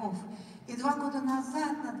моряков. И 2 года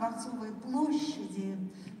назад на Дворцовой площади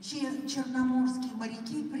черноморские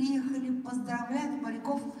моряки приехали поздравлять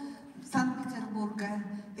моряков Санкт-Петербурга.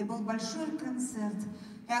 И был большой концерт.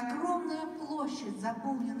 И огромная площадь,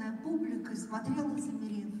 заполненная публикой, смотрела,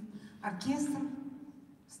 замерев. Оркестр,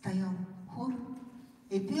 стоял хор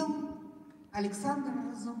и пел Александр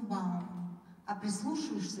Розенбаум. А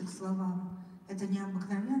прислушаешься к словам, это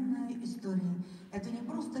необыкновенная история. Это не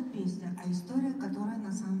просто песня, а история, которая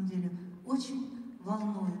на самом деле очень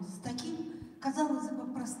волнует. С таким, казалось бы,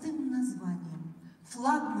 простым названием.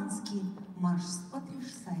 Флагманский марш с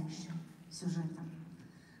потрясающим сюжетом.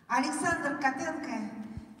 Александр Котенко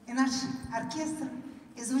и наш оркестр,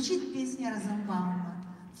 и звучит песня Розенбаума.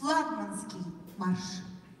 Флагманский марш.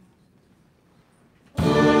 У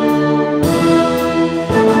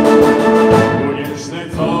нежной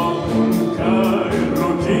тонкой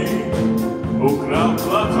руки украл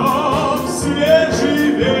платок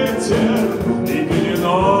свежий ветер, и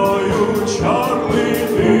пеленою черный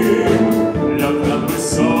дым лег над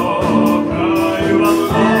высокой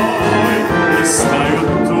волной, и стают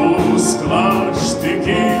тускло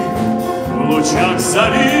штыки в лучах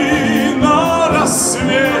зари на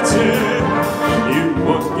рассвете. И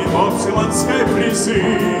под гипофиланской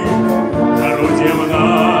призыв орудием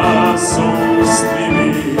нас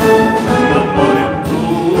устремили, над морем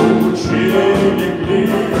тучи легли,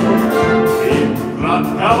 и брат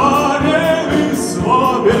говорили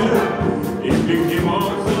злобе, и под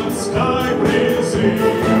гипофиланской призыв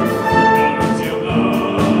орудием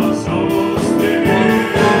нас устремили.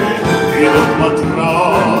 Идут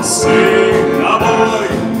матросы на бой,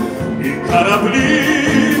 и корабли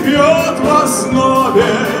бьет в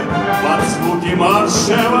ознобе под звуки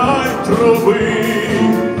маршевой трубы.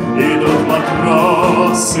 Идут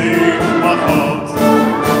матросы в поход,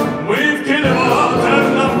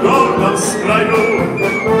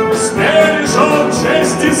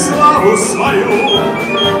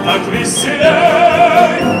 свою, так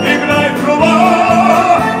веселей играй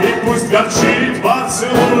труба, и пусть горчит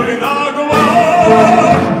поцелуй на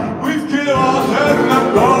губах. Мы в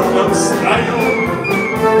кильватерном гордом строю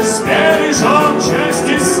сбережем честь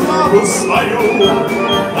и славу свою,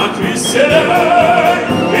 так веселей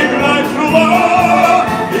играй труба,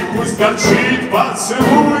 и пусть горчит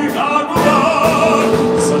поцелуй на губах.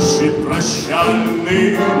 Зашит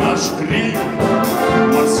прощальный наш крик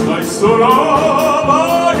морской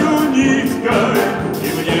суровою ниткой, и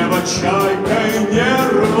в небо чайкой не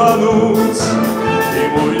рвануть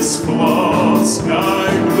ему из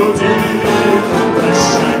плотской груди.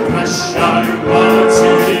 Прощай, прощай,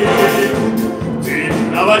 материк, ты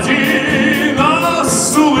проводи нас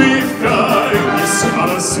с улыбкой, и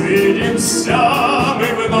скоро свидимся мы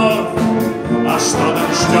вновь. А что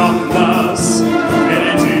там ждет нас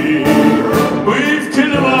впереди? Мы в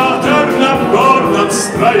кильватерном гордом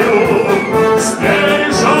строю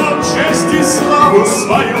сбережем честь и славу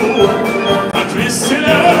свою, так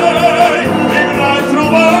веселей играй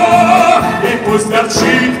труба, и пусть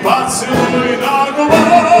горчит поцелуй на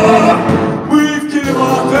губах. Мы в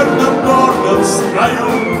кильватерном гордом строю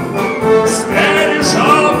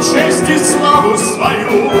сбережем честь и славу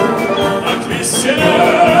свою, так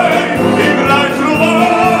веселей играй труба,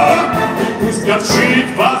 и пусть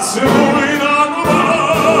горчит поцелуй на губах.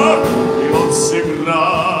 И вот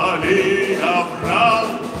сыграли овраг,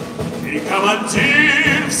 и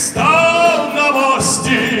командир встал на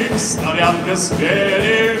мостик, снарядка с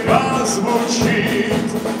берега звучит,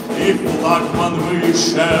 и флагман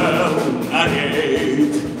вышел на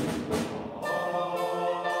рейд.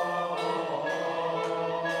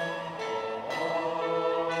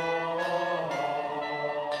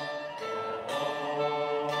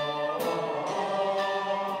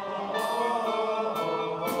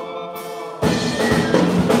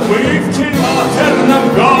 Мы в кильватерном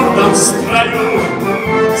гордом строю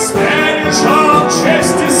сбережем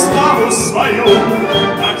честь и славу свою,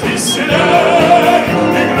 так веселей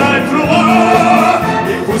играй труба,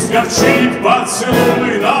 и пусть горчит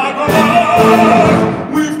поцелуй на губах.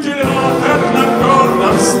 Мы в кильватерном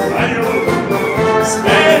гордом строю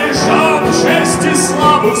сбережем честь и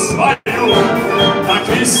славу свою, так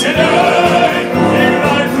веселей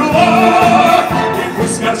играй труба, и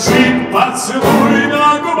пусть горчит поцелуй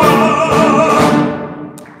на губах.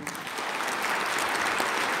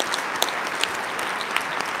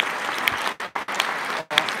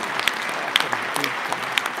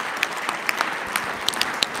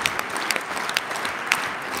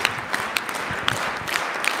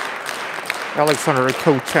 Alexander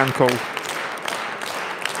Kotenko,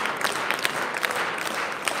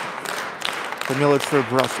 the Military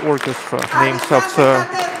Brass Orchestra, named after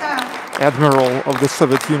Admiral of the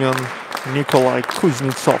Soviet Union Nikolay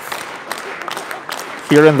Kuznetsov.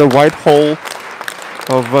 Here in the White Hall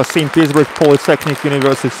of St. Petersburg Politechnic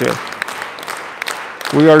University,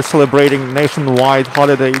 we are celebrating nationwide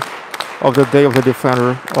holiday of the Day of the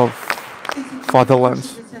Defender of Fatherland.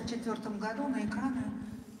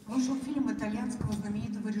 Вышел фильм итальянского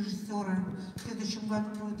знаменитого режиссера. В следующем году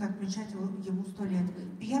будет отмечать ему 100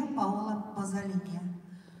 лет. Пьер Паоло Пазолини.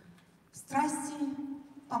 Страсти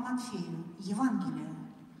по Матфею. Евангелие.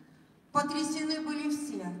 Потрясены были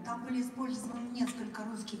все. Там были использованы несколько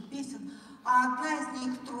русских песен, а одна из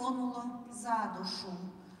них тронула за душу.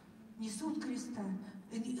 Несут Христа.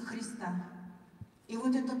 И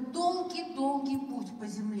вот этот долгий-долгий путь по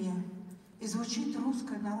земле. И звучит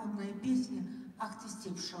русская народная песня «Ах ты,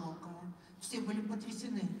 степь широкая». Все были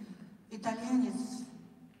потрясены. Итальянец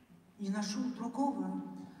не нашел другого.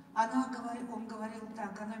 Он говорил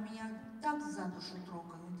так, она меня так за душу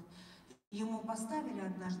трогает. Ему поставили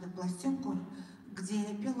однажды пластинку, где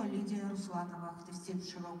пела Лидия Русланова «Ах ты, степь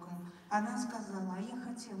широкая». Она сказала, а я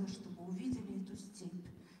хотела, чтобы увидели эту степь.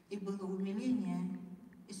 И было умиление,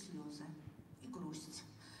 и слезы, и грусть.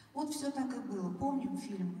 Вот все так и было. Помним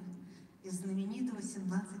фильм из знаменитого «17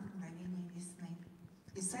 мгновений весны».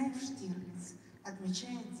 Исаев Штирлиц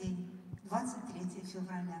отмечает день 23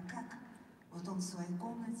 февраля. Как? Вот он в своей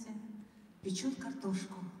комнате печет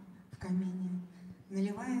картошку в камине,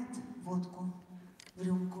 наливает водку в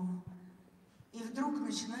рюмку. И вдруг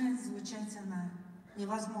начинает звучать она.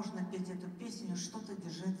 Невозможно петь эту песню, что-то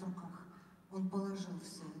держать в руках. Он положил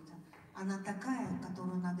все это. Она такая,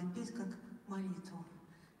 которую надо петь как молитву.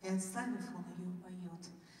 И отставив, он ее поет.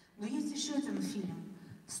 Но есть еще один фильм.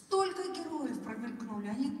 Столько героев промелькнули,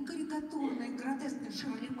 они карикатурные, гротескные,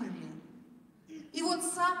 Ширли Мерли. И вот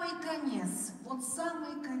самый конец,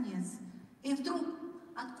 и вдруг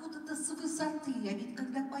откуда-то с высоты. А ведь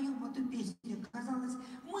когда поем эту песню, казалось,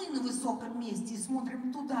 мы на высоком месте и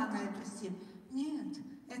смотрим туда, на эту степь. Нет,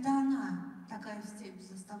 это она, такая степь,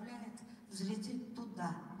 заставляет взлететь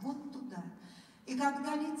туда, вот туда. И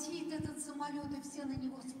когда летит этот самолет, и все на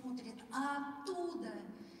него смотрят, а оттуда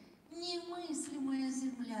немыслимая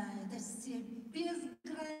земля, это степь без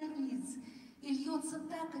границ. И льется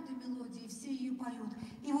так эта мелодия, и все ее поют.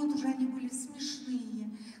 И вот уже они были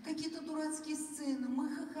смешные, какие-то дурацкие сцены, мы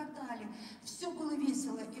хохотали. Все было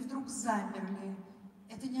весело, и вдруг замерли.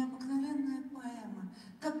 Это необыкновенная поэма,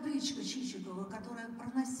 как бричка Чичикова, которая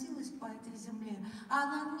проносилась по этой земле, а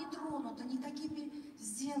она не тронута никакими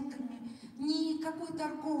сделками, ни какой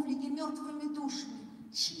торговлей, ни мертвыми душами.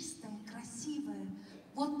 Чистая, красивая,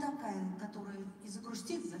 вот такая, которая и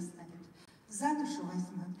загрустить заставит, за душу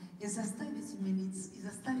возьмет и заставит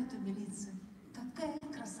умилиться. Какая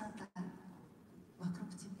красота вокруг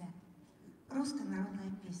тебя. Русская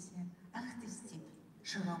народная песня «Ах ты, степь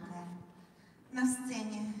широкая». На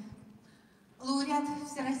сцене лауреат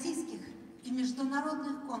всероссийских и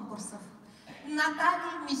международных конкурсов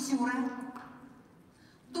Наталья Мисюра,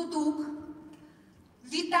 дудук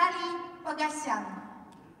Виталий Погосян.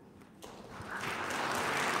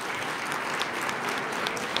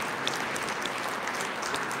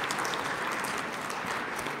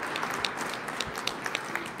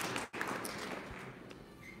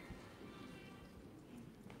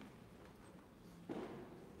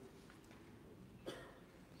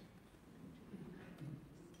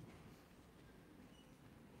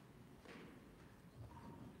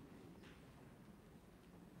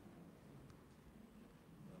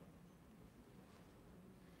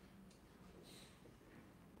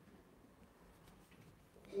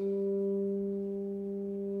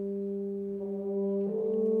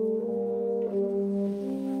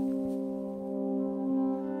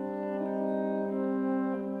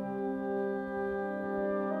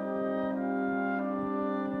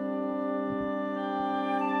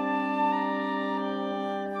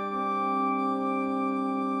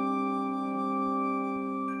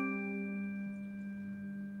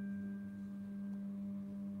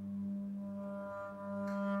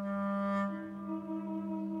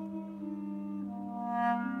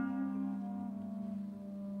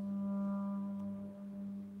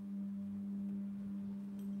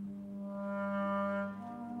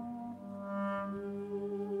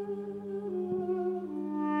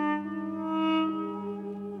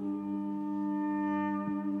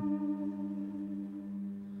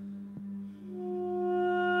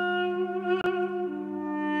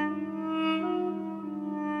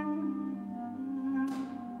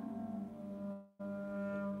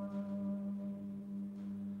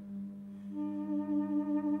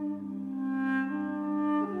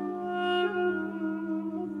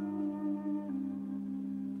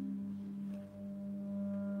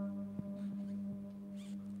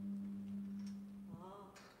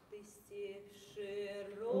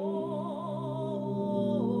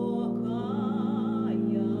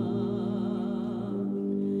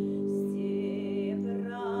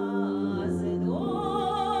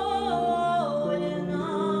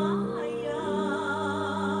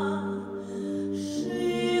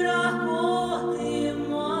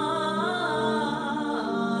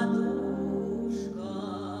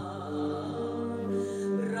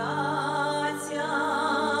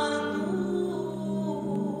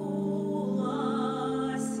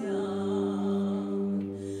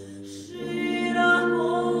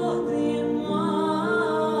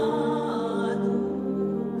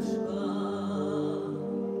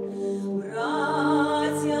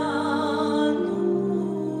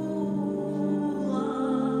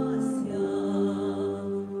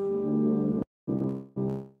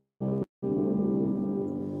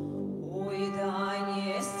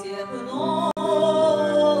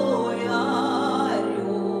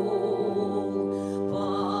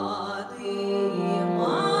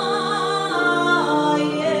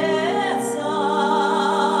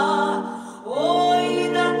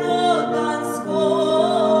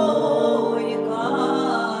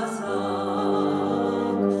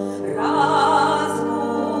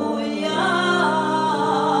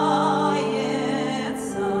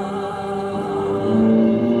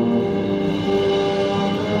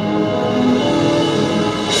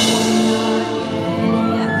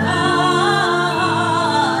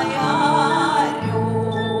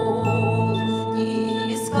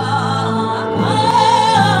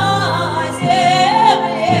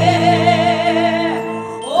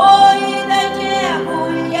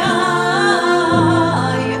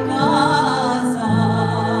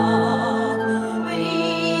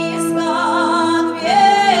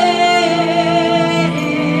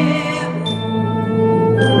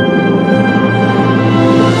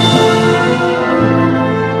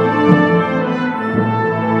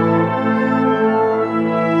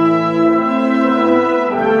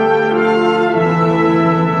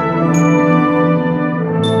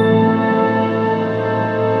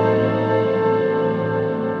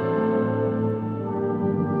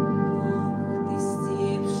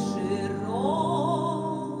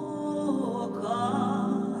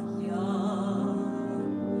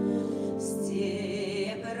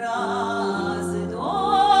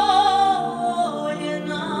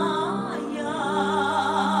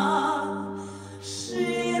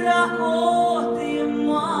 сироты,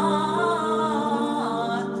 матушка,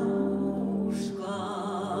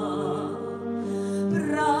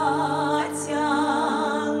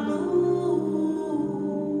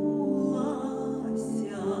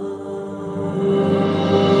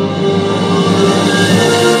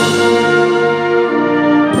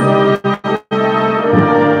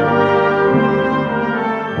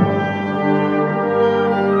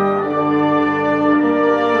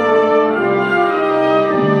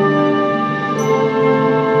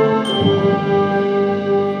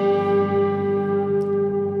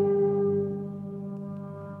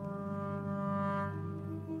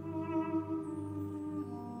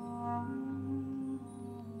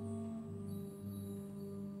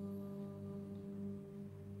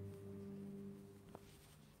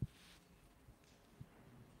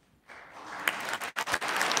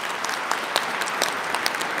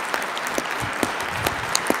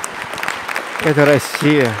 Это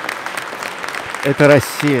Россия. Это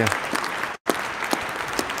Россия.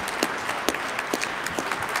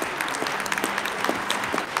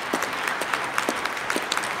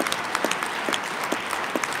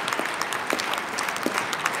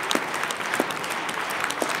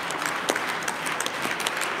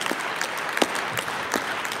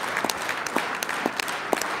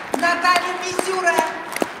 Наталья Мисюра,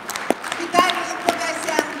 Виталий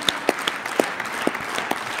Погосян.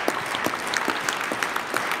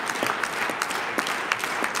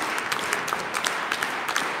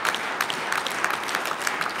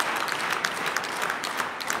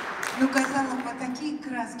 Ну, казалось бы, такие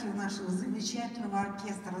краски у нашего замечательного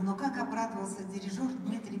оркестра. Но как обрадовался дирижер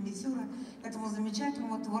Дмитрий Мисюра этому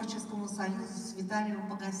замечательному творческому союзу с Виталием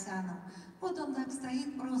Погосяном. Вот он так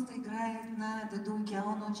стоит, просто играет на дудуке, а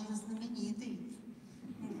он очень знаменитый.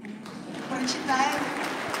 Прочитаем.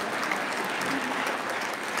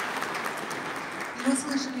 Вы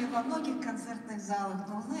слышали во многих концертных залах,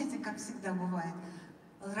 но знаете, как всегда бывает,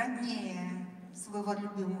 роднее своего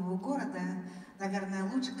любимого города, наверное,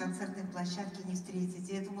 лучше концертной площадки не встретить.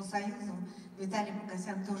 И этому союзу Виталий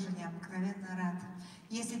Погосян тоже необыкновенно рад.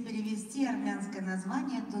 Если перевести армянское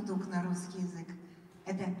название «дудук» на русский язык,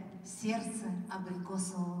 это «сердце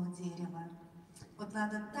абрикосового дерева». Вот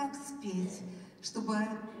надо так спеть, чтобы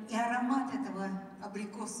и аромат этого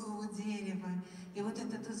абрикосового дерева, и вот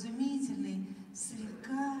этот изумительный,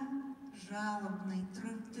 слегка жалобный,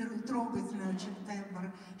 трогательный очень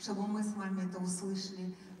тембр, чтобы мы с вами это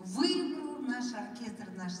услышали. Выбрал наш оркестр,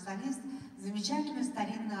 наш солист замечательную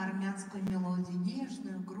старинную армянскую мелодию,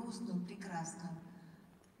 нежную, грустную, прекрасную.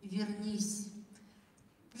 «Вернись».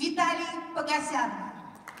 Виталий Погосян.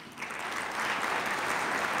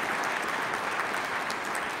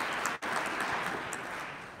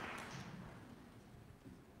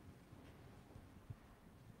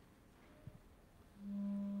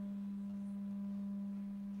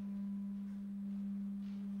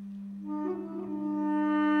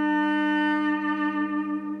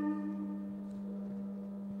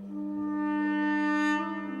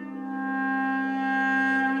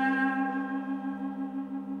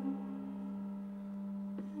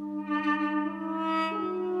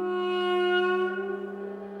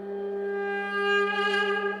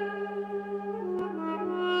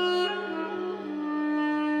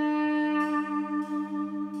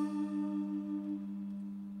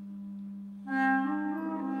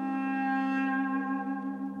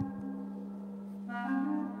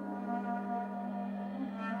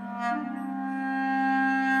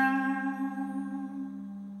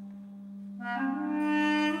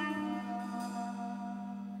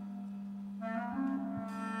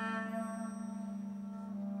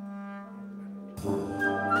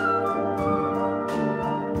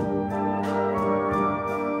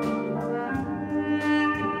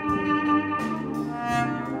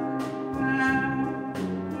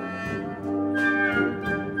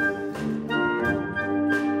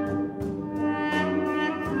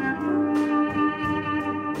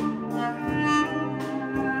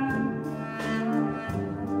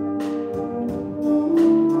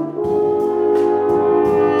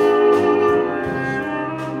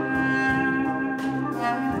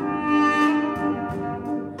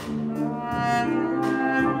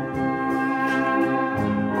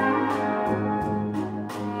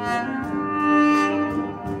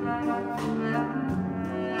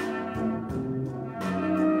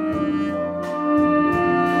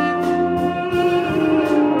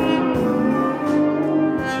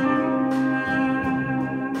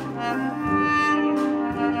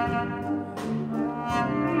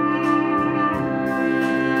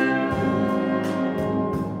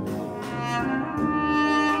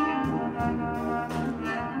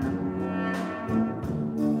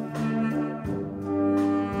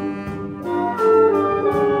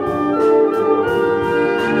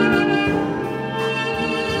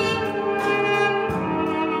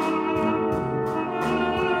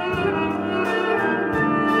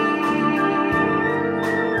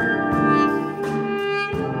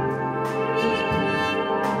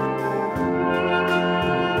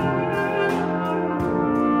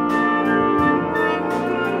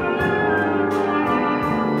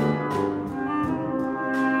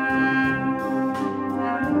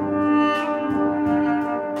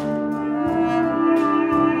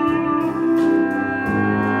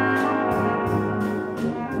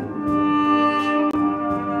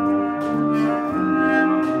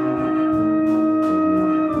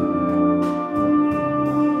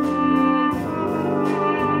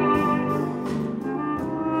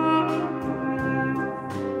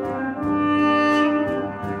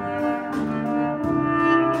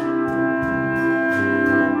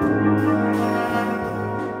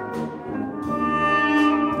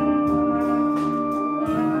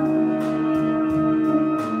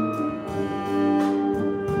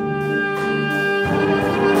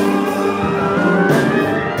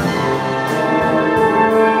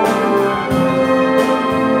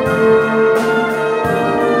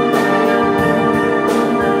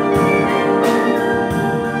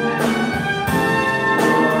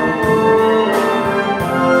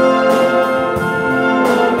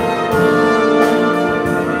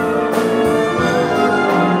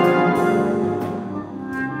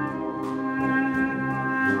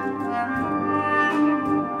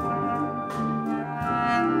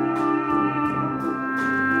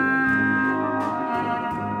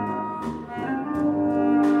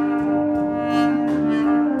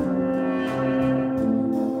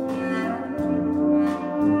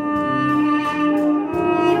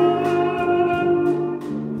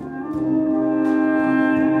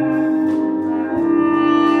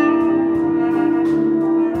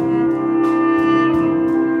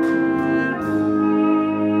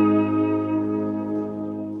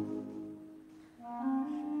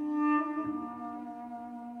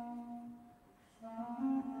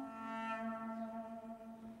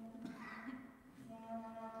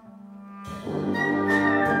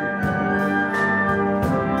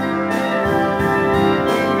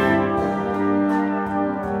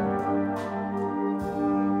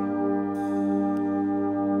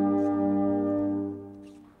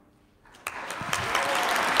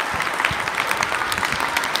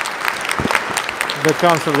 The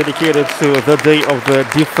concert dedicated to the Day of the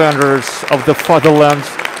Defenders of the Fatherland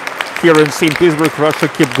here in St. Petersburg, Russia.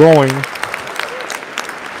 Keep going.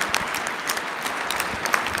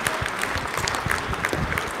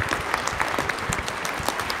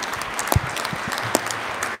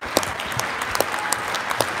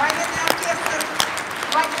 Военный оркестр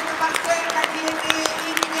Военно-морской академии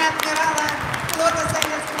имени Адмирала флота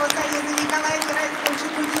Советского Союза Николая Герасимовича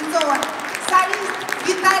Кузнецова. Солист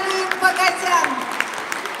Виталий Погосян.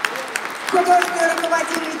 Художественный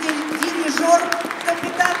руководитель, дирижер,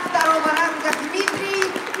 капитан второго ранга Дмитрий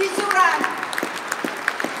Мисюра.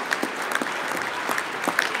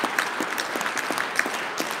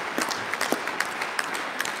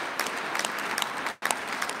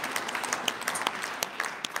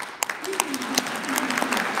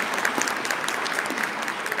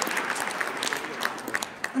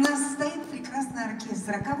 У нас стоит прекрасный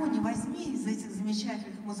оркестр. А кого не возьми из этих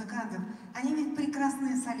замечательных музыкантов, они ведь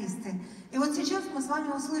прекрасные солисты. И вот сейчас мы с вами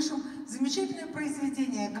услышим замечательное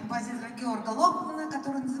произведение композитора Георга Лохмана,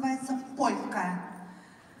 которое называется «Полька».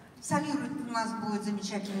 Солировать у нас будет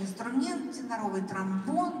замечательный инструмент, теноровый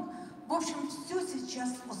тромбон. В общем, все сейчас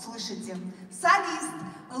услышите. Солист,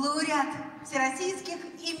 лауреат всероссийских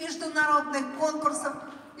и международных конкурсов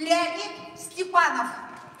Леонид Степанов.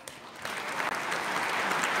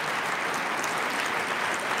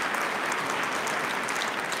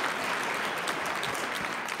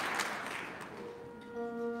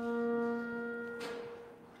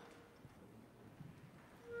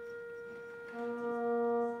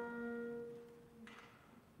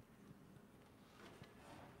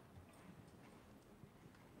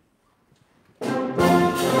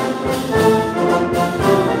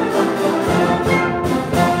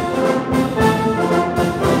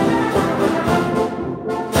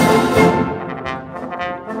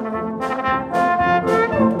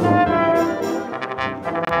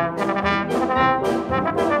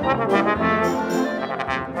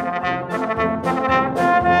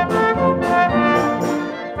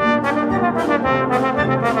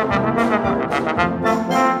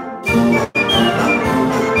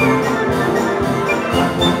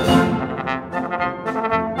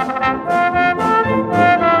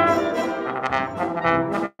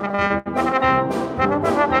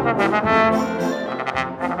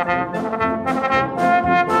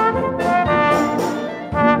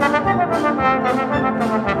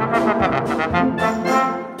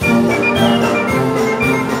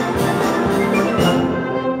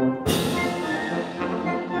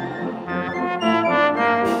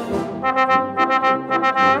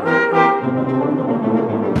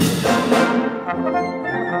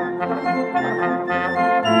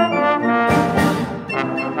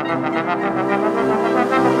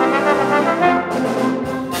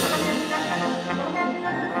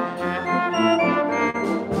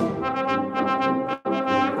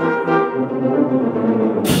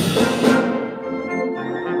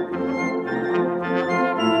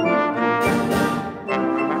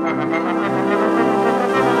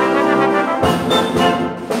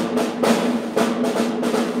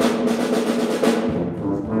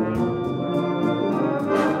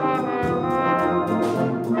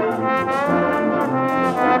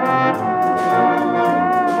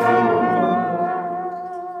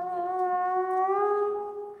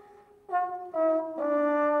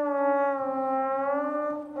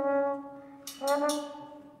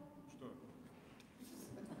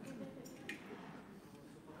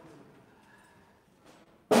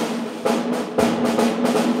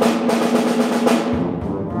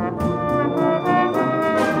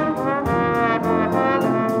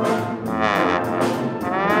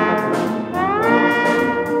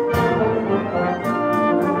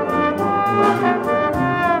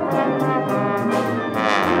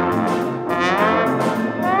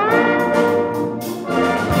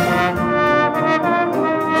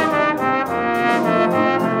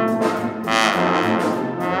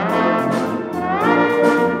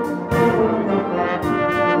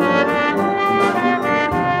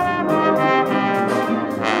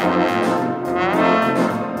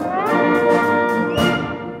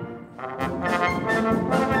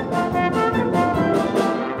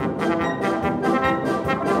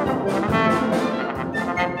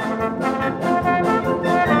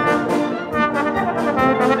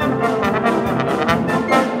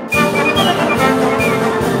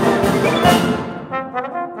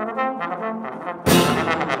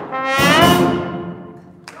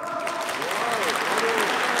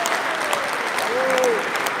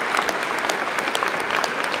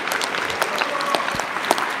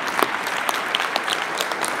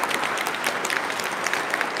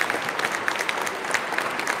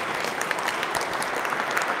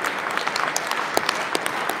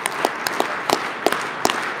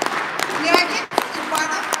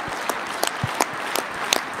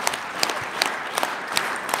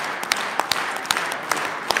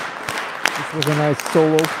 was a nice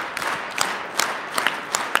solo.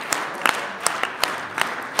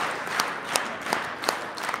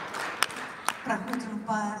 Проходим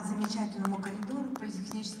по замечательному коридору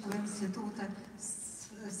Политехнического института.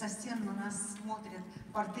 Со стен на нас смотрят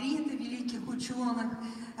портреты великих ученых.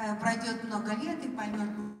 Пройдет много лет и поймет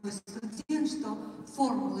любой студент, что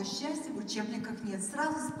формулы счастья в учебниках нет.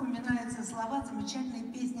 Сразу вспоминаются слова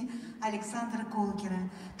замечательной песни Александра Колкера.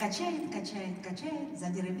 Качает, качает, качает,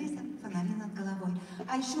 задира ветер, фонари над головой.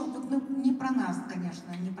 А еще, вот, ну, не про нас,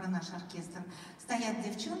 конечно, не про наш оркестр. Стоят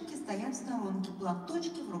девчонки, стоят в сторонке,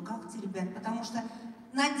 платочки в руках теребят, потому что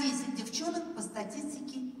на 10 девчонок по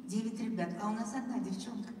статистике 9 ребят, а у нас одна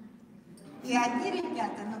девчонка. И одни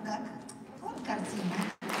ребята, ну как, вот картина.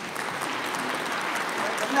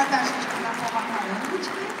 Наташечка нам помогала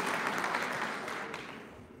ручкой.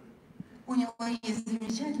 У него есть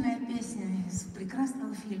замечательная песня из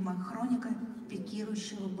прекрасного фильма «Хроника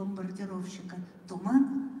пикирующего бомбардировщика».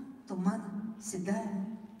 Туман, туман, седая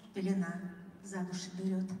пелена за души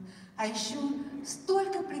берет. А еще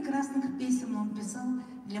столько прекрасных песен он писал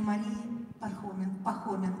для Марии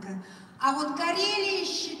Пахоменко. А вот Карелия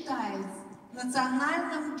считает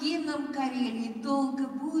национальным гимном Карелии. Долго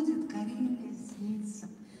будет Карелия снится.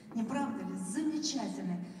 Не правда ли?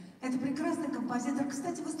 Замечательно. Это прекрасный композитор.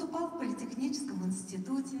 Кстати, выступал в Политехническом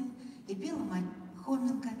институте и пел Мария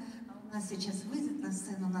Пахоменко. У нас сейчас выйдет на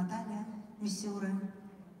сцену Наталья Мисюра.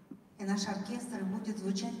 И наш оркестр будет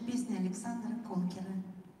звучать песня Александра Колкера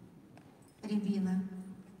 «Рябина».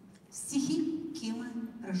 Стихи Кима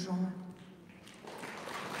Рыжова.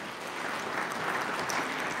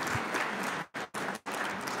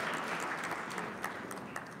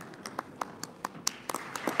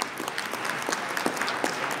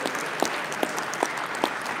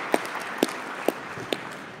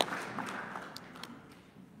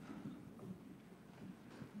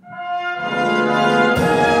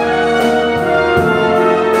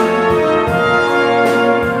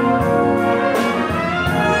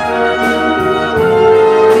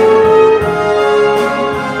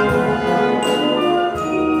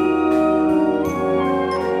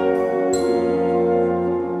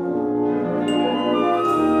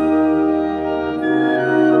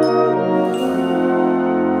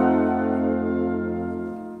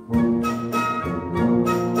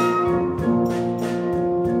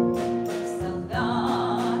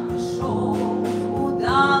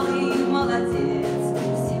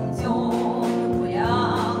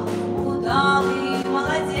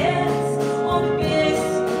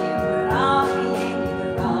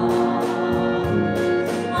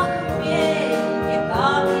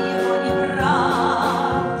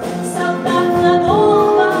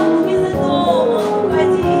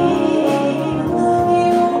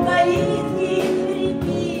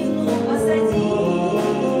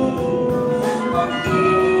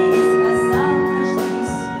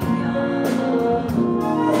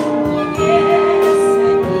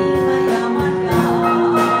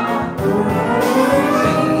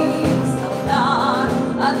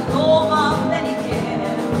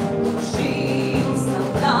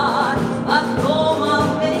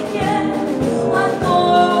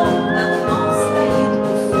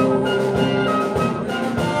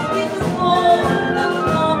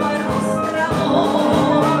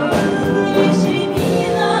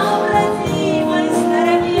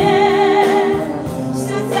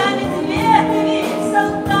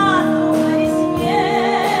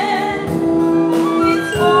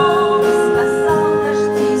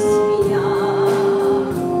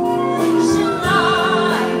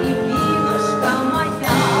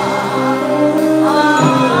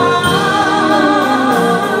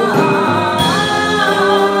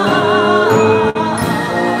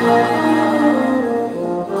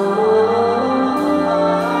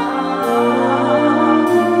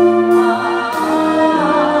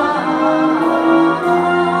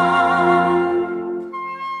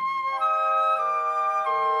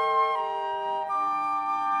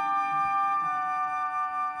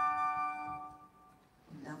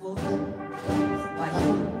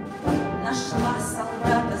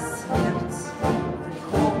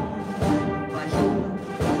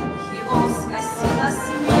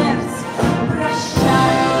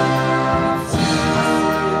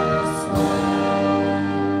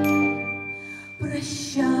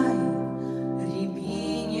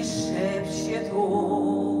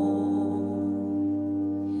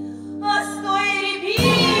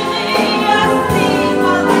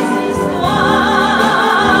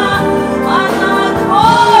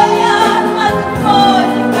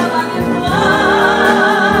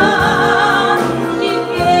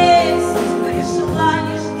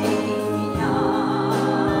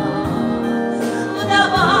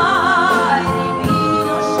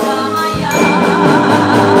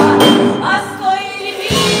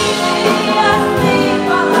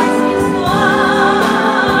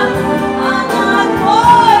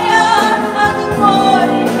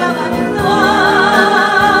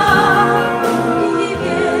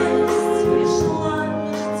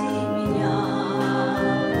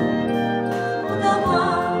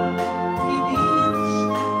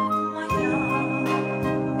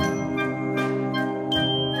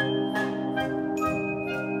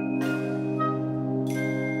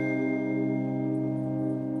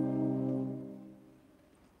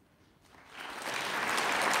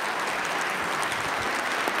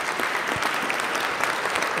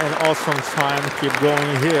 An awesome time keep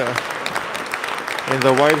going here in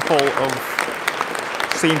the White Hall of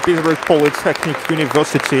St. Petersburg Polytechnic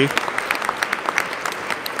University.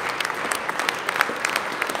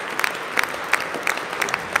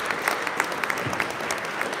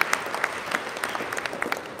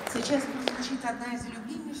 Сейчас прозвучит одна из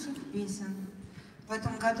любимейших песен. В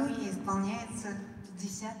этом году ей исполняется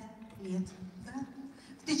 50 лет. Да?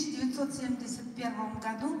 В 1971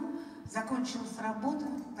 году закончилась работа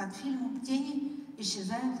над фильмом «Тени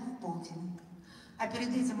исчезают в полдень». А перед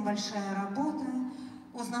этим большая работа.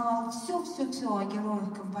 Узнавал все-все-все о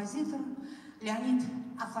героях-композиторах Леонид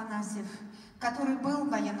Афанасьев, который был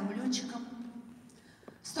военным летчиком.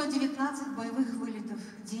 119 боевых вылетов,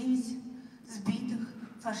 9 сбитых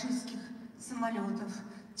фашистских самолетов,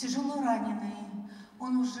 тяжело раненые.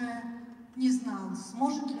 Он уже не знал,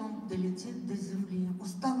 сможет ли он долететь до земли.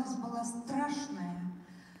 Усталость была страшная.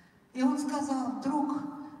 И он сказал: вдруг,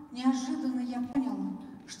 неожиданно я понял,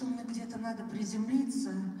 что мне где-то надо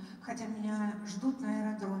приземлиться, хотя меня ждут на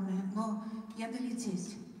аэродроме, но я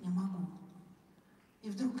долететь не могу. И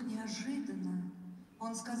вдруг неожиданно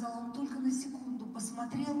он сказал, он только на секунду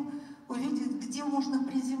посмотрел, увидел, где можно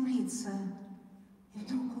приземлиться. И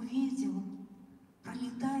вдруг увидел,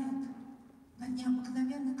 пролетает над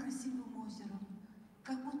необыкновенно красивым озером,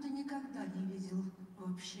 как будто никогда не видел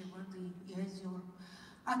вообще воды и озер.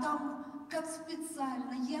 А там, как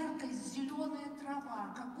специально, яркая зеленая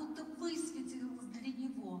трава, как будто высветилась для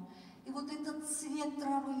него. И вот этот цвет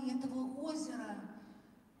травы этого озера,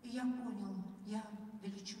 и я понял, я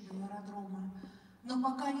долечу до аэродрома. Но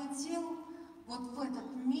пока летел, вот в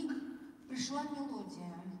этот миг пришла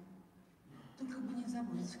мелодия. Только бы не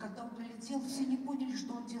забыть, когда он долетел, все не поняли,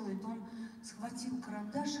 что он делает. Он схватил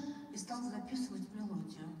карандаш и стал записывать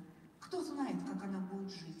мелодию. Кто знает, как она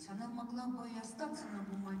будет жить. Она могла бы и остаться на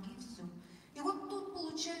бумаге, и все. И вот тут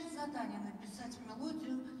получает задание написать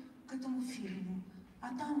мелодию к этому фильму. А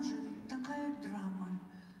там же такая драма.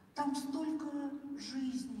 Там столько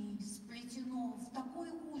жизней сплетено в такой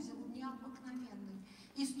узел необыкновенный.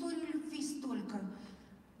 Истории любви столько.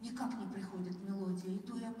 Никак не приходит мелодия.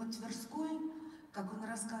 Иду я по Тверской, как он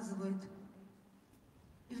рассказывает,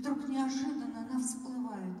 и вдруг неожиданно она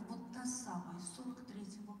всплывает. Вот та самая,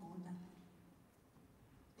 43-го года.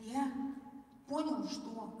 Я понял,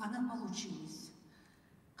 что она получилась.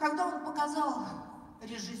 Когда он показал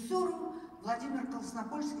режиссеру, Владимир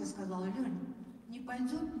Краснопольский сказал: Лень, не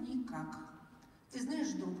пойдет никак. Ты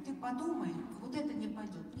знаешь, друг, ты подумай, вот это не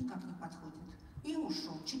пойдет, никак не подходит. И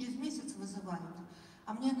ушел. Через месяц вызывают.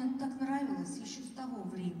 А мне она так нравилась еще с того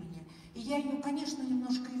времени. И я ее, конечно,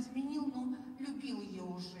 немножко изменил, но любил ее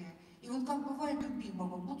уже. И вот как бывает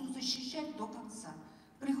любимого, буду защищать до конца.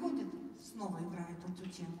 Приходит, снова играет эту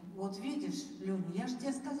тему. Вот видишь, Леня, я же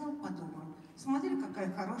тебе сказал, подумай. Смотри,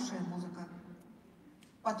 какая хорошая музыка.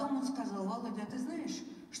 Потом он сказал: Володя, ты знаешь,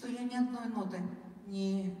 что я ни одной ноты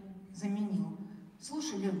не заменил?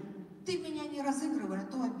 Слушай, Лень, ты меня не разыгрывай, а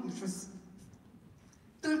то обижусь.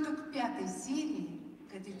 Только к 5-й серии,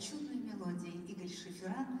 к этой чудной мелодии, Игорь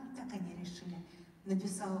Шеферан, так они решили,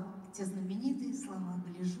 написал те знаменитые слова: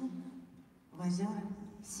 «Гляжу в озера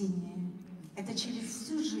синие». Это через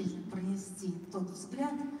всю жизнь пронести тот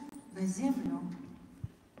взгляд на землю,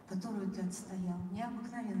 которую ты отстоял.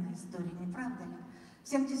 Необыкновенная история, не правда ли? В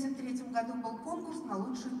 1973 году был конкурс на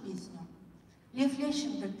лучшую песню. Лев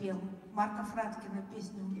Лещенко пел Марка Фраткина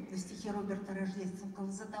песню на стихи Роберта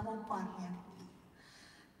Рождественского «За того парня».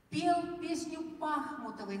 Пел песню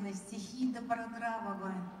Пахмутовой на стихи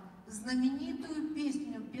Добронравова. Знаменитую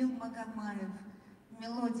песню пел Магомаев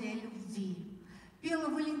 «Мелодия любви». Пела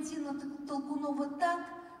Валентина Толкунова так,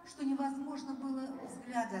 что невозможно было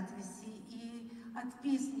взгляда отвести и от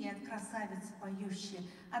песни, и от красавицы поющей.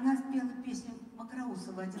 Она спела песню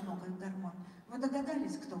Макроусова «Одинокая гармонь». Вы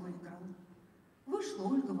догадались, кто выиграл? Вышла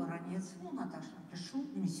Ольга Воронец, Наташа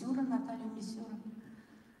Мисюра, Наталья Мисюра.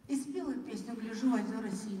 И спела песню «Гляжу в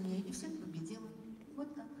озера синие», и всех победила.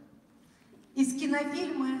 Вот так. Из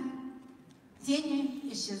кинофильма «Тени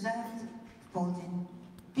исчезают в полдень».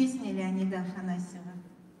 Песня Леонида Афанасьева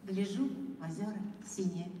 «Гляжу в озера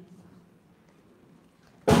синие».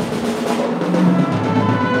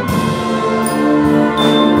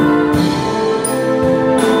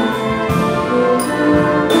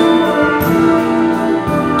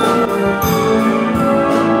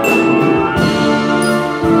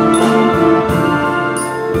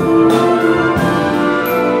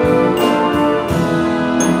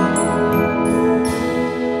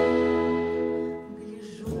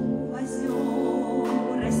 Гляжу в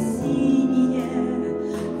озера синие,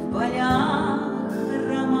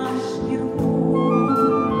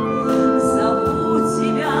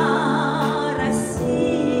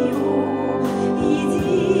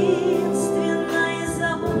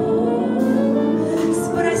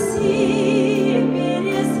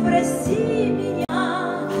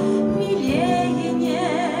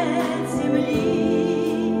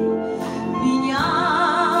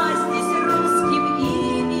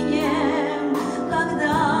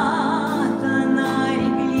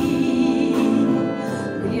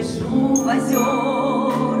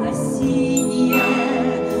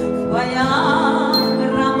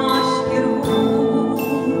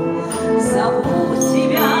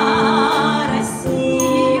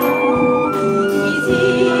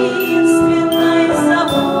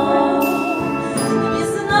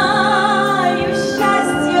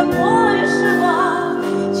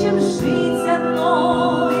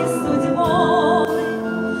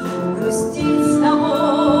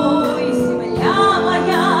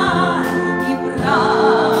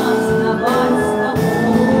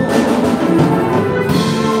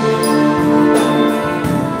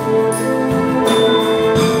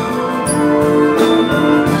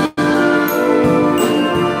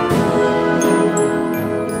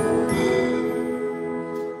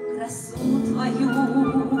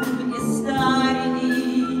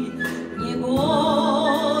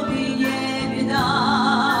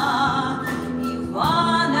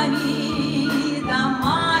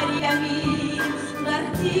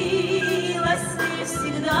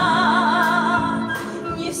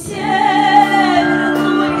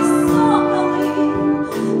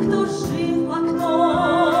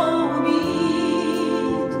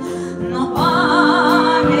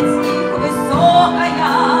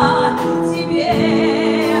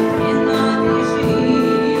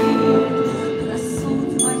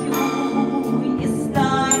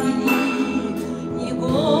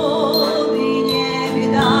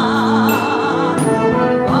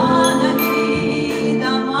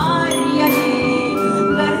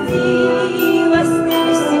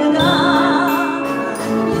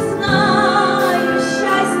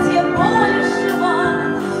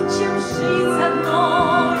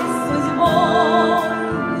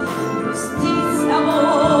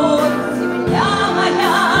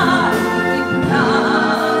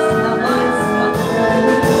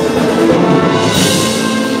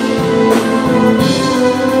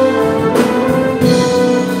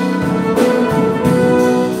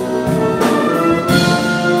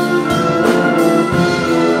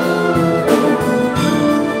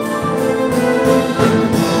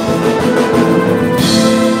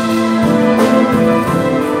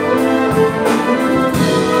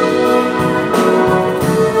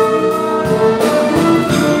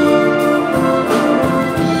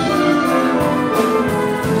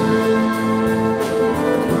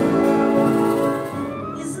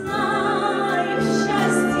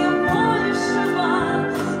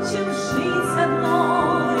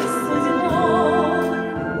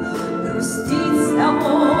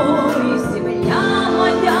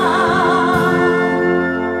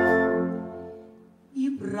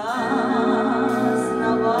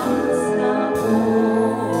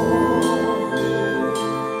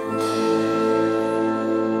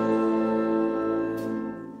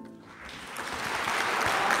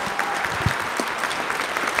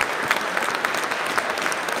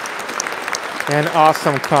 An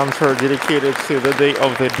awesome concert dedicated to the Day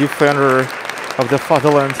of the Defender of the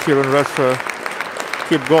Fatherland here in Russia.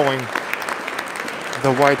 Keep going.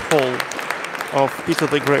 The White Hall of Peter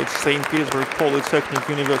the Great, St. Petersburg Polytechnic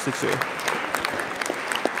University.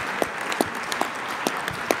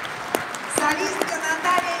 Солистка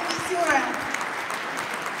Наталья Мисюра.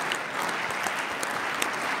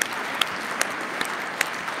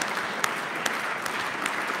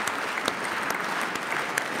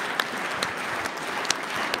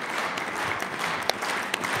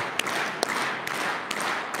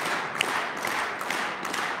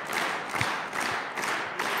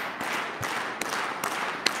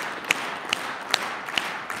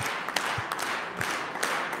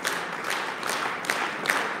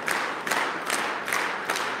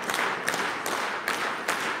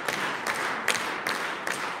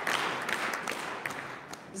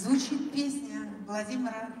 Звучит песня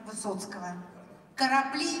Владимира Высоцкого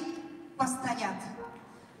 «Корабли постоят».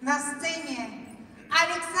 На сцене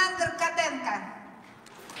Александр Котенко.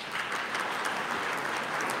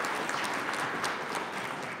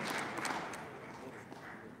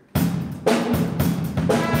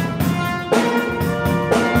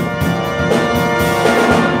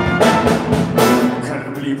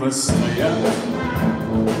 Корабли постоят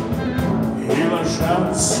и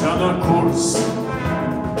ложатся на курс.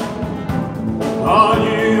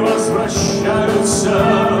 Они возвращаются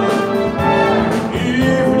и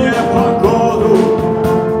в непогоду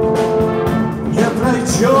не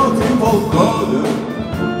пройдет и полгода,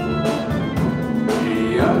 и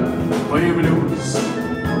я появлюсь,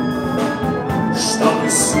 чтобы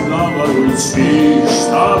снова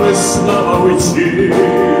уйти,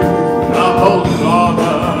 на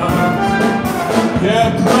полгода. Не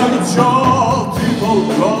пройдет и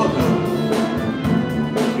полгода,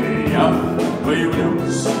 и я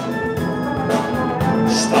появлюсь,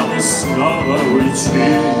 чтобы снова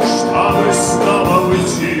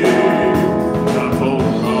уйти на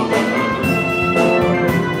полгода.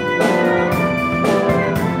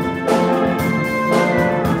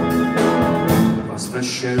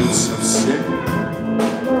 Возвращаются все,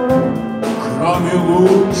 кроме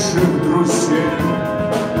лучших друзей,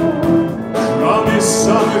 кроме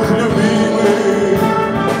самых любимых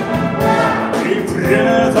и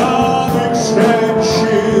преданных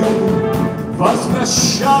женщин.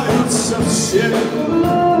 Возвращаются все,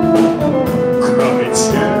 кроме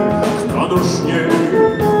тех, кто нужней.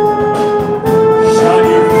 Я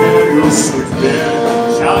не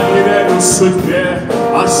верю судьбе,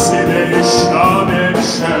 а себе еще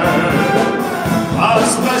меньше.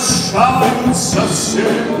 Возвращаются все,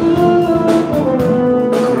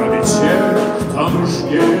 кроме тех, кто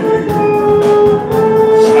нужней.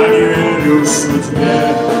 Я не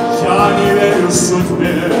верю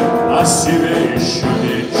судьбе, а себе еще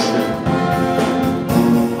меньше.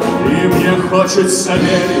 И мне хочется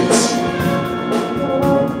верить,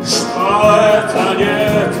 что это не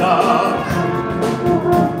так,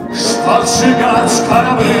 что сжигать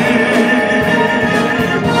корабли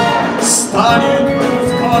станет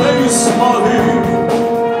вскоре из моды.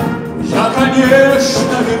 Я,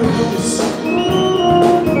 конечно, вернусь,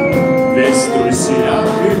 весь в друзьях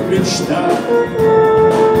и в мечтах.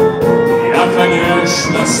 Я,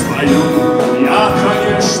 конечно,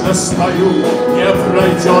 спою, не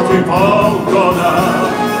пройдет и полгода.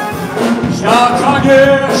 Я,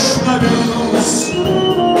 конечно, вернусь,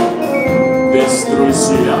 без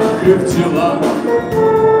друзьях и в делах.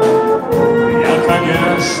 Я,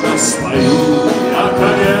 конечно,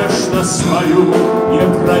 спою, не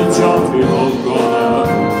пройдет и полгода.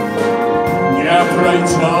 Не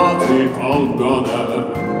пройдет и полгода.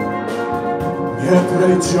 Не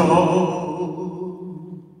пройдет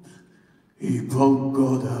и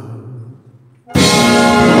полгода.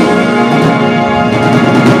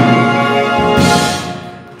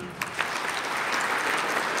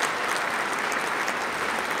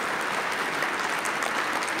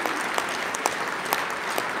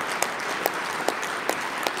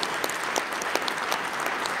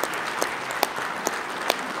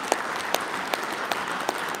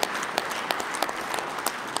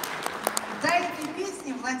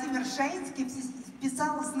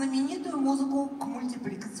 Писал знаменитую музыку к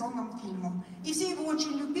мультипликационным фильмам. И все его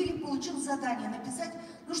очень любили, получил задание написать,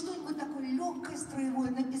 ну что-нибудь такое легкое,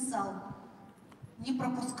 строевое написал. Не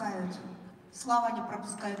пропускают. Слова не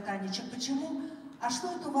пропускают Танечек. Почему? А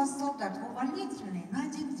что это у вас солдат? В увольнительный на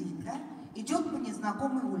один день, да? Идет по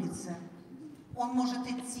незнакомой улице. Он может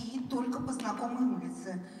идти только по знакомой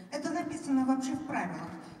улице. Это написано вообще в правилах.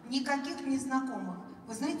 Никаких незнакомых.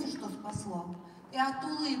 Вы знаете, что спасло? И от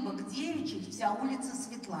улыбок девичьих вся улица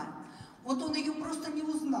светла. Вот он ее просто не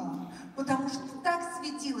узнал, потому что так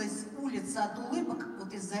светилась улица от улыбок,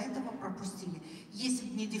 вот из-за этого пропустили. Если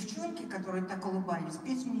бы не девчонки, которые так улыбались,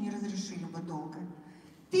 песню не разрешили бы долго.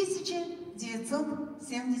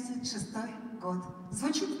 1976 год.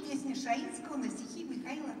 Звучит песня Шаинского на стихи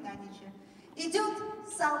Михаила Танича. Идет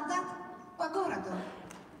солдат по городу.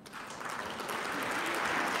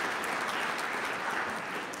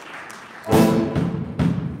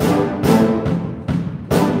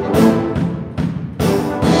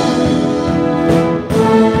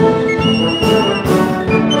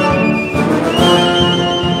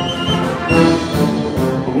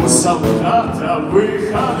 У солдата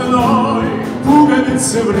выходной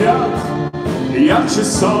пуговицы в ряд, ярче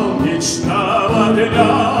солнечного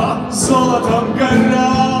дня золотом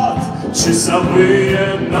горят.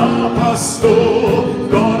 Часовые на посту, в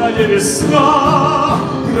городе весна,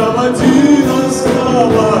 проводи нас на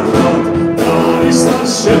ворот. Товарищ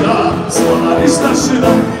старшина,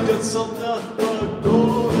 идет солдат по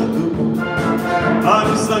городу, по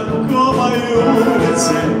незнакомой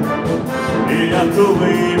улице, и от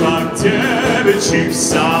улыбок девичьих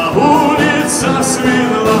вся улица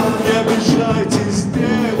светла. Не обижайтесь,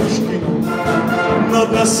 девушки, но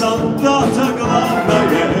для солдата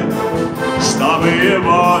главное, чтобы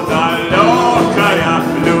его далекая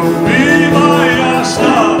любимая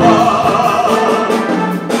ждала.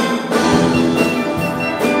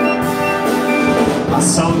 А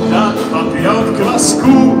солдат попьет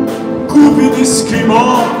кваску, купит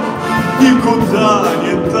эскимо, никуда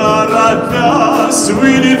не торопясь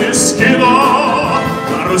выйдет из кино.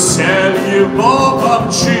 Карусель его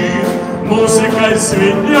помчит, музыкой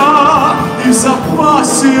звеня, и в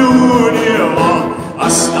запасе у него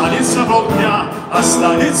останется полдня.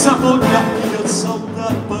 Идет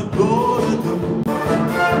солдат по городу,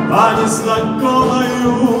 по незнакомой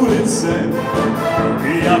улице, и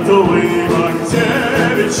от улыбок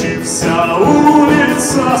девичьих вся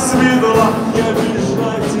улица светла. Не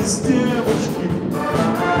обижайтесь, девушки,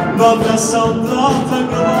 но для солдата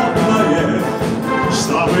главное,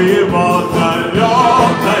 чтобы его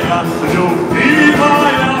далекая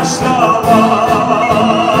любимая ждала.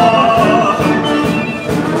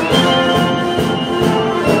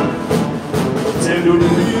 Где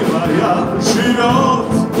любимая живет,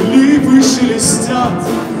 липы шелестят,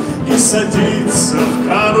 и садится в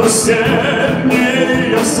карусель не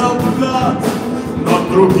ее солдат. Но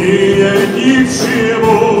другие ни к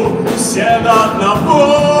чему, все до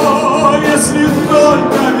одного, если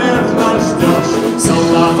только верно ждешь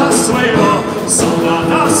солдата своего.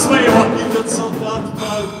 Идет солдат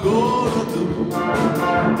по городу,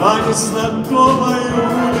 по незнакомой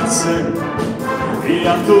улице, и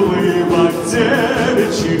от улыбок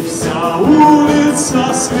девичьих вся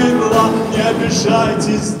улица светла. Не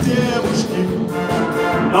обижайтесь, девушки,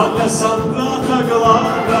 но для солдата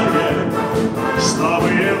главное, чтобы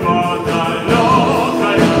его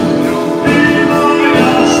далекая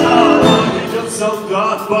любимая ждала. Идет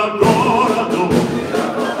солдат по городу,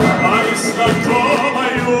 по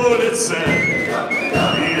незнакомой улице,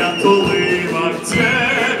 и от улыбок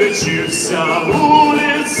девичьих вся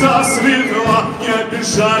улица светла. Не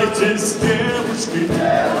обижайтесь, девушки,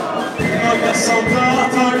 но для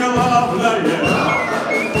солдата главное,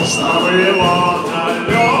 чтобы его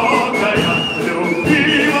далекая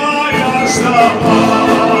любимая ждала.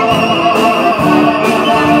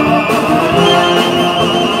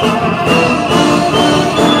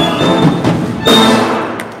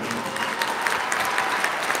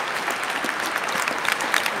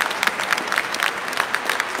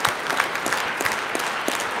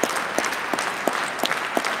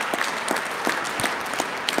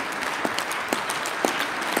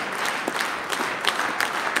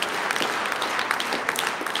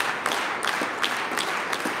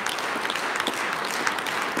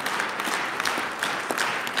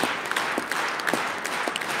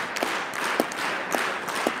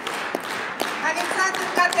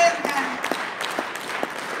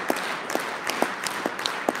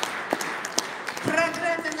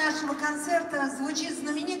 Звучит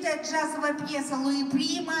знаменитая джазовая пьеса Луи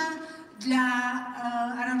Прима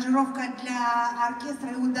аранжировка для оркестра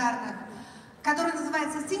и ударных, которая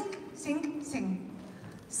называется «Sing, Sing, Sing».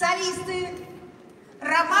 Солисты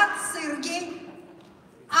Роман Сыргин,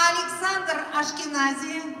 Александр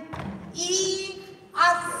Ашкенази и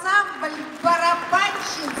ансамбль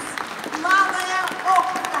барабанщиц «Малая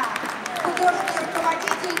Охта», художественный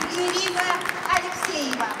руководитель Ирина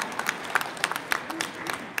Алексеева.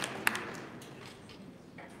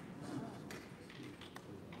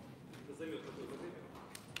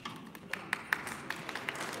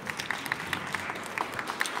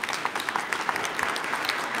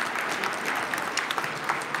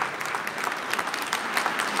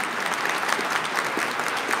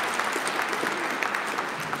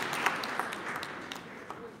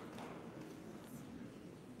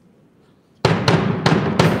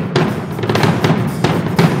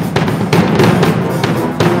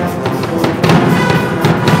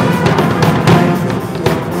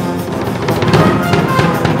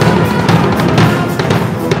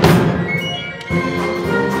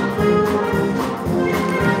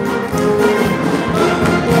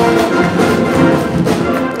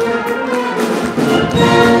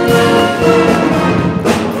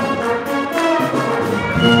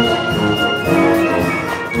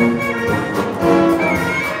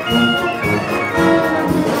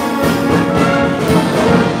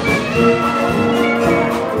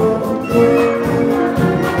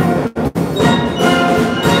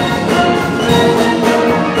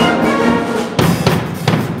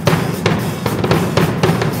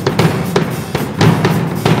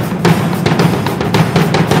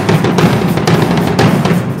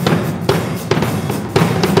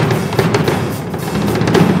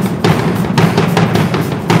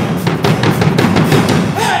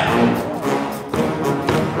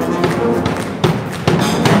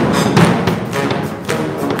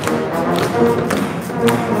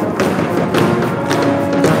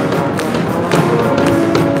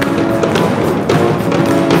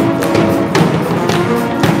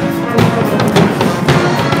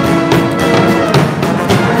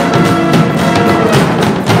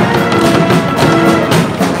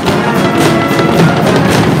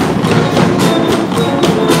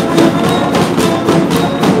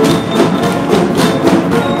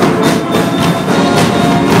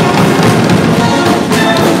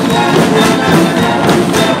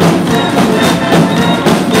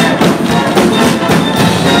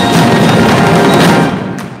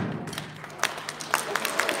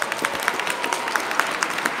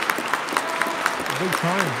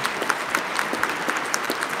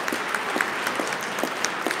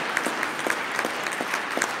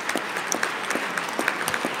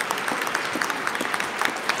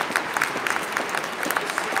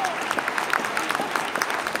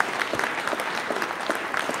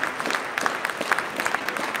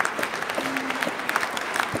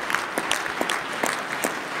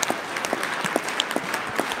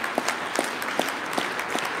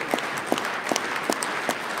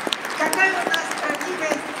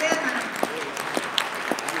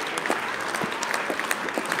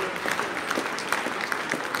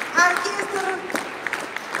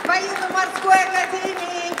 Военно-морской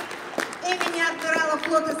академии имени адмирала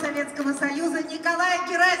флота Советского Союза Николая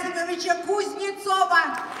Герасимовича Кузнецова.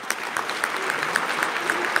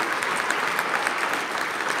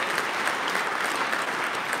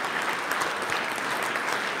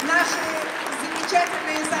 Наши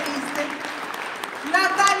замечательные солисты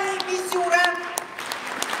Наталья Мисюра,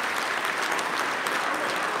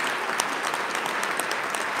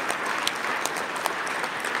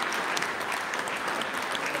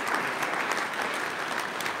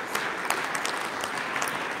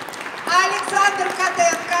 Александр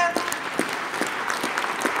Котенко,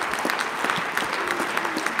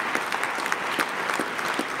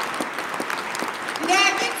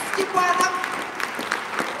 Леонид Степанов,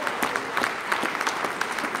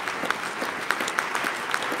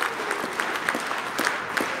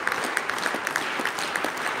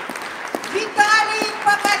 Виталий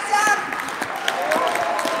Погосян,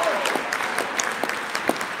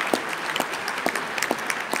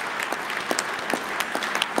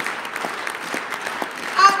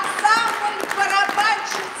 ансамбль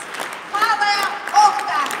барабанщиц «Малая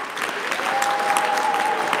Охта».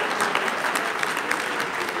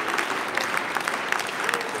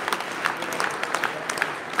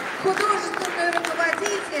 Художественный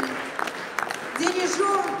руководитель,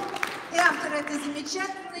 дирижер и автор этой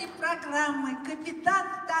замечательной программы, капитан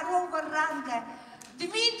второго ранга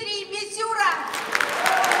Дмитрий Мисюра.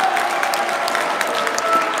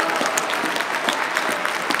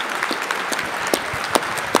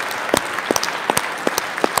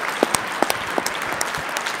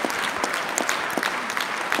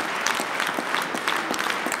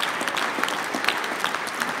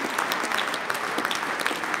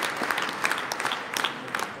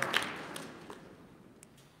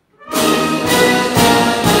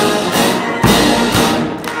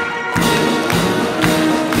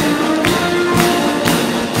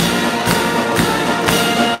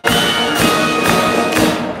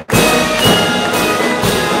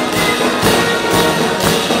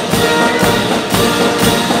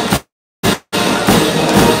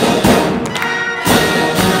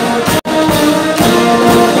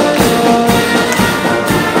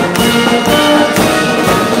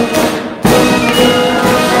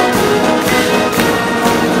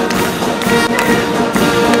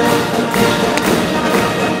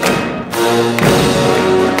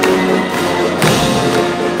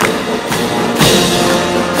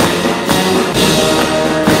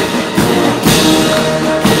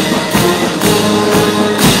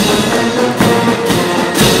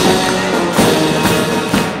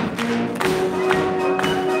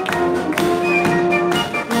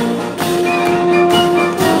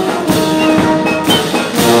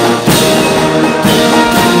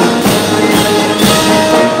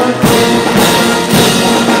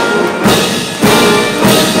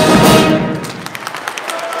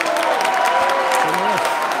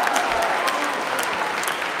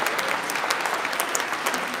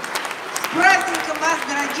 С праздником вас,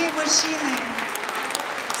 дорогие мужчины!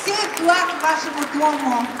 Всех благ вашему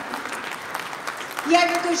дому! Я,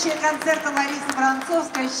 ведущая концерта Лариса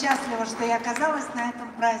Воронцовская, счастлива, что я оказалась на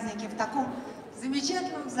этом празднике, в таком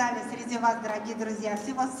замечательном зале среди вас, дорогие друзья.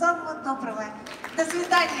 Всего самого доброго. До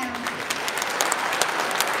свидания!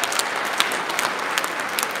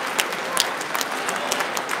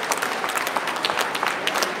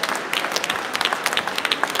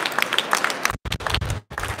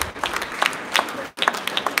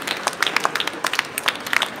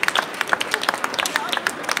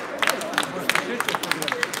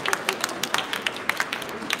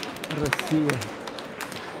 Россия.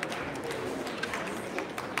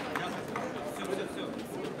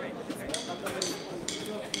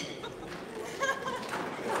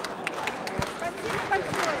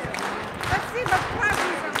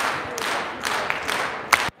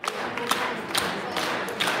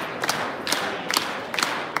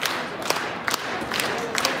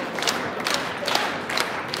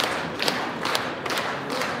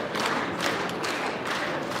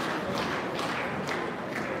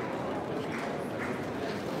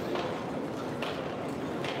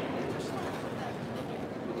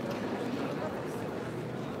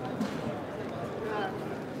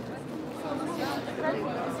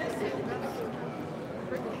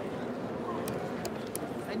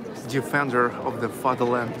 Defender of the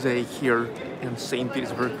Fatherland Day here in St.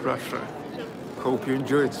 Petersburg, Russia. Hope you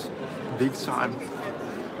enjoy it big time.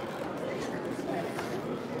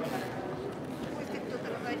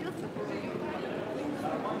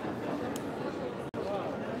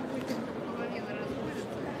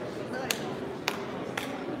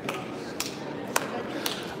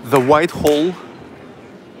 The White Hall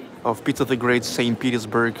of Peter the Great St.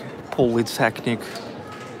 Petersburg Polytechnic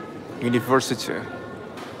University.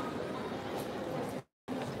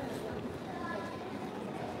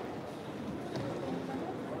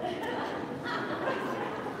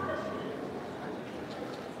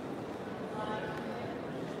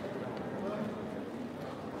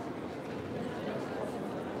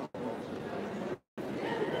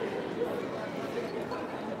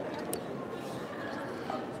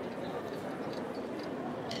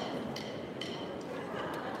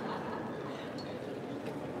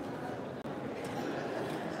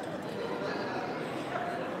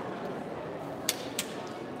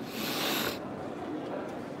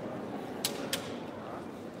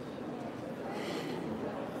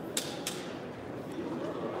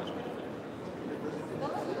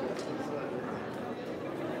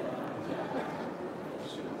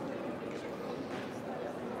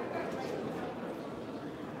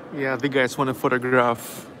 Yeah, the guys want to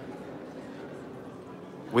photograph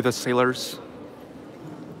with the sailors.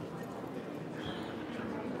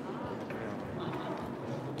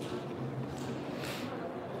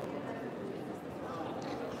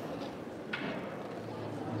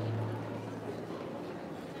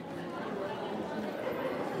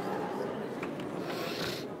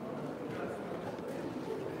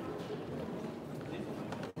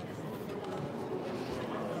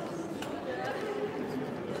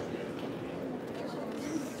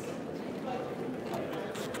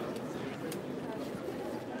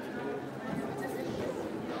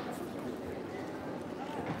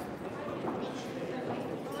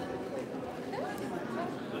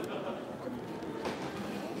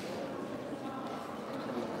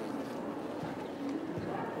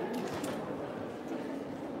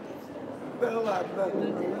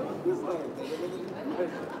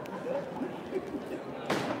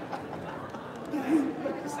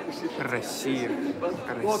 Россия,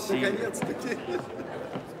 Россия.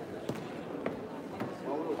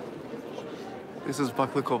 This is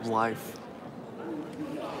Baklikov life.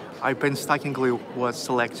 I painstakingly was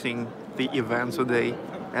selecting the event today,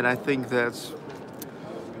 and I think that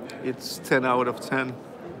it's 10 out of 10.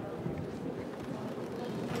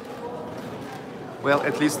 Well,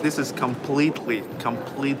 at least this is completely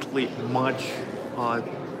much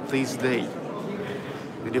this day.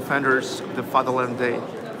 The Defenders of the Fatherland Day.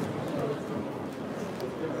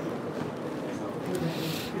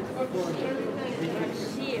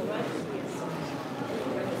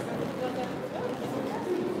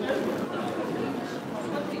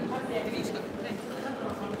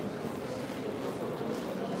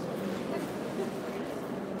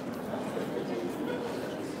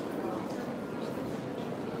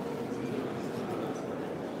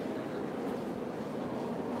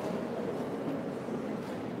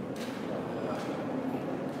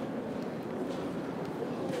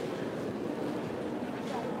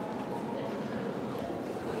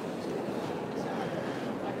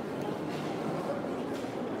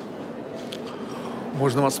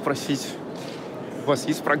 Можно вас спросить, у вас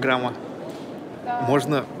есть программа? Да.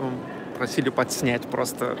 Можно, просили подснять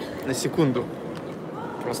просто на секунду.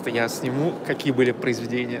 Просто я сниму, какие были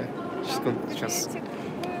произведения. Сейчас.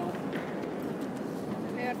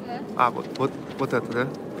 А, вот это, да?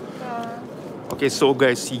 Да. Okay, so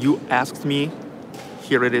guys, you asked me.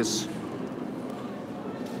 Here it is.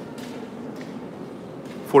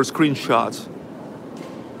 For screenshots.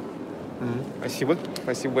 Спасибо.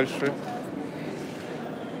 Спасибо большое.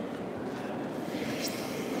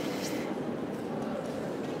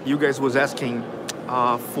 You guys was asking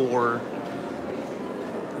for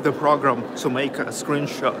the program to make a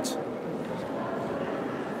screenshot.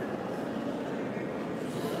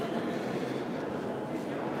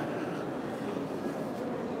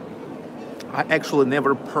 I actually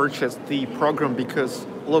never purchased the program because,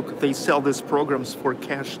 look, they sell these programs for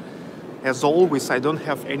cash. As always, I don't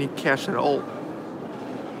have any cash at all.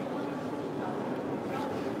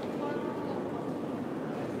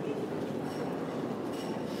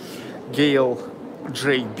 Gail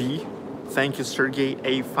JB, thank you, Sergey.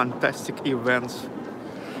 A fantastic event.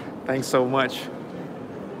 Thanks so much.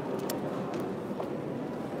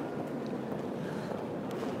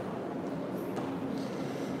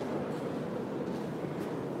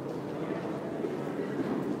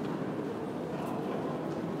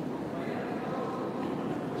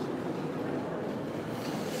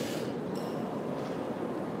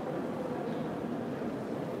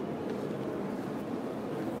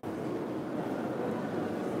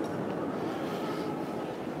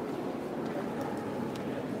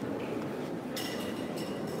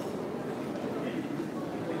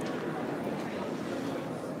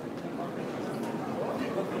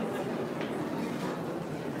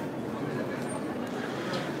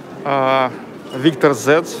 Victor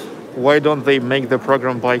Z, why don't they make the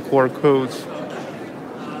program by core codes?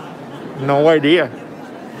 No idea.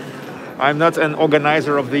 I'm not an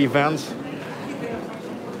organizer of the events.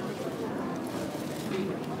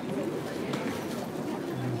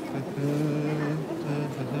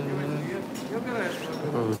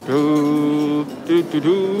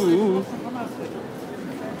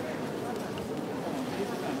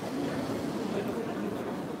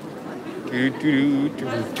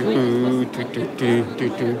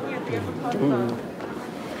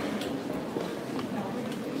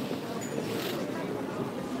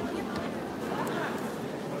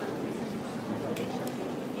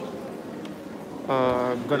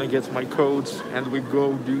 Gonna get my codes and we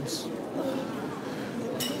go, dudes.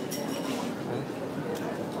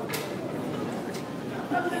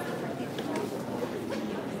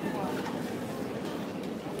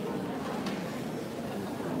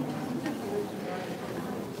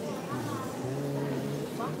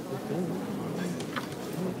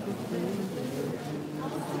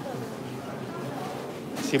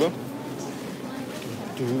 Спасибо.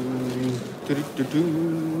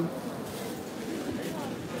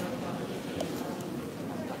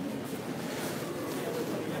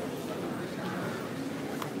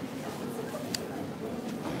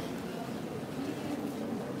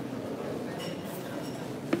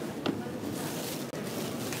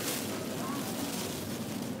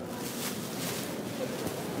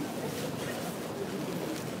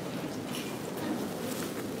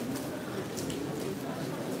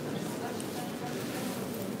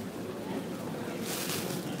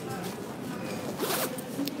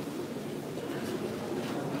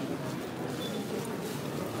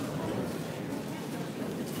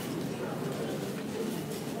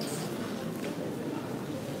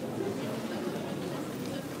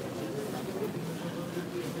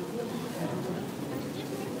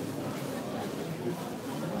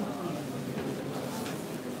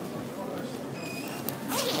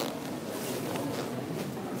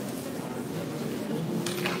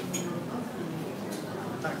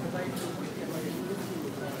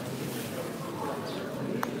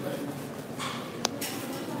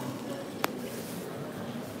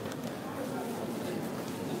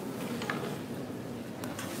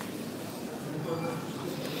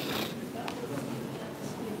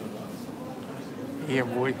 Yeah,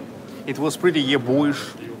 boy. It was pretty yeah,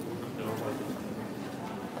 boyish.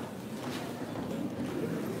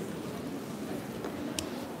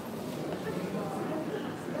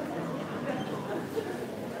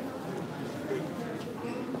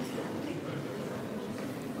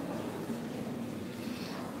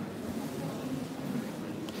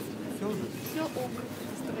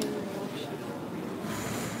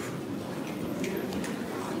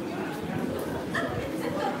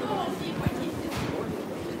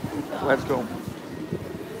 Let's go.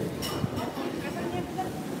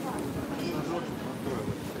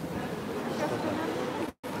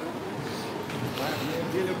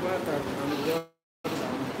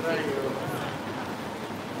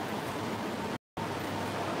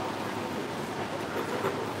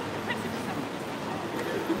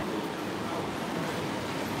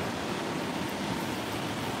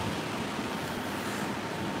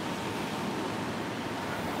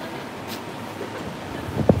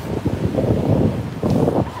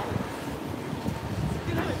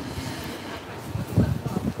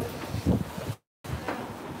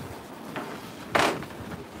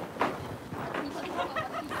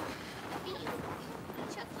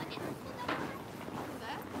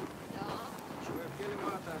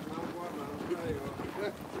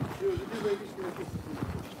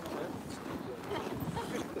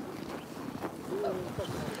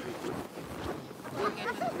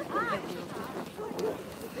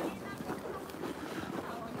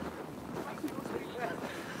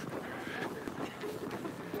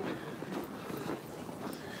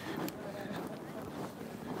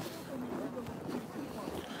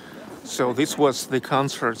 So this was the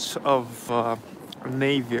concert of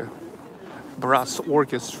Navy Brass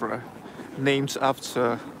Orchestra, named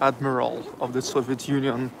after Admiral of the Soviet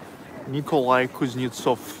Union Nikolay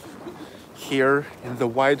Kuznetsov, here in the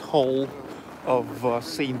White Hall of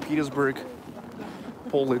St. Petersburg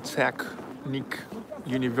Politechnic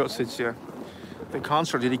University. The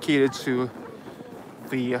concert dedicated to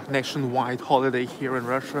the nationwide holiday here in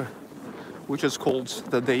Russia, which is called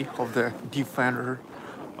the Day of the Defender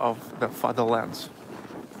of the Fatherland.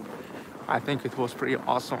 I think it was pretty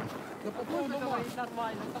awesome.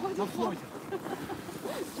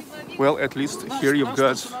 Well, at least here you've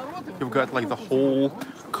got like the whole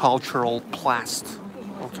cultural plast,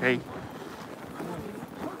 okay?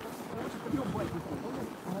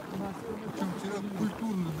 Вчера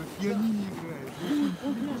культурно на пианине играет.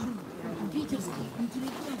 Питерский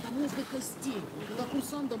интеллигент до мозга костей. Когда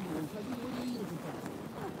курсантом был, он ходил в Ориенту.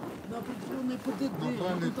 На определенной ПДД.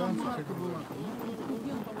 Натуральные Там танцы марка как была. Ну,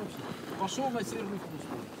 интеллигентом вообще. Пошел на северный флот.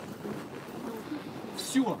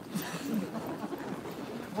 Все.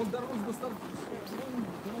 Он дорос до старта. Он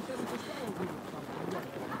до начальника штаба был.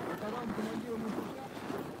 Когда он командиром интеллигента,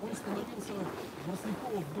 он становился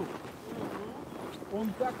Маслякова вдруг. Он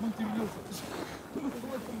так мотивировался.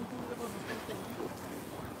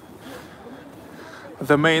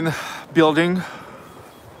 The main building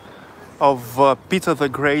of Peter the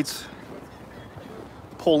Great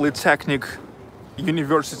Polytechnic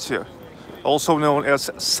University, also known as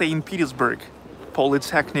St. Petersburg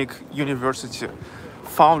Polytechnic University,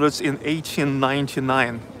 founded in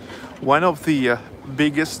 1899, one of the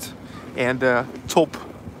biggest and top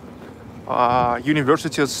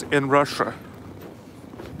universities in Russia.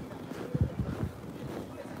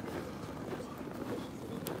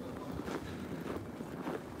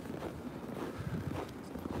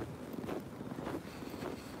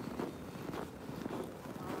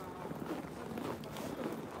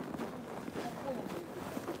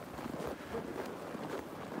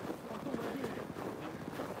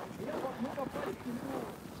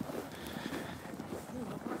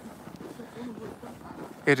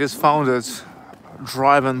 It is founded,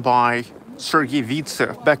 driven by Sergei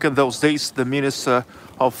Vitse, back in those days the Minister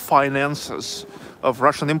of Finances of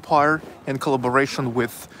Russian Empire, in collaboration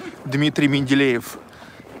with Dmitry Mendeleev,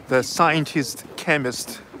 the scientist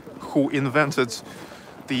chemist who invented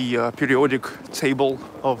the periodic table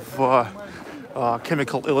of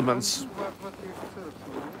chemical elements.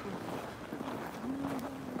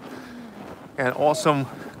 And awesome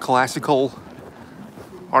classical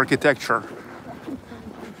architecture.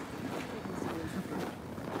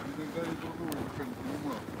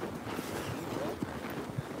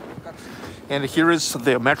 And here is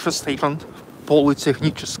the metro station,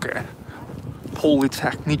 Politechnic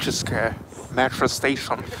metro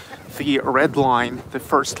station. The red line, the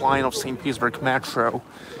first line of St. Petersburg metro.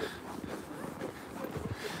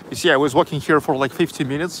 You see, I was walking here for like 50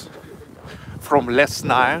 minutes from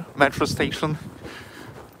Lesnaya metro station,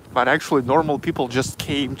 but actually normal people just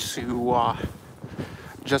came to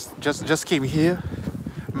just came here,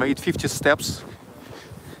 made 50 steps,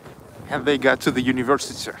 and they got to the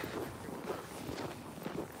university.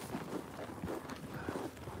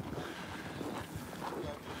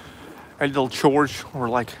 A little church, or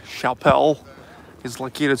like chapel, is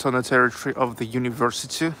located on the territory of the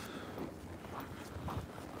university.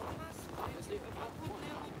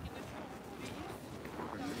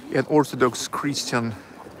 An Orthodox Christian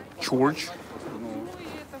church.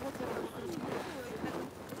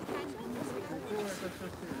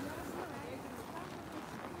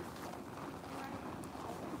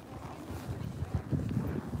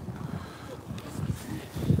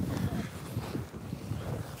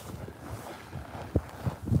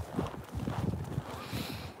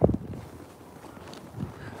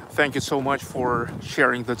 Thank you so much for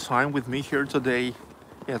sharing the time with me here today.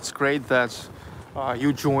 It's great that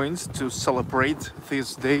you joined to celebrate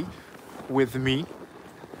this day with me.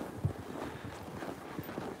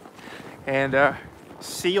 And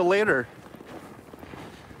see you later.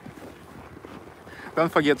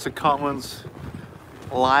 Don't forget to comment,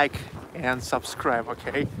 like, and subscribe,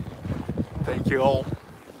 okay? Thank you all.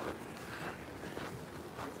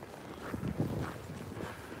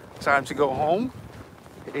 Time to go home.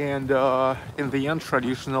 And in the end,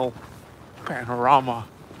 traditional panorama.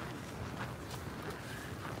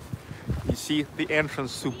 You see the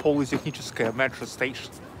entrance to Polytechnic metro station.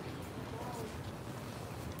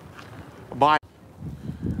 Bye.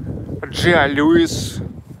 Gia Lewis,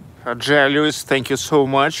 thank you so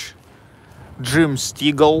much. Jim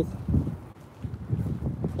Stiegel,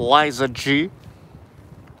 Liza G,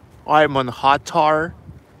 Ayman Hattar,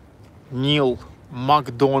 Neil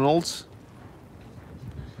McDonald's,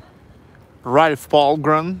 Ralph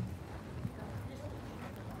Palgren,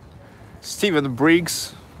 Stephen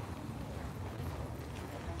Briggs,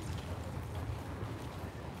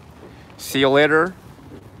 see you later,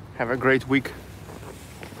 have a great week.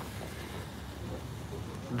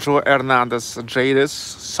 Joe Hernandez, Jadis,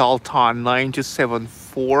 Sultan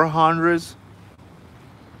 97,400,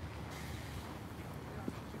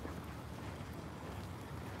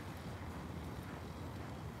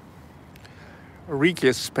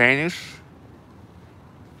 Ricky Spanish,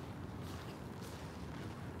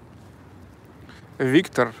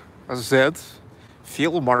 Victor Z,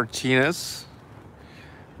 Phil Martinez,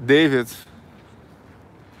 David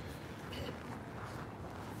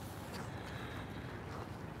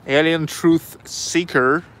Alien Truth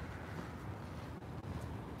Seeker.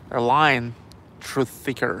 Airline Truth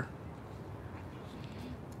Seeker.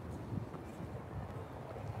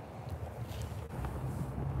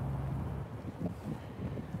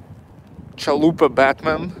 Chalupa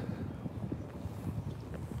Batman.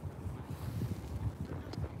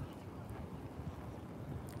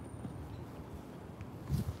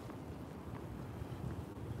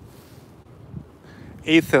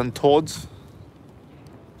 Ethan Todd.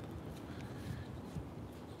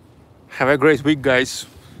 Have a great week, guys.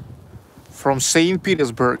 From St.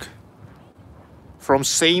 Petersburg. From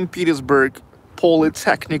St. Petersburg,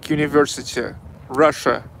 Polytechnic University,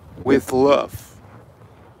 Russia, with love.